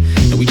luxury. Ha!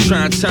 And we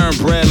try and turn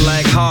bread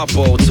like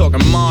Harpo.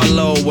 Talking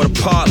Marlowe with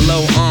a part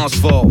low arms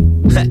full.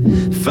 Ha!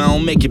 If I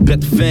don't make it,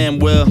 bet the fam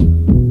will.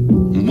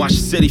 And watch the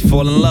city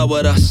fall in love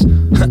with us.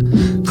 Ha!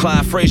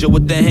 Clyde Frazier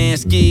with the hand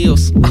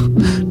skills.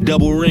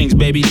 Double rings,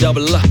 baby,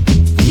 double up.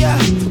 Yeah,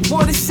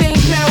 wore the same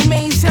pound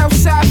mains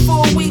outside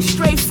for a week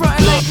straight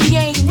frontin' like we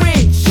ain't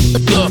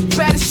rich.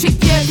 Baddest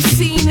chick you ever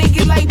seen,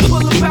 nigga, like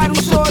pullin'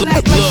 bottles all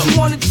act like she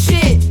wanna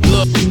chit.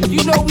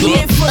 You know we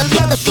here for the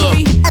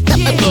luxury,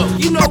 yeah.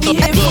 You know we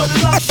here for the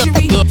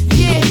luxury,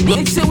 yeah.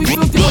 Until we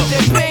built it with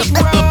that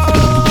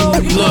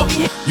bankroll, you know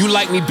we. You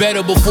liked me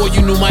better before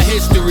you knew my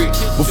history,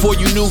 before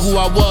you knew who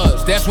I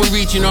was. That's when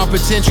reaching our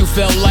potential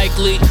felt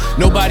likely.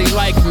 Nobody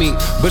liked me.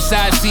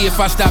 Besides, see if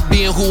I stop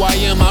being who I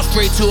am, I'll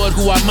straight toward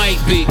who I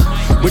might be.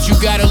 But you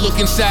gotta look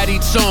inside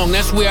each song.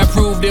 That's where I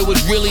proved there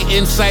was really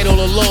insight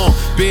all along.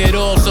 Bear it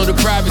all so the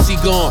privacy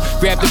gone.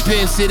 Grab the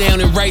pen, sit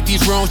down and write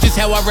these wrongs. Just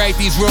how I write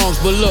these wrongs.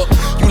 But look,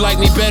 you liked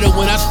me better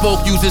when I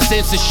spoke using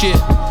censorship.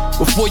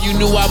 Before you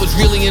knew I was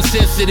really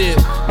insensitive.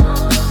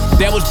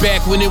 That was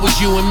back when it was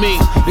you and me.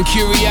 When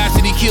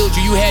curiosity killed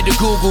you, you had to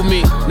Google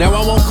me. Now I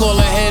won't call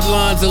her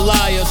headlines a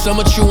liar. Some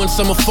are true and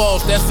some are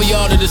false, that's for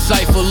y'all to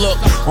decipher. Look,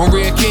 on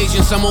rare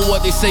occasions, some of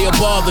what they say will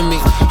bother me.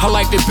 I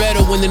liked it better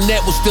when the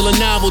net was still a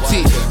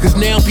novelty. Cause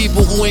now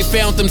people who ain't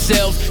found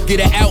themselves get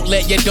an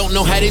outlet yet don't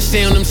know how they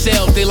sound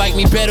themselves. They like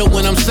me better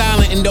when I'm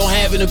silent and don't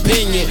have an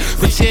opinion.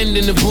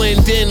 Pretending to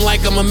blend in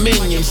like I'm a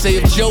minion.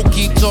 Say if Joe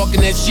keep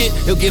talking that shit,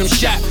 he'll get him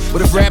shot. But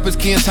if rappers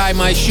can't tie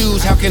my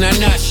shoes, how can I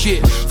not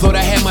shit? Thought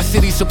I had my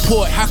city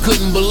support, I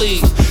couldn't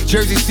believe.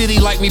 Jersey City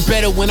liked me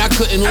better when I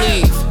couldn't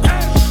leave.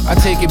 I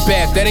take it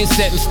back, that ain't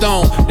set in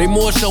stone. They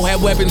more so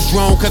had weapons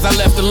drawn cause I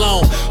left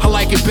alone. I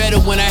like it better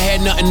when I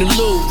had nothing to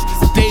lose.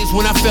 The days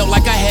when I felt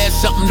like I had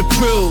something to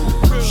prove.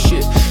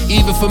 Shit,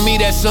 even for me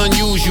that's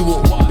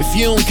unusual. If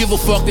you don't give a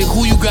fuck, then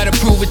who you gotta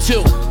prove it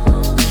to?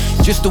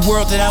 Just the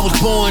world that I was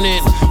born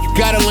in.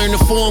 Gotta learn to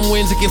form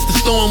winds against the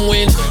storm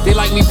winds. They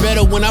like me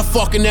better when I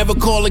fucking never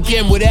call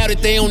again. Without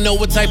it, they don't know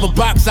what type of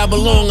box I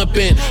belong up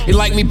in. They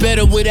like me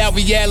better without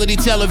reality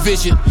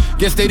television.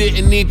 Guess they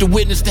didn't need to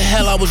witness the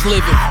hell I was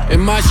living. In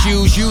my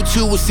shoes, you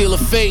too would seal a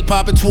fate.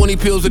 Popping 20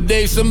 pills a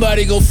day,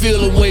 somebody gon'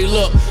 feel a way,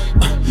 look.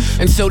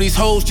 And so these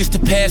hoes just to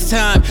pass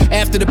time.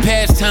 After the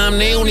pastime,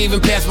 they don't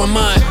even pass my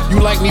mind. You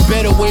like me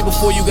better way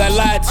before you got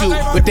lied to.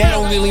 But that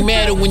don't really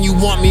matter when you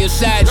want me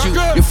inside you.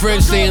 Your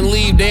friends saying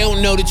leave, they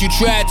don't know that you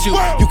tried to.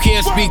 You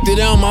can't speak to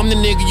them, I'm the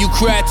nigga you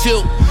cry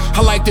to.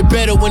 I liked it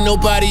better when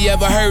nobody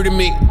ever heard of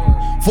me.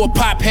 For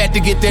Pop had to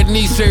get that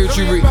knee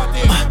surgery.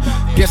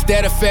 Guess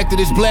that affected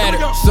his bladder.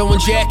 So when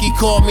Jackie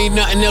called me,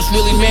 nothing else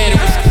really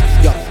mattered.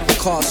 Yo,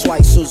 Carl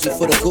Swipe, Susie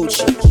for the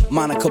Gucci.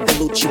 Monica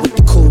Bellucci with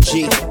the cool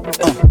G.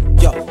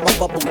 Yo, my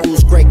bubble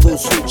goose, Grey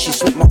Goose Hoochie.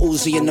 Slip my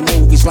Uzi in the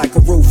movies like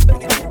a roof.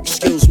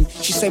 Excuse me,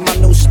 she say my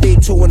new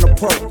speed 2 in a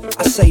pro.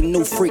 I say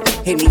new freak,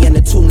 hit me in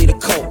the 2-liter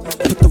coat.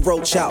 Put the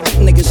roach out,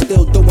 niggas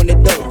still doing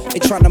it though. They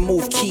tryna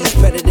move keys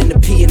better than the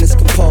P and it's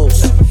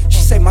composed.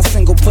 She say my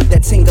single put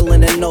that tingle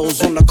in her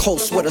nose. On the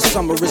coast where the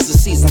summer is the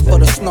season for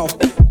the snow.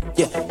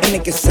 Yeah, and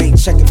niggas ain't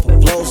checking for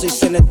blows. They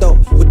send it though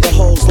with the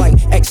hoes like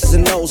X's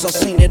and O's. I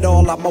seen it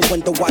all out my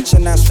window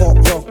watching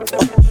asphalt grow.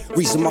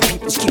 Reason my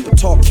peoples keep a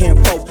talk can't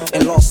vote.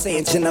 In Los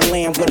Angeles in the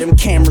land where them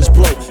cameras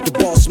blow. The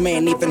boss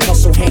man even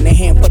hustle hand in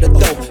hand for the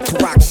dough.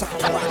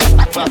 Peroxide.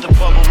 About to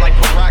bubble like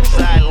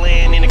peroxide,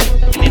 land in a cut.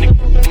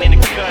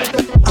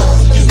 All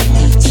you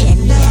need to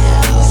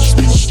know is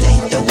we stay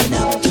throwing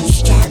up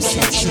these times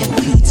until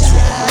we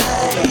die.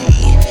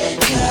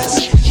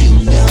 Cause you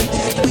know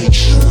that we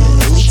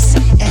troops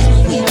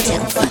and we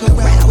don't fuck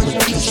around with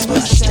these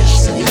busters.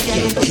 So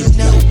yeah, you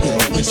know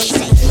that we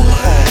stay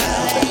fly.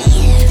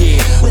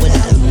 Yeah,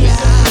 without a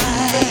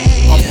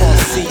lie. I'm from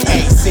CA,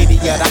 city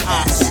of the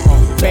ops.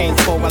 Bang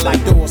forward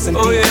like doors and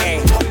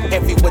DA.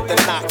 Heavy with the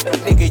knock,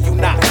 nigga, you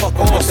not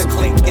fuckin' with the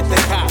click, get the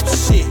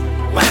cops. Shit,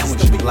 man,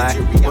 with you black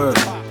word.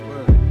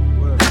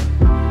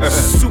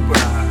 Super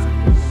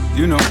high.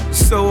 You know,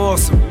 it's so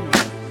awesome.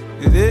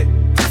 Is it?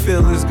 The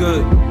feel is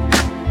good.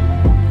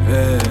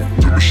 Yeah.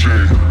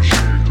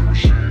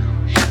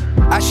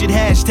 I should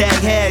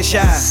hashtag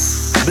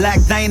headshot. Black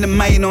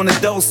dynamite on a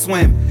dough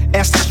swim.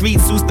 Ask the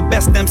streets who's the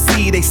best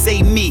MC, they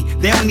say me.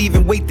 They don't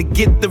even wait to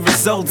get the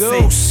results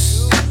in.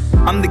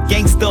 I'm the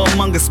gangster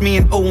among us, me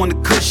and O on the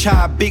kush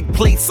high, big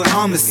plates of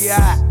hummus.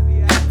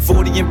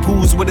 40 in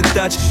pools with a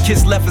Dutch.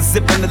 Kids left a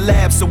zip in the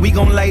lab, so we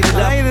gon' light it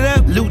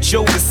up. Luch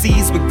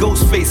overseas with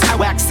Ghostface.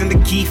 Wax in the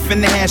Keef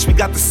and the hash, we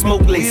got the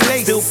smoke lace.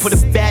 Still put a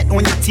bat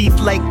on your teeth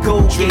like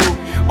Colgate.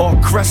 All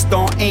crust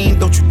on aim,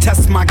 don't you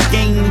test my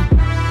game.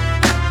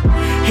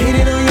 Hit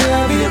it on your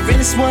love, be the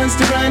realest ones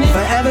to run it.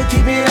 Forever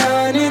keep it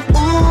on it.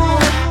 Ooh,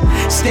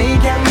 stay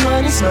counting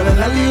money, so la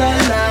la la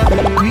la.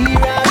 We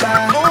ride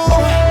by.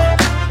 Ooh,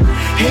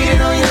 hit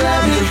it on your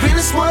love, be the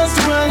realest ones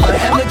to run it.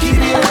 Forever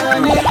keep it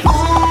on it.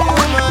 Ooh,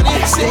 money,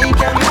 stay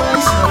counting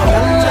money, so la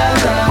la la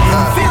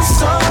la. Feels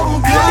so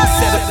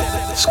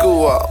good.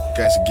 School up.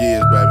 Got some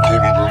gears, baby. Heavy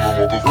than a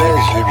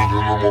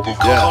motherfucker.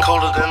 Yeah.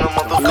 Colder than a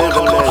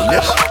motherfucker.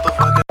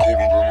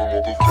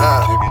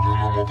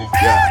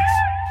 Yeah.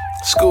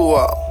 School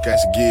up. Got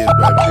some gears,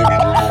 baby. Heavy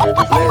than a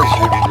motherfucker.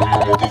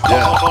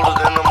 Yeah. Colder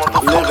than a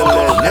motherfucker.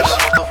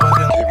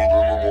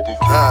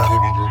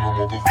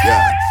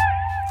 Yeah.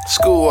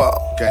 School up.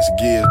 Got some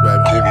gears,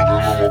 baby. Heavy than a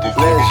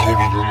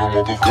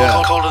motherfucker.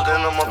 Yeah. Colder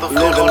than a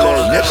motherfucker.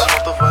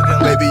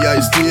 Baby, are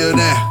you still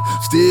down?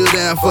 Still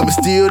down for me,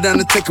 still down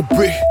to take a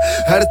brick.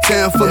 Out of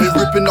town for me,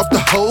 ripping off the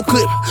whole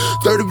clip.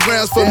 30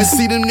 rounds for me,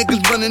 see them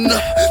niggas running up.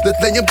 Let's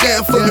lay them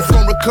down for me.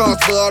 From the cars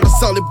for all the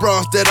solid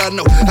bras that I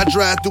know. I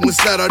drive through and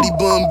slide all these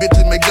bum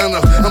bitches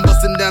McDonald's. I'm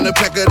busting down the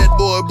pack of that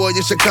boy in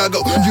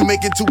Chicago. You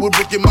make it to a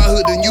brick in my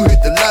hood and you hit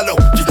the lotto.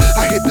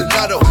 I hit the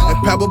lotto and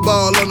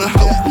Powerball on the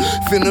hoe.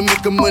 Finna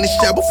make a money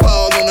shower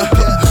fall on the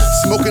hoe.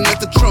 Smoking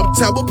at the Trump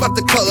Tower, about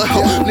the color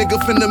hoe. Nigga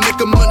finna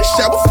make a money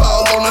shower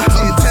fall on her.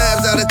 10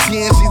 times out of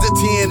 10, she's a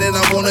 10, and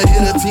I wanna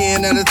hit a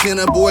 10 out of 10.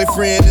 Her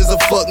boyfriend is a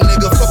fuck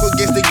nigga. Fuck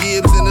against the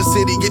Gibbs in the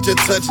city, get your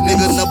touch,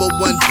 nigga. Number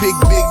one pick,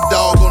 big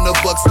dog on the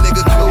Bucks,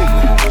 nigga. Cool.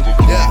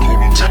 Yeah.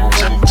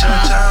 10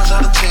 times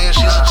out of 10,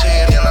 she's a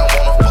 10, and I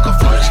wanna fuck her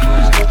first.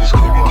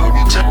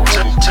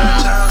 10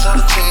 times out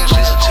of 10,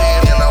 she's a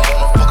 10, and I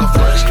wanna fuck her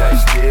first.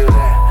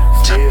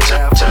 10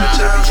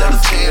 times out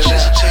of 10,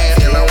 she's a 10,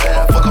 and I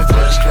wanna fuck her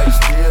first.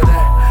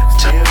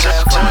 10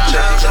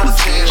 times out of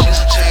 10, she's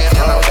a 10,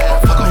 and I wanna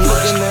fuck her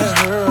first. Looking at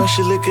her,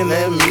 she looking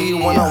at me.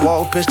 When I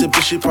walk past the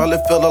bitch, she probably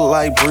felt a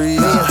light breeze.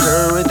 Me and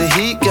her at the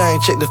heat gang,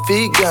 check the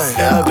feet gang.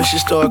 And I bet she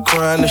start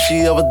crying if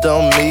she ever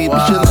done me.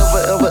 But you'll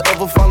never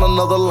ever find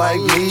another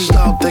like me.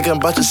 Stop thinking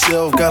about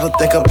yourself, gotta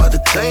think about the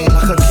team.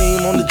 Like I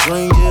came on the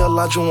dream, yeah, a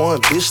lot you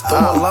want, bitch. Throw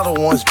a lot of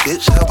ones,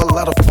 bitch. Have a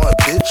lot of fun,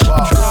 bitch.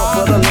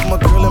 But I love my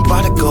girl and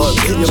bodyguard,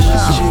 bitch.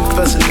 She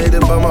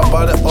fascinated by my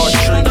body art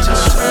trick. 10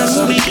 times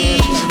out of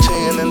 10, she's a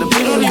 10, and the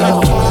bitch got 20 out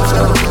of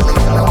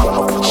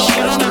 10. She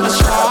don't ever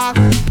spark.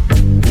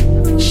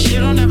 She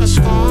don't ever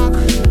spark.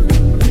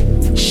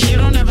 She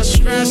don't ever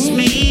stress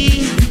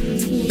me.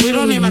 We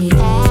don't even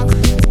talk.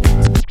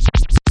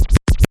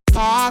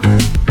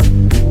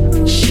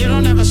 She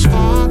don't ever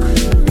spark.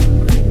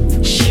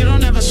 She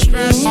don't ever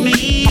stress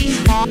me.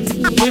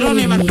 We don't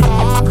even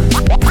talk.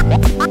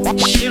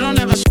 She don't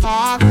ever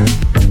spark.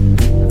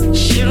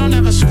 She don't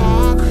ever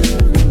spark.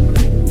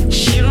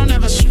 She don't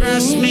ever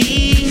stress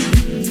me.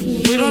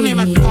 We don't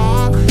even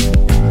talk.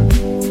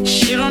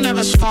 She don't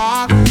ever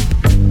spark.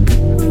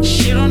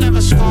 She don't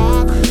ever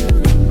spark.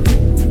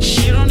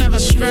 She don't ever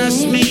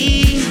stress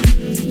me.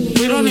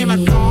 We don't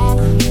even talk.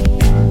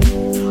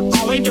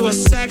 All we do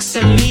is sex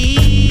and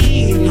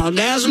leave. No,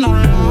 there's no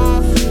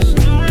love.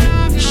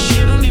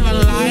 She don't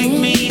even like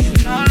me.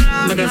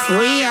 But if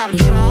we have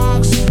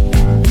drugs,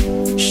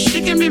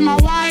 she can be my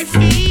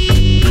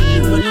wifey.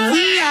 When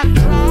we have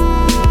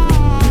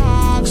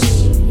drugs,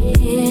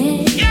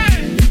 yeah.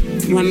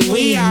 When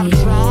we have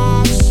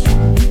drugs,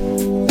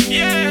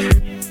 yeah.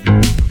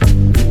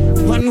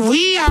 When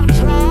we have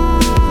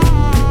drugs,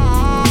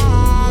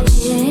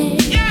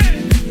 yeah.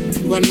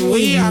 When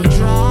we have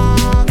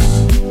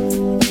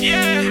drugs,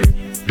 yeah.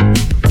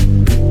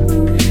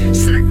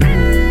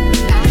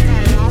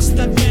 Lost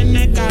up in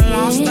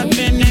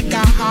it,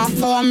 got hot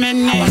for a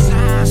minute.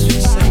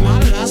 Said my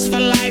lust for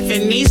life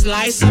and these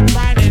lights are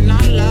bright and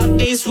I love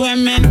these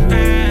women.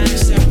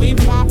 Said we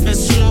poppin'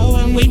 slow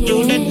and we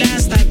do the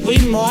dance like we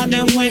more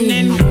than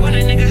winning. What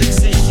a nigga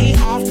said she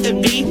off the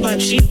beat, but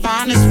she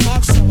fine as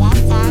fuck, so I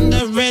find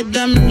the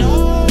rhythm.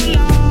 No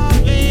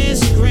love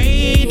is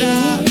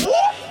greater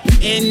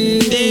in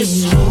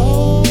this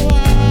whole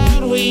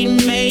world we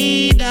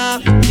made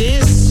up.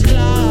 This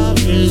love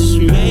is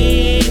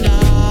made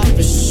up.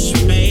 It's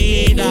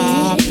made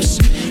up. It's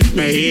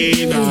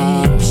made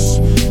up. It's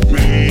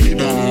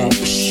made up.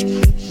 It's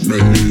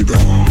made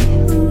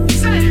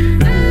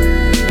up.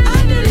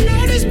 I didn't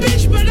know this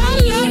bitch, but I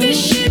love this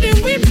shit, and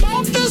we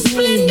both feel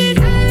splendid.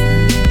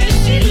 And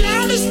she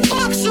loud as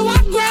fuck, so I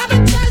grab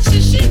and touch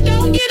and she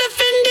don't get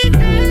offended.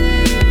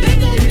 They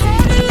gon'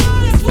 call the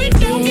law if we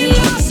don't get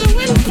lost, so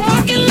in the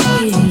parking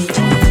lot.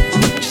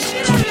 She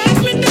don't like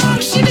me, dog.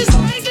 She just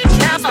like the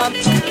dress, but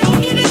don't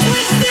get it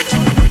twisted.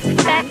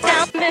 Back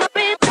down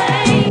memory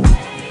lane.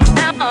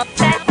 Now I'm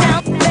back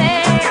down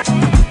there.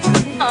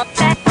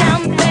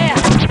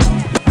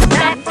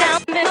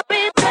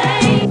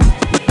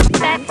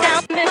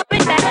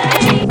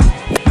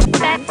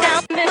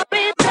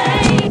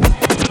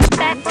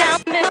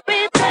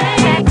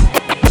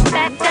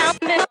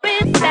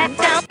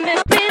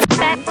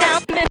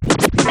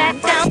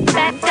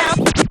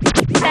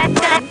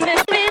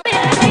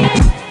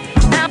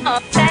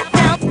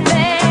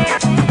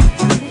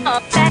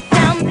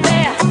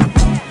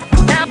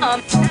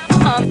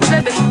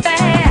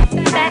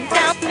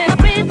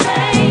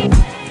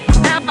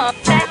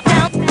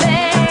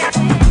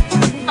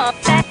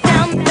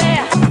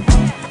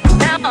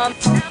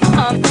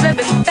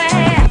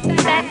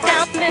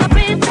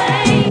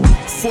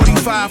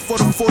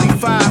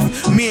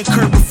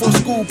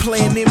 school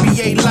playing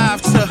NBA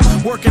Live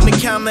to working the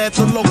counter at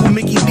the local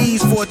Mickey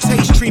D's for a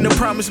taste. Trina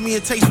promised me a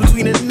taste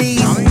between the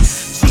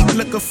knees. Cheap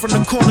liquor from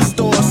the corner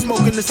store,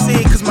 smoking the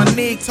cig cause my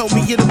nig told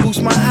me it'll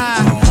boost my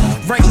high.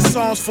 Writing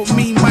songs for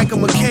me, Michael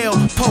McHale.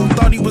 Poe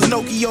thought he was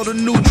Nokia, the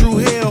new Drew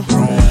Hill.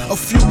 A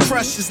few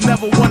crushes,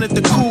 never wanted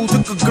the cool.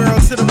 Took a girl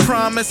to the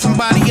prom at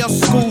somebody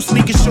else's school.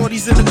 Sneaking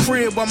shorties in the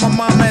crib while my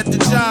mama at the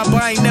job.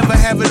 But I ain't never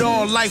have it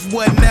all, life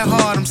wasn't that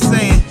hard, I'm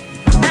saying.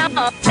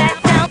 Now up,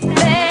 back down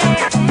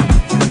there.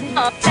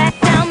 Up, back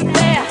down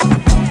there.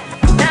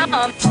 Now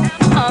I'm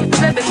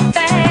living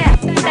there.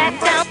 Back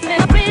down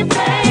memory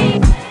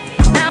lane.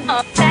 Now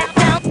up, back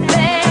down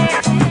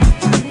there.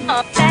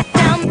 Up, back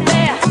down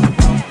there.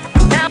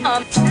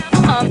 Now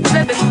I'm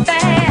living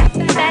there.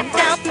 Back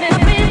down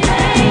memory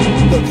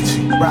lane. Look at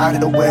you,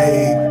 riding a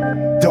wave.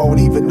 Don't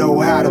even know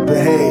how to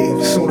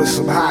behave. Soon as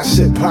some hot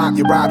shit pop,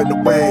 you're riding the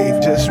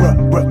wave. Just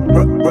riding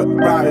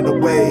the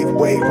wave.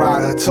 Wave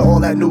rider, to all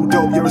that new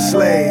dope, you're a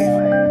slave.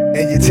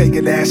 And you're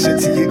taking that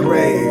shit to your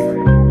grave.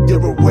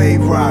 You're a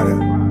wave rider,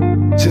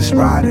 just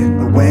riding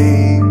the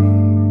wave.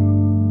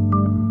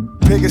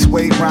 Biggest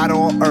wave rider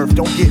on earth,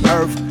 don't get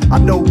earth. I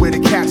know where to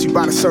catch you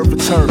by the surf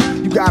and turf.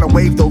 You got a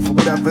wave though for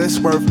whatever it's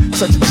worth.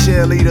 Such a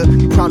cheerleader,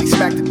 you probably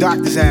smacked the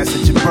doctor's ass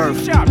at your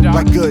birth.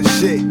 Like good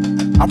shit.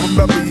 I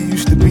remember you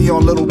used to be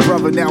on Little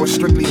Brother, now it's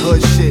strictly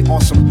hood shit. On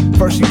some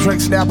first you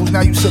drink Snapples,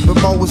 now you sippin'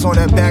 Moas on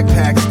that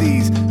backpack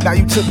steez. Now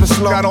you tippin'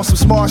 slow. Got on some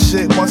smart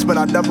shit once, but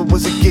I never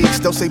was a geek.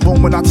 Still say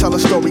boom when I tell a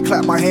story,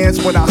 clap my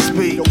hands when I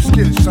speak. Yo,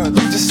 skittish, son,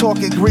 you just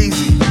talking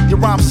greasy. Your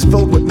rhymes is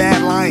filled with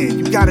mad lying,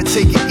 you gotta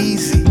take it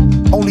easy.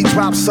 Only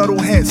drop subtle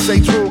hints,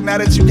 say true, now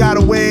that you got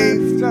a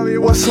wave.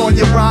 What's on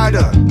your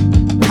rider?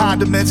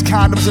 Condiments,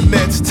 condoms, and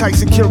mints. Tight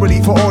security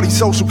for all these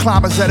social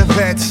climbers at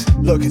events.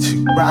 Look at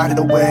you, riding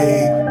a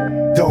wave.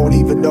 Don't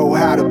even know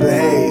how to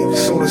behave.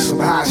 Soon as some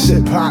hot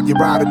shit pop, you're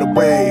riding the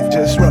wave.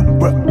 Just riding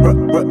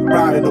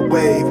the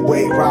wave.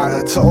 Wave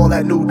rider, to all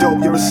that new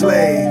dope, you're a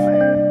slave.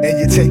 And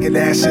you're taking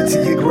that shit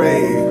to your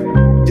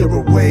grave. You're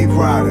a wave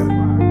rider,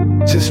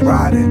 just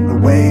riding the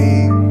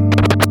wave.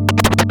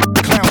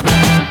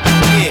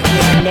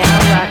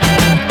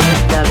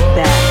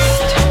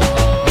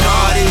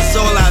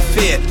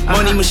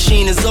 Money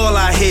machine is all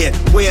I hear.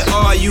 Where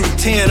are you?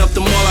 Tearing up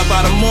the mall, I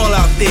bought a mall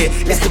out there.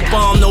 It's the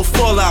bomb, no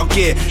fallout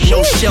gear.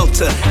 No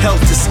shelter,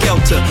 helter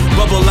skelter.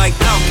 Bubble like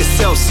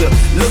Alka-Seltzer.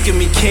 Look at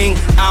me, king,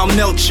 I'll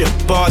melt ya.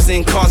 Bars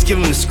and cars, give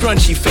him the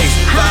scrunchy face.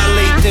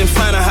 Violate, then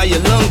find out how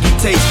your lungy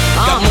taste.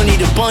 Got money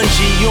to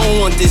bungee, you don't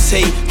want this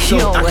hate.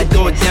 So I can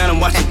throw it down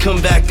and watch it come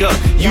back up.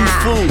 You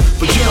fool,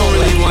 but you don't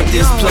really want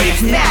this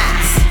place.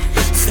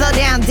 Slow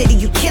down, Diddy,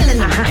 you killing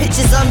them.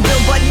 Pictures on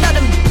Billboard, none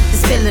of them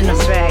is feeling them.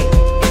 That's right.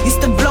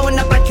 Used to blowing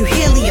up like you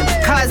helium.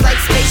 Cars like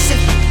spaceship,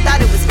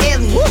 thought it was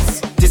aliens.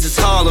 This is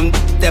Harlem,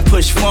 that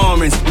push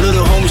foreigns.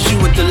 Little homie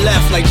shoot with the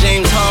left like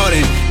James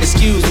Harden.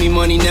 Excuse me,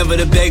 money never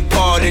to beg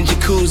pardon.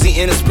 Jacuzzi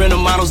and a Sprinter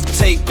models to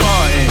take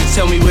part in.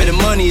 Tell me where the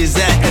money is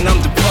at and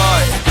I'm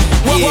departed.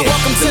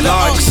 Welcome to the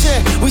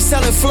auction. We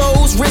selling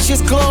flows,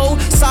 riches glow,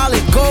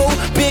 solid gold,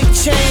 big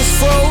chains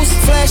froze,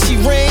 flashy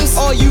rings.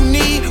 All you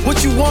need,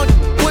 what you want,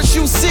 what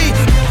you see.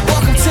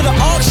 Welcome to the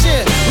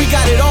auction. We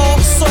got it all,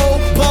 soul,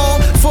 ball,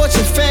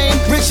 fortune, fame,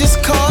 riches,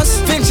 cars,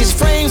 vintage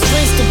frames,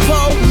 drinks to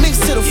pour, mix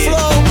to the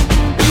flow.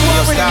 You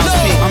already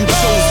know. I'm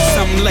chosen,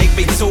 something like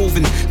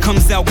Beethoven.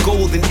 Comes out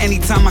golden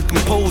anytime I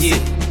compose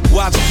it.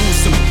 Watch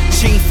gruesome,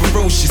 chain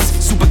ferocious,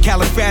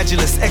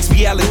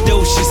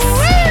 supercalifragilisticexpialidocious.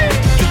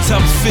 The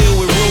tub filled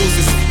with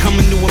roses.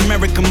 Coming to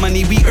America,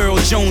 money, we Earl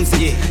Jones.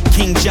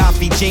 King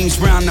Joffrey, James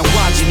Brown, now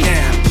watch me.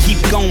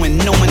 Keep going,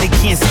 knowing they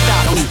can't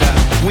stop me.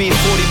 Wearing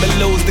 40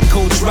 below's the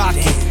coach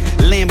rocket.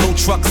 Lambo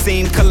truck,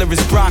 same color as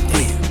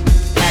broccoli.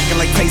 Acting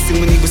like Tyson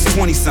when he was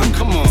 20-something.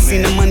 Come on,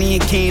 Seen the money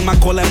it came, I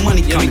call that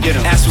money coming.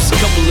 Ask for a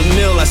couple of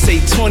mil, I say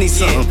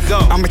 20-something.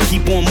 I'ma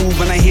keep on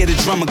moving, I hear the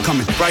drummer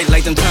coming. Bright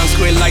like them Times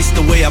Square lights,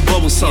 the way I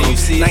bubble something.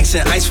 Nights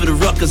and ice for the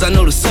ruck, cause I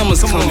know the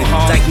summer's coming.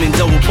 Dykeman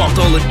double parked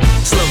all the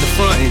slug the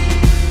frontin'.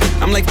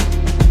 I'm like,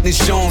 this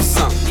showing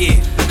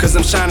something. Cause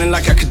I'm shining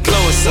like I could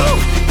glow or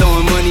something.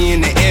 Throwing money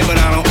in the air, but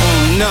I don't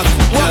own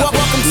nothing. Welcome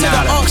to the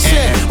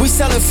auction. We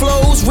selling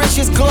flows,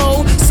 riches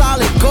glow,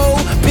 solid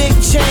gold, big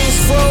chains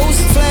froze,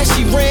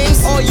 flashy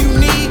rings. All you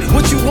need,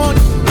 what you want,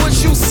 what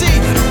you see.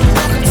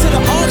 Welcome to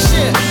the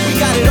auction. We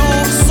got it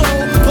all,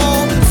 soul,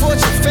 ball,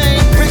 fortune,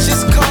 fame,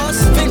 riches,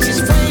 cars, vintage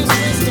frames,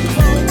 drinks to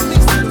pour.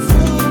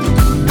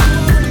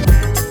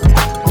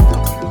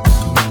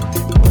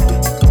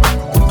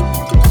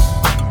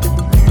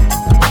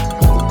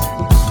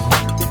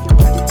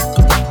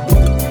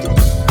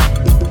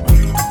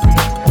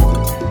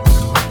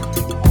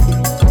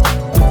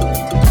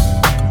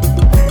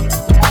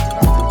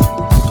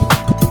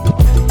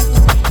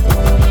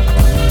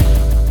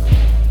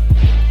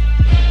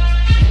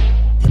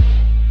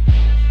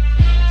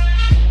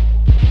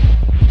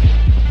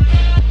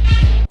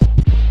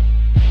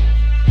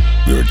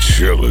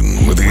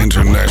 Chillin' with the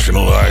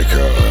international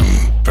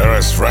icon,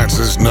 Paris,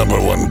 France's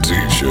 #1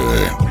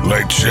 DJ,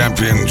 late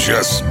champion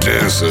Just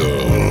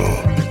Dizzle.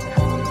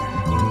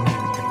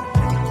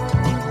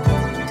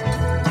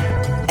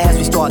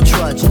 we start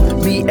trudging.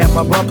 Me and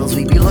my brothers,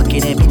 we be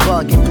looking and be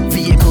bugging.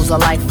 Vehicles of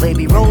life, they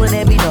be rolling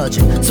and be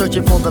nudging.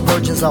 Searching for the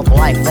virgins of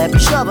life that be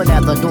shoving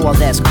at the door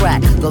that's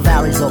cracked. The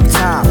valleys of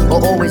time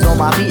are always on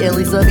my feet, at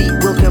least the beat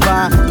will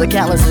combine the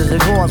calluses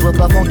and horns with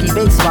a funky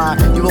bass line.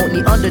 You won't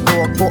need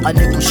underdog for a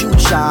nickel shoe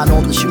shine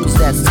on the shoes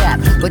that's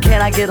tapped. But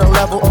can I get a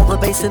level on the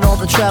bass and on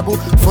the treble?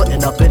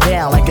 Footing up and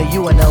down like a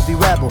UNLV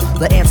rebel.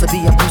 The answer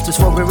being boosters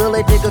for we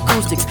really dig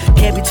acoustics.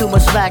 Can't be too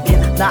much slacking,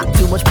 not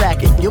too much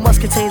packing. You must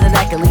contain the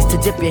knack at least to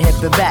dip your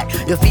hip and back.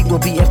 Your feet will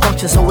be in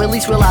function, so at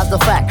least realize the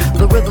fact.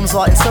 The rhythms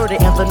are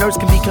inserted and the nerves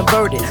can be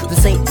converted.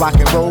 This ain't rock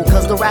and roll,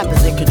 cause the rap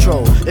is in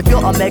control. If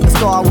you're a mega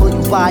star, will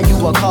you buy you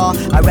a car?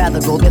 I'd rather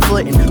go get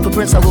footin'.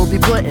 Footprints I will be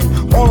putting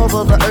all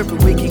over the earth,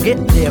 but we can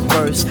get there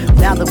first.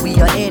 Now that we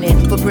are in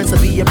it, footprints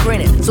will be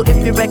imprinted. So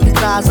if you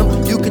recognize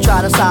them, you can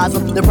try to size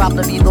them. They're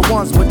probably be the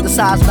ones with the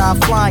size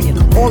 9 flying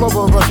all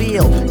over the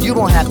field. You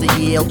won't have to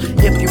yield.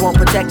 If you want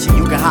protection,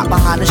 you can hop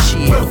behind the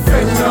shield. Put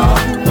pressure,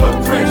 put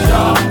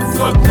pressure,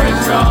 put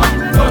pressure,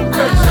 put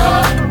pressure,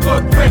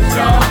 put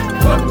pressure,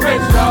 put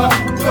pressure,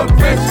 put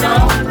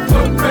pressure,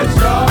 put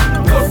pressure,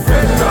 put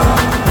pressure,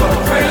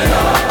 put pressure.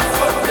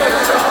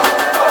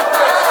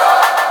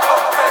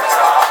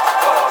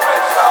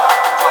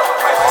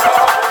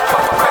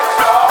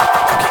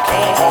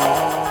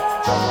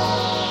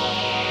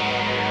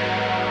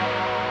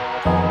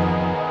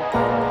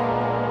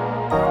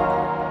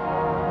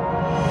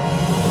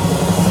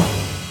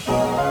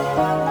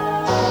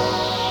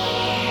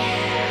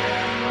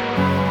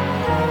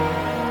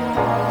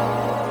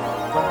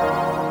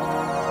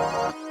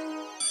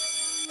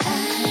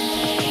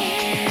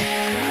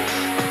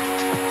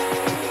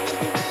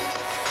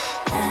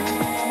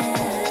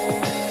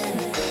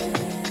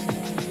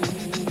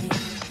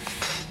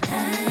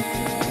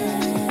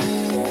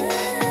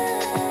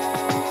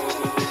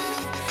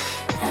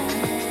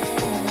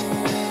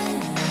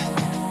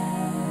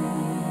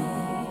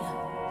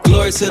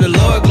 Glory to the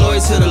Lord, glory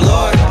to the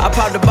Lord. I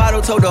popped the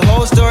bottle, told the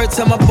whole story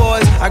to my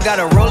boys. I got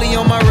a rollie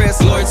on my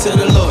wrist, glory to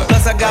the Lord.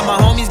 Plus I got my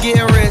homies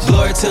getting rich,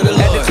 glory to the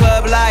Lord. At the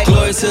club like,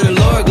 glory to the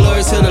Lord,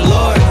 glory to the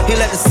Lord. He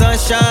let the sun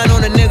shine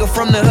on a nigga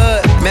from the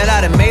hood. Man,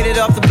 I done made it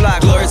off the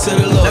block, glory to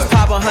the Lord. Let's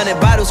pop 100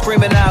 bottles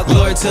screaming out,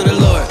 glory to the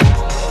Lord.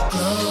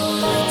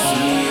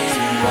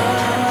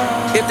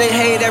 If they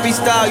hate every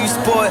style you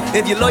sport,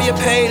 if your lawyer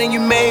paid and you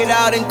made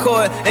out in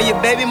court, and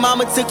your baby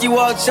mama took you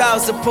off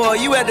child support,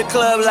 you at the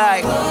club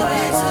like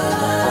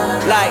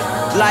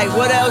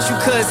what else you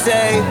could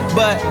say?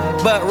 But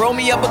roll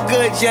me up a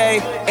good J,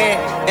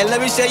 and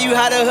let me show you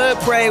how the hood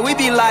pray. We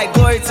be like,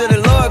 glory to the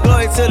Lord,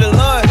 glory to the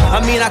Lord.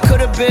 I mean, I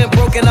could've been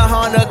broke in a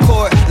Honda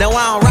Accord. Now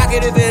I don't rock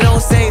it if it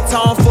don't say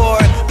Tom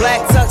Ford.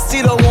 Black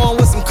tuxedo on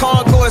with some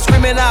Concord,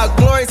 screaming out,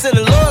 glory to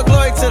the Lord,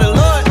 glory to the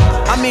Lord.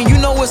 I mean, you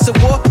know it's a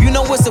war, you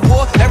know it's a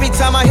war. Every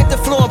time I hit the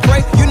floor and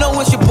pray, you know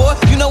it's your boy,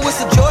 you know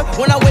it's a joy.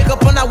 When I wake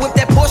up and I whip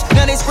that Porsche,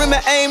 now they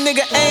screaming, aim,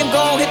 nigga, aim,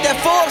 gon' hit that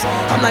Forbes.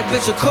 I'm like,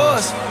 bitch, of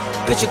course,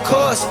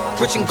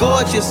 rich and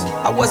gorgeous.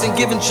 I wasn't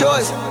given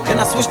choice, and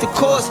I switched the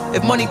course.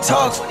 If money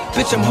talks,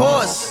 bitch, I'm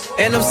horse.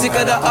 And I'm sick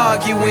of the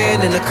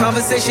arguing, and the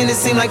conversation, it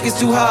seems like it's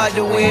too hard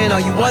to win. All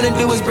you wanna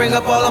do is bring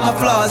up all of my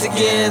flaws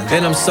again.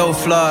 And I'm so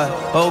flawed,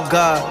 oh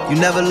God, you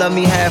never love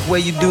me halfway,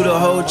 you do the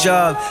whole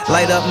job.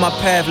 Light up my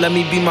path, let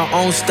me be my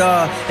own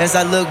star. As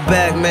I look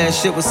back, man,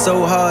 shit was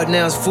so hard.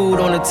 Now it's food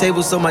on the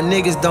table so my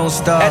niggas don't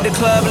starve. At the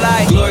club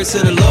like, glory to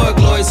the Lord,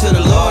 glory to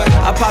the Lord.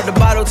 I popped the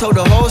bottle, told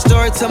the whole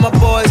story to my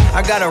boys.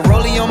 I got a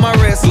rollie on my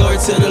wrist, glory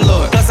to the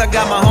Lord. Plus I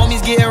got my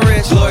homies getting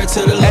rich, glory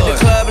to the Lord. At the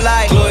club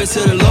like, glory to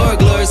the Lord,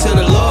 glory to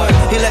the Lord.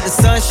 He let the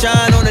sun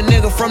shine on a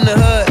nigga from the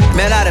hood.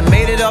 Man, I done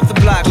made it off the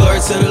block, glory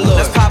to the Lord.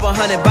 Let's pop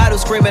 100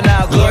 bottles screaming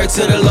out, glory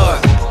to the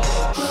Lord.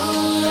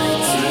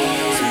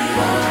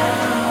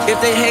 If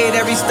they hate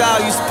every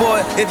style you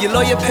sport, if your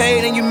lawyer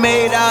paid and you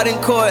made out in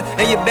court,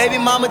 and your baby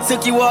mama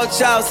took you off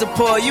child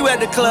support, you at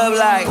the club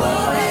like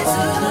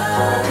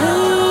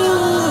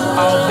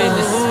all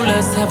business.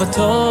 Let's have a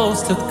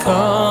toast to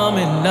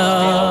coming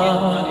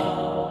up.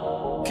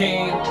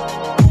 King.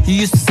 You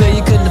used to say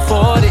you couldn't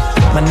afford it,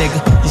 my nigga.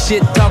 You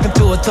shit talking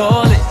to a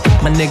toilet,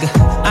 my nigga.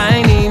 I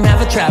ain't even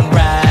have a trap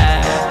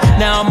ride.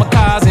 Now my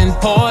car's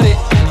imported,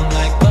 and I'm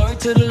like, glory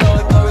to the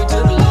Lord, glory to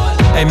the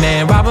Lord. Hey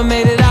man, Robert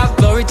made it out,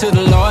 glory to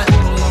the Lord.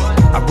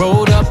 I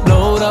rolled up,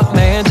 load up,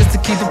 man, just to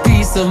keep a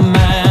peace of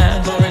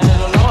mind. Glory to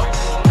the Lord.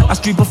 I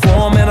street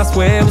perform and I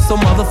swear it was so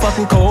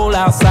motherfucking cold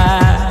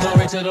outside.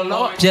 Glory to the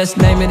Lord. Just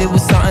name it, it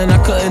was something I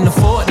couldn't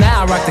afford.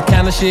 Now I rock the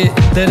kind of shit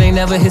that ain't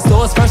never hit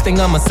stores. First thing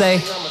I'ma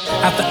say,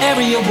 after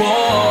every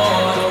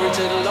award, glory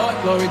to the Lord,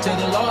 glory to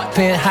the Lord.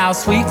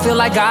 Penthouse suite, feel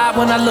like God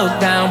when I look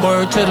down.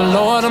 Word to the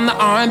Lord, I'm the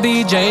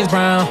R&B James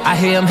Brown. I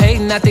hear him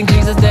hating, I think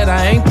Jesus that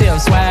I ain't them.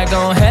 Swag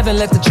on heaven,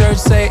 let the church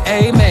say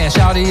amen.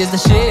 Shawty is the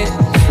shit,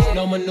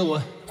 no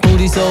manure,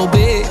 booty so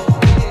big.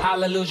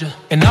 Hallelujah.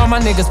 And all my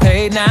niggas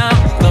paid now.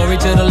 Glory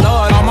to the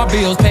Lord. All my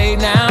bills paid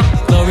now.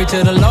 Glory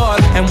to the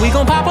Lord. And we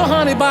gon' pop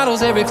 100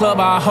 bottles every club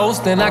I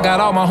host. And I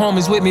got all my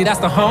homies with me. That's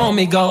the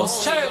homie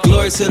ghost.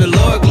 Glory to the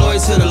Lord, glory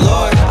to the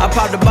Lord. I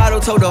popped the bottle,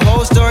 told the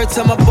whole story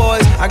to my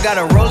boys. I got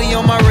a rollie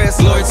on my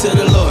wrist. Glory to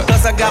the Lord.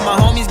 Plus I got my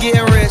homies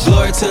getting rich.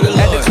 Glory to the Lord.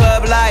 At the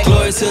club like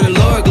glory to the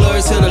Lord,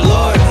 glory to the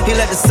Lord. He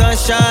let the sun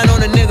shine on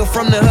a nigga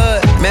from the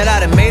hood. Man, I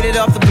done made it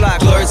off the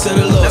block. Glory to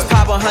the Lord. Let's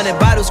pop 100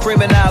 bottles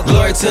screaming out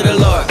glory to the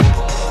Lord.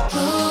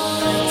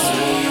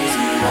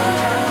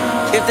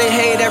 If they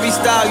hate every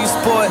style you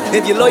sport,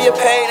 if you lawyer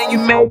paid and you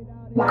made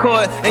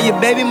court, and your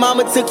baby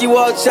mama took you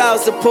all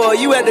child support,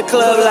 you at the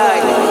club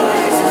like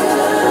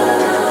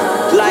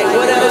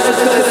what else you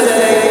could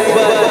say?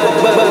 But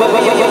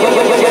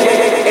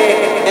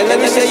and let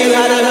me show you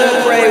how to